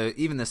just, or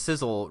even the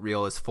sizzle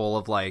reel is full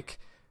of like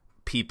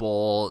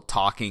people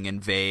talking in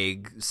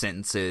vague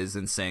sentences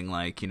and saying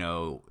like,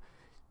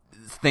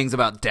 things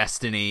about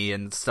destiny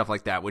and stuff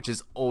like that, which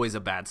is always a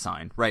bad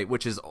sign, right?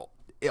 Which is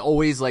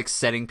always like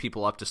setting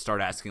people up to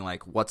start asking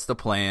like, what's the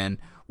plan?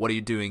 What are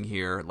you doing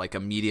here? Like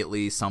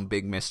immediately some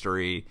big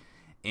mystery.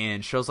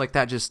 And shows like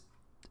that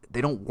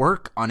they don't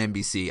work on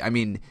NBC. I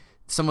mean,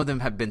 some of them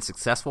have been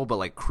successful, but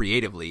like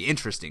creatively,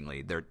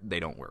 interestingly, they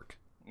don't work.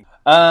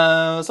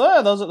 So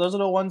yeah, those are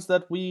the ones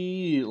that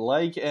we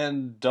like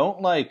and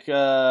don't like.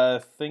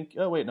 One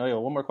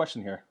more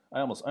question here.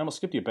 I almost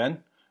skipped you,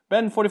 Ben.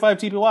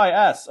 Ben45TPY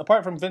asks,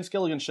 apart from Vince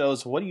Gilligan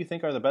shows, what do you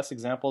think are the best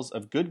examples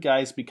of good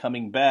guys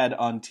becoming bad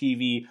on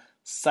TV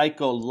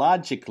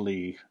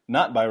psychologically,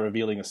 not by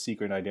revealing a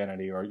secret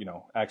identity or,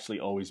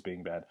 actually always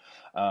being bad?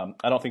 I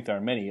don't think there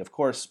are many. Of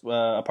course,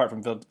 apart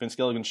from Vince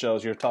Gilligan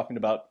shows, you're talking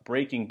about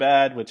Breaking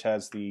Bad, which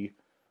has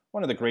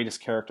one of the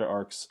greatest character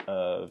arcs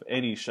of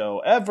any show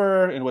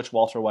ever, in which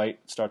Walter White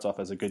starts off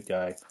as a good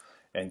guy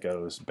and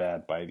goes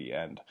bad by the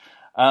end.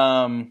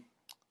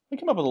 We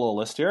came up with a little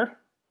list here.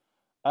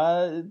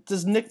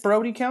 Does Nick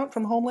Brody count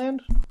from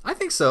Homeland? I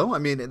think so. I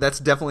mean, that's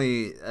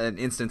definitely an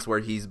instance where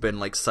he's been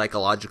like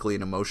psychologically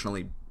and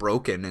emotionally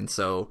broken, and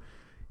so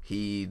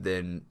he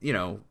then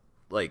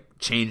like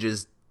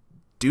changes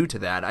due to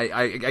that.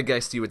 I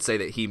guess you would say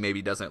that he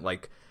maybe doesn't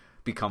like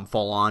become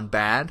full on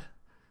bad,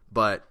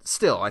 but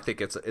still, I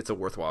think it's a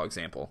worthwhile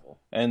example.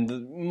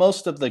 And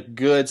most of the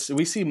goods,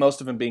 we see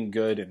most of him being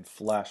good in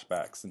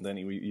flashbacks, and then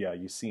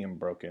you see him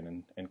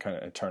broken and kind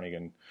of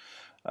turning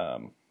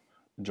and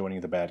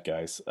joining the bad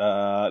guys.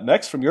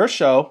 Next from your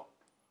show,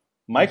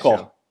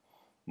 Michael.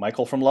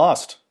 Michael from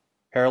Lost.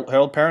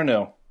 Harold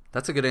Perrineau.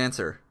 That's a good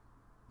answer.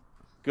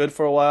 Good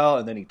for a while,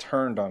 and then he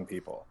turned on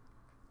people.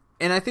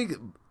 And I think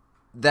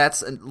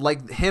that's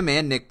like him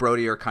and Nick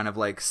Brody are kind of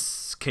like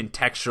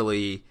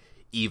contextually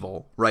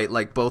evil, right?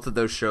 Like both of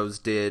those shows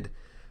did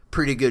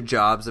pretty good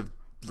jobs of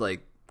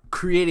like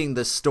creating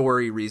the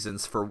story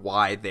reasons for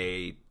why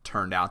they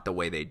turned out the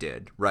way they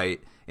did, right?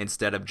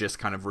 Instead of just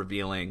kind of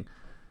revealing,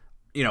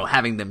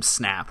 having them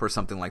snap or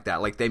something like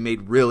that. Like they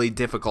made really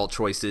difficult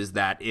choices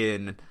that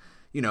in,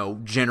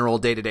 general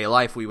day-to-day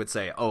life we would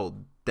say, oh,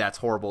 that's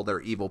horrible,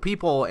 they're evil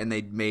people, and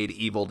they made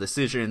evil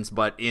decisions,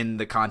 but in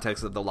the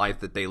context of the life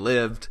that they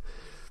lived,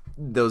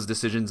 those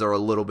decisions are a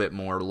little bit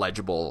more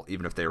legible,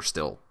 even if they're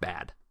still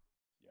bad.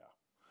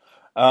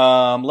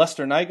 Yeah.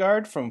 Lester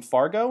Nygaard from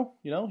Fargo,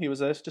 he was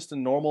just a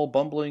normal,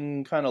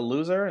 bumbling kind of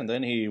loser, and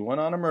then he went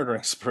on a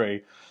murdering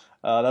spree.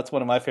 That's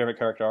one of my favorite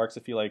character arcs.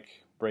 If you like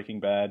Breaking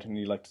Bad and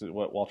you liked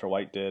what Walter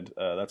White did,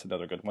 that's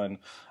another good one.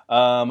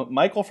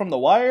 Michael from The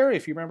Wire,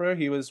 if you remember,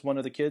 he was one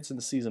of the kids in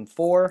the season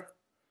 4.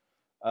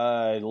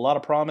 A lot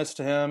of promise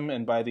to him,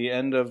 and by the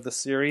end of the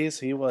series,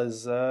 he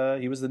was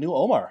the new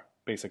Omar,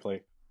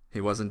 basically.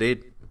 He was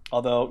indeed.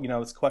 Although,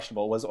 it's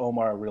questionable. Was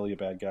Omar really a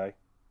bad guy?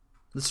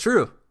 It's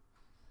true.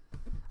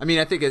 I mean,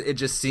 I think it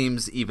just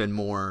seems even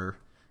more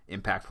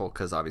impactful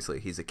because obviously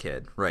he's a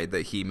kid, right?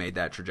 That he made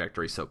that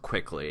trajectory so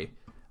quickly.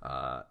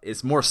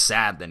 It's more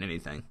sad than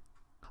anything.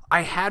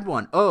 I had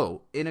one.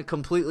 Oh, in a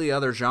completely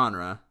other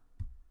genre,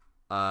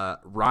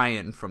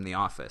 Ryan from The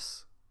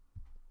Office.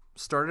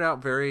 Started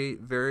out very,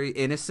 very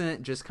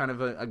innocent, just kind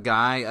of a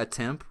guy, a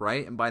temp,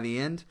 right? And by the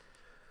end,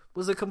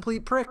 was a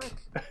complete prick.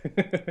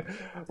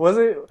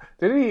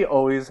 Didn't he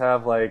always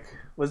have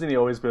wasn't he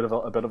always a bit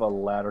of a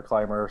ladder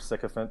climber,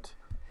 sycophant?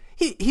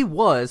 He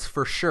was,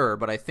 for sure,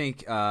 but I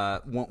think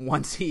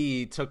once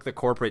he took the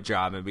corporate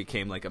job and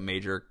became like a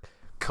major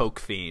coke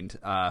fiend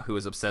who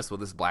was obsessed with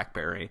his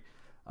BlackBerry,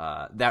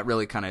 that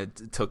really kind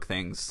of took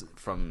things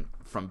from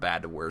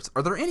bad to worse.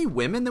 Are there any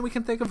women that we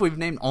can think of? We've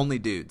named only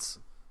dudes.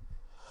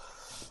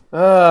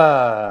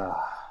 That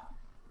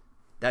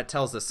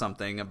tells us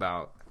something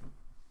about...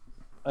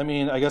 I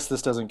mean, I guess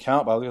this doesn't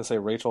count, but I was going to say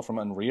Rachel from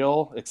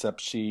Unreal, except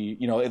she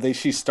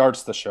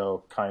starts the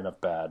show kind of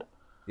bad.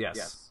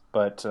 Yes.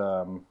 But,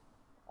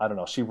 I don't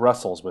know, she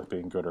wrestles with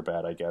being good or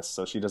bad, I guess,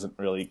 so she doesn't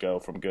really go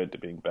from good to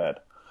being bad.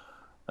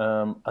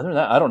 Other than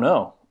that, I don't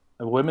know.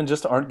 Women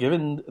just aren't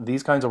given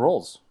these kinds of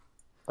roles,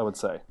 I would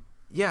say.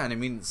 Yeah, and I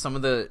mean, some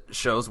of the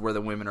shows where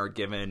the women are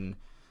given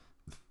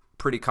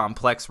pretty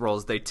complex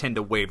roles, they tend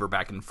to waver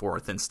back and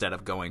forth instead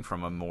of going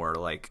from a more,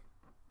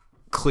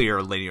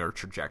 clear linear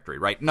trajectory,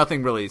 right?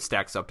 Nothing really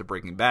stacks up to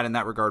Breaking Bad in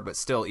that regard, but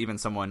still, even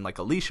someone like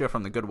Alicia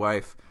from The Good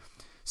Wife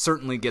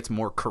certainly gets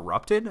more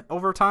corrupted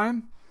over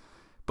time,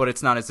 but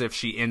it's not as if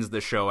she ends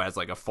the show as,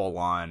 a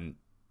full-on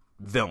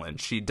villain.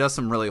 She does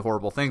some really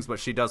horrible things, but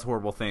she does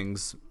horrible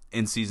things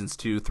in seasons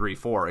 2, 3,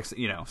 4,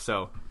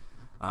 so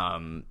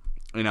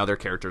other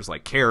characters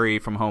like Carrie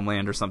from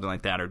Homeland or something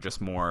like that are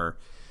just more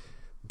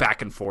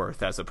back and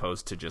forth as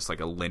opposed to just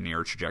a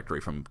linear trajectory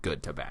from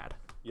good to bad.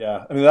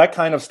 Yeah, I mean, that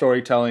kind of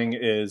storytelling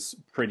is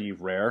pretty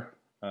rare.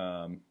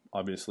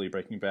 Obviously,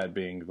 Breaking Bad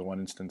being the one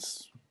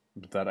instance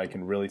that I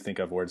can really think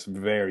of where it's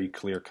very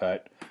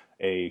clear-cut,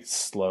 a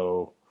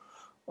slow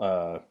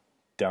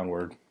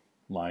downward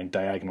line,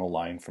 diagonal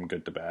line from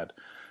good to bad.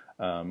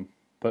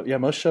 But yeah,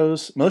 most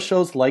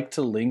shows like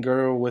to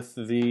linger with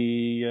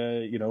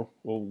the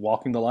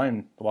walking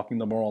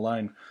the moral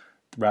line,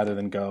 rather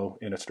than go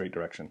in a straight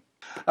direction.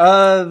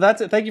 That's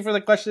it. Thank you for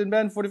the question,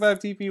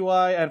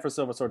 Ben45TPY, and for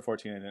Silver Sword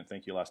 14. I didn't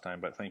thank you last time,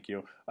 but thank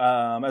you.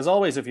 As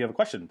always, if you have a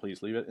question,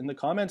 please leave it in the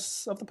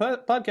comments of the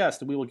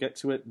podcast, and we will get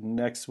to it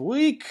next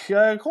week.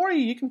 Corey,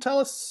 you can tell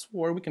us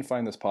where we can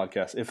find this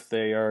podcast if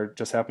they are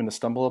just happen to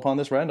stumble upon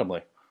this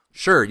randomly.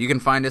 Sure, you can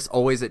find us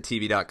always at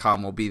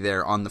TV.com. We'll be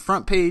there on the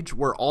front page.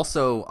 We're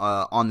also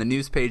on the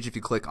news page. If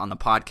you click on the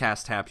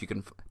podcast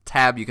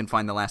tab, you can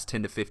find the last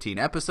 10 to 15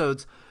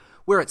 episodes.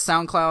 We're at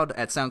SoundCloud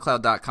at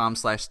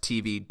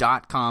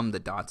soundcloud.com/tv.com, the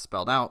dot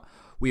spelled out.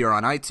 We are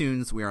on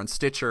iTunes, we are on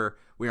Stitcher,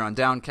 we are on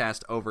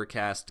Downcast,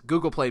 Overcast,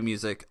 Google Play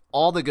Music,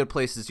 all the good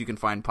places you can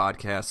find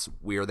podcasts,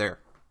 we are there.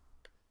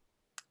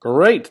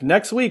 Great.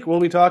 Next week, we'll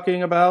be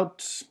talking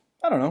about,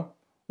 I don't know,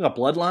 we got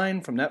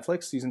Bloodline from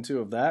Netflix, season 2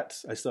 of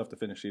that. I still have to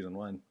finish season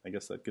 1. I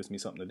guess that gives me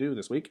something to do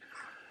this week.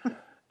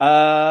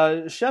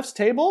 Chef's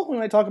Table, we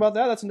might talk about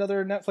that. That's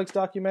another Netflix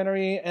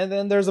documentary. And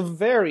then there's a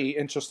very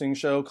interesting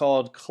show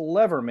called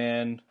Clever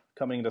Man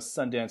coming to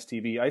Sundance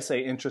TV. I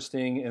say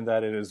interesting in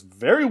that it is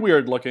very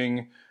weird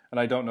looking, and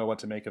I don't know what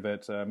to make of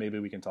it. Maybe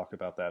we can talk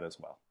about that as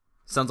well.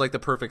 Sounds like the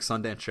perfect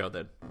Sundance show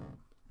then.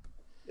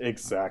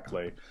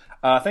 Exactly.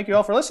 Thank you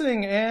all for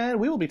listening, and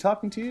we will be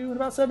talking to you in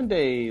about 7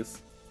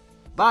 days.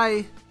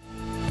 Bye!